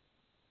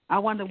 I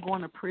wound up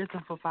going to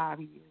prison for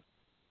 5 years.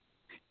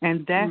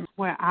 And that's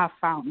where I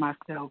found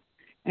myself.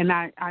 And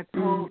I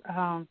told,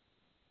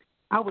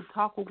 I would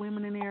talk with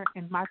women in there,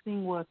 and my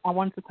thing was I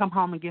wanted to come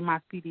home and get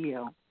my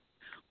CDL.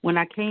 When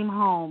I came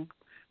home,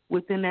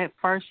 within that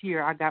first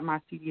year, I got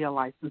my CDL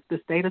license. The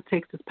state of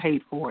Texas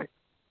paid for it.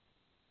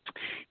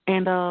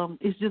 And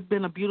it's just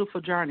been a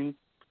beautiful journey,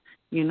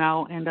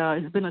 and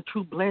it's been a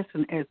true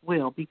blessing as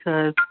well,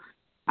 because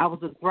I was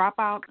a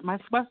dropout. My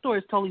story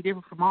is totally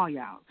different from all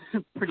y'all,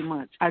 pretty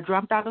much. I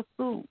dropped out of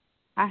school.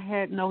 I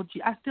had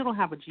I still don't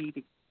have a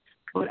GED,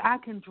 but I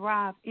can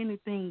drive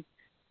anything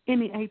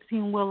any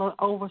 18-wheeler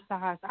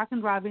oversized. I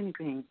can drive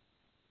anything,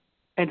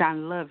 and I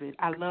love it.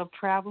 I love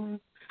traveling.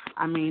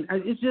 I mean,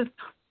 it's just,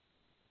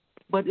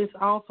 but it's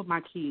all for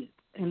my kids,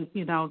 and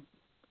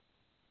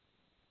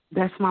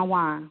that's my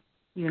why.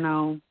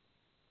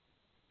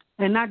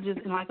 And not just,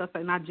 and like I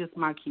say, not just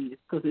my kids,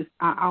 because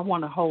I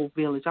want a whole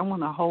village. I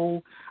want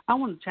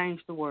to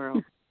change the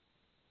world.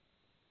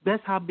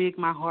 That's how big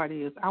my heart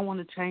is. I want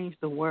to change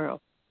the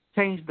world,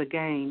 change the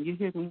game. You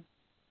hear me?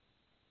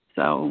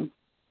 So,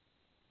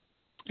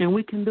 and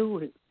we can do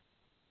it.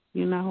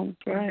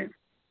 Right.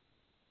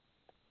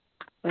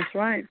 That's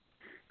right.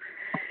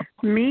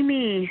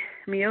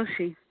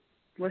 Miyoshi,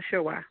 what's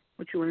your why?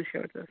 What you want to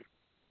share with us?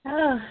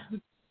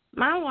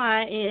 My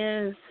why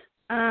is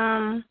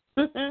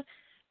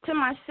to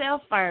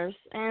myself first.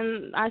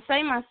 And I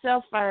say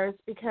myself first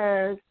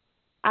because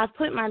I've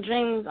put my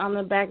dreams on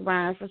the back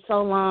burner for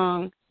so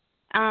long.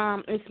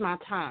 It's my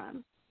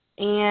time.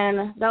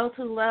 And those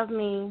who love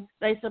me,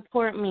 they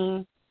support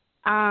me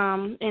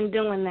in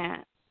doing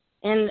that.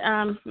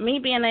 And me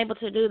being able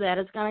to do that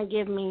is going to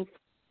give me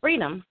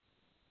freedom,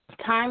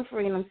 time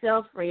freedom,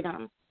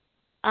 self-freedom,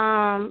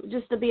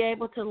 just to be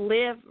able to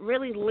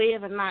really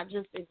live and not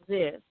just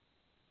exist.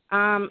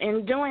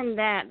 In doing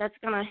that, that's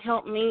going to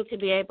help me to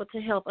be able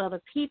to help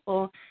other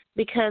people,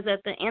 because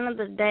at the end of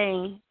the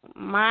day,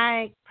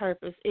 my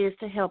purpose is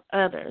to help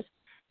others.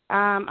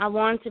 I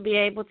want to be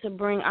able to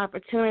bring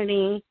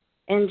opportunity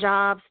and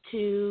jobs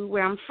to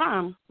where I'm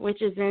from,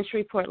 which is in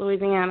Shreveport,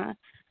 Louisiana,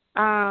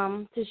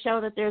 to show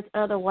that there's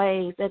other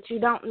ways, that you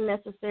don't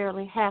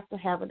necessarily have to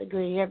have a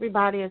degree.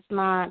 Everybody is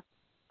not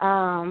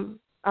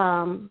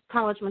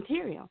college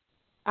material.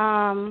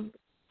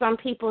 Some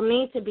people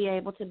need to be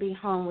able to be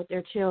home with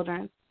their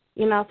children,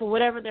 for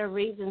whatever their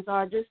reasons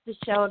are, just to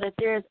show that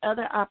there's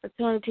other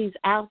opportunities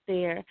out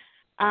there,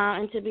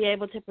 and to be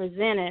able to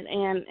present it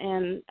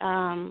and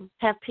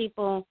have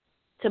people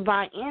to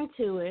buy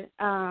into it,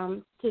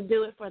 to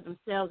do it for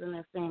themselves and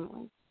their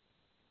families.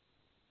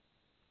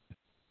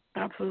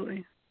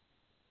 Absolutely.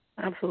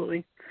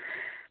 Absolutely.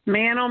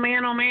 Man, oh,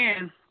 man, oh,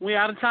 man. We're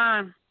out of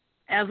time.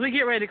 As we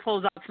get ready to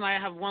close out tonight, I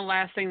have one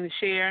last thing to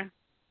share.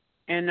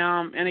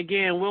 And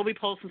again, we'll be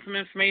posting some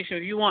information.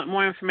 If you want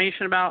more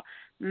information about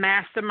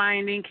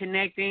masterminding,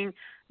 connecting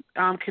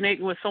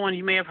with someone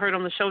you may have heard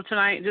on the show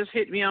tonight, just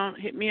hit me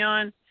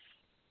on.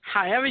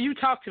 However you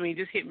talk to me,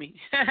 just hit me.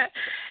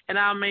 And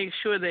I'll make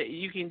sure that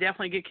you can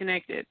definitely get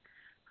connected.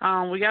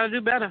 We got to do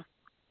better.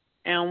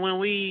 And when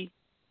you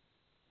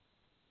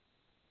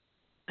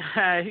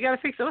got to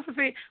fix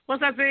it.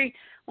 What's that thing?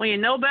 When you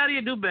know better,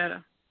 you do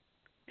better.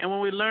 And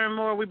when we learn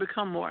more, we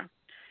become more.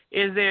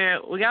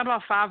 We got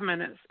about 5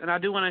 minutes, and I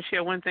do want to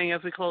share one thing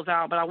as we close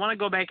out, but I want to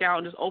go back out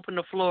and just open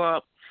the floor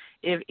up.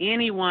 If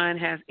anyone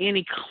has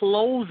any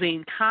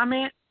closing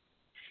comment,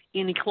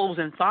 any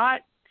closing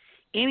thought,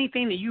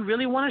 anything that you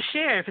really want to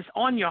share, if it's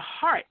on your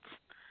heart,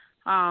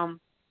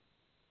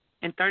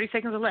 in 30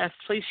 seconds or less,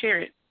 please share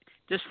it.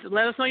 Just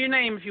let us know your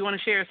name if you want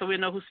to share so we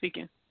know who's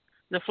speaking.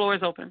 The floor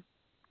is open.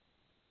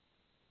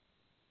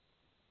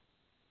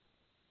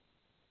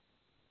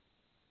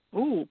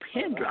 Ooh,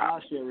 pin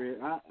drop.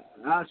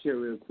 I'll share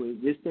real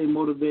quick. Just stay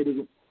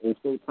motivated and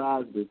stay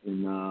positive,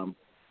 and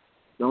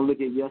don't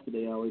look at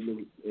yesterday. Always look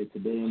at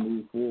today and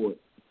move forward.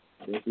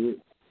 That's it.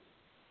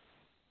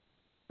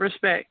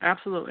 Respect,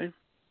 absolutely.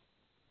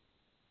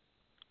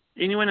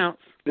 Anyone else?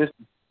 This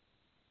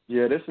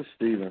is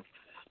Steven.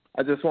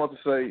 I just want to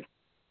say,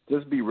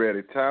 just be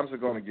ready. Times are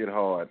going to get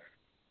hard.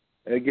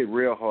 They get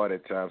real hard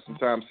at times.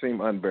 Sometimes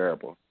seem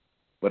unbearable.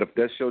 But if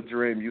that's your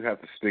dream, you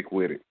have to stick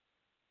with it.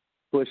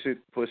 Push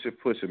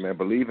it, man.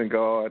 Believe in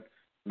God.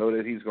 Know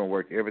that He's going to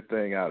work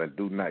everything out, and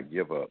do not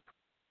give up.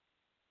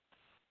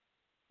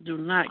 Do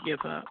not give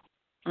up.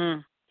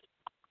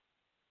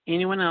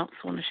 Anyone else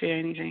want to share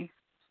anything?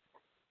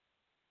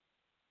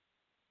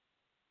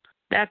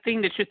 That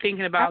thing that you're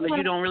thinking about that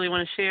you don't really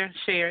want to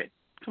share it.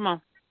 Come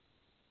on.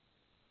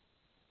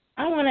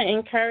 I want to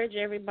encourage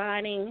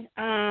everybody.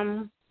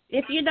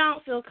 If you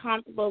don't feel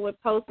comfortable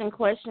with posting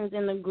questions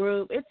in the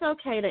group, it's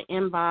okay to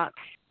inbox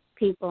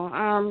people.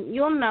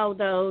 You'll know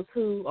those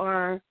who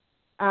are,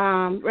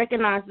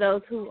 recognize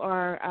those who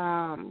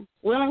are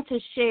willing to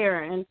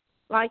share. And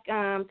like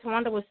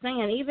Tawanda was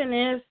saying, even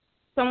if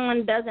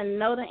someone doesn't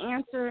know the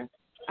answer,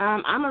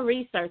 I'm a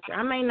researcher.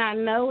 I may not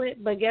know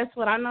it, but guess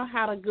what? I know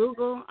how to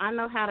Google. I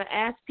know how to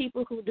ask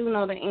people who do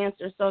know the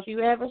answer. So if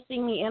you ever see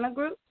me in a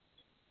group,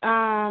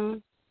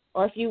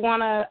 or if you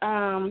want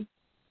to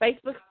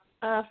Facebook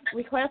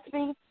request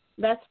me,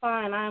 that's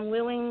fine. I'm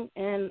willing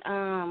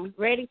and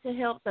ready to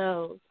help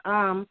those.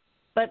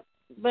 But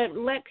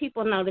let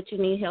people know that you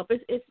need help.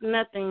 It's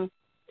nothing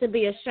to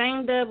be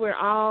ashamed of. We're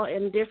all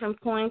in different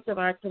points of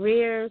our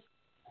careers.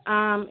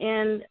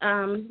 And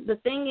the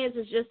thing is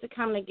just to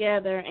come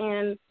together,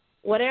 and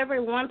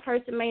whatever one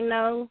person may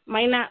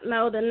not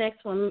know, the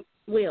next one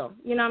will.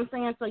 You know what I'm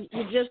saying? So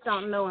you just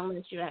don't know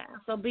unless you ask.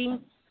 So be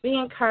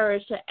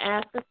encouraged to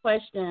ask a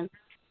question,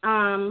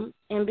 and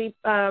be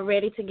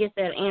ready to get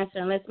that answer,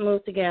 and let's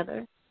move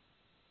together.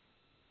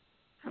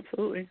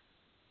 Absolutely.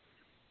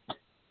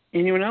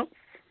 Anyone else?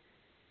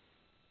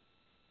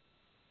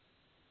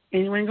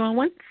 Anyone going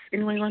once?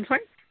 Anyone going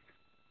twice?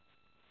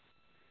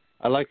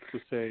 I like to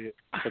say,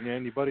 can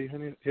anybody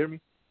hear me?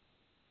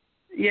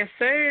 Yes,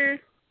 sir.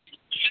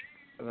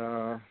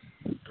 I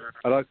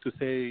like to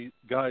say,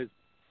 guys,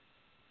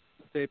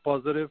 stay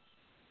positive,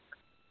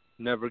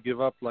 never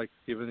give up, like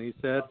Stephen he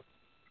said,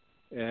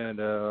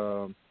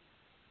 and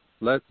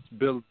let's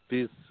build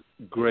this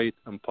great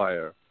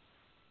empire.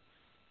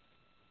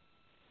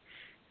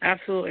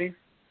 Absolutely.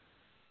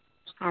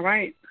 All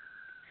right.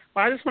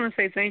 Well, I just want to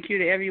say thank you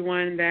to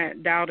everyone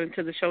that dialed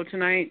into the show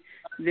tonight.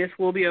 This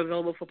will be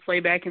available for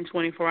playback in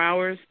 24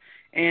 hours,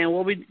 and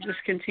we'll be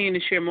just continue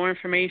to share more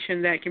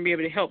information that can be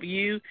able to help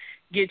you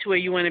get to where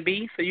you want to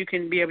be so you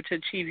can be able to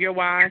achieve your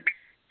why,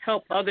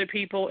 help other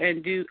people,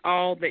 and do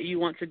all that you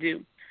want to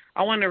do.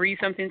 I want to read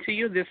something to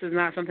you. This is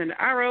not something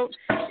that I wrote.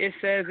 It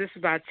says, this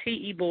is by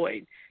T.E.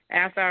 Boyd.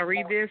 After I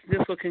read this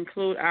will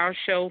conclude our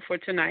show for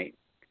tonight.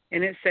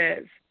 And it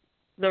says,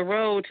 the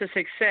road to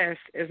success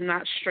is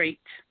not straight.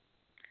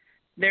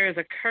 There is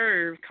a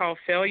curve called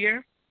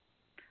failure,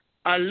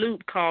 a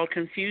loop called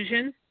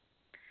confusion,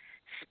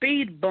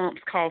 speed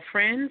bumps called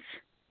friends,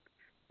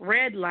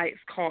 red lights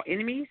called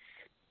enemies,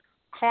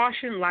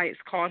 caution lights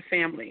called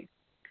family.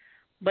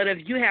 But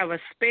if you have a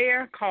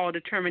spare called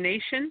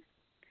determination,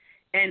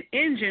 an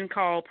engine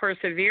called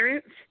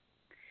perseverance,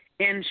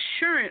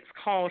 insurance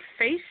called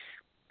faith,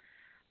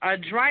 a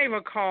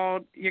driver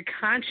called your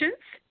conscience,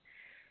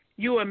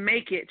 you will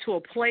make it to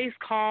a place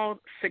called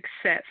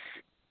success.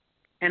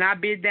 And I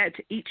bid that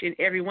to each and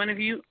every one of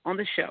you on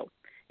the show.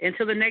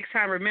 Until the next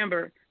time,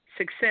 remember,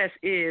 success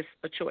is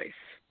a choice.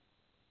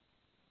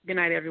 Good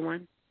night,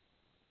 everyone.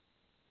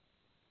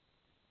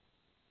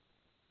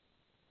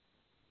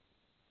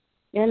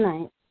 Good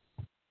night.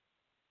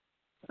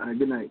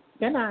 Good night.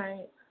 Good night.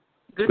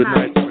 Good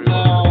night,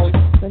 everyone.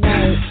 Good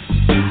night.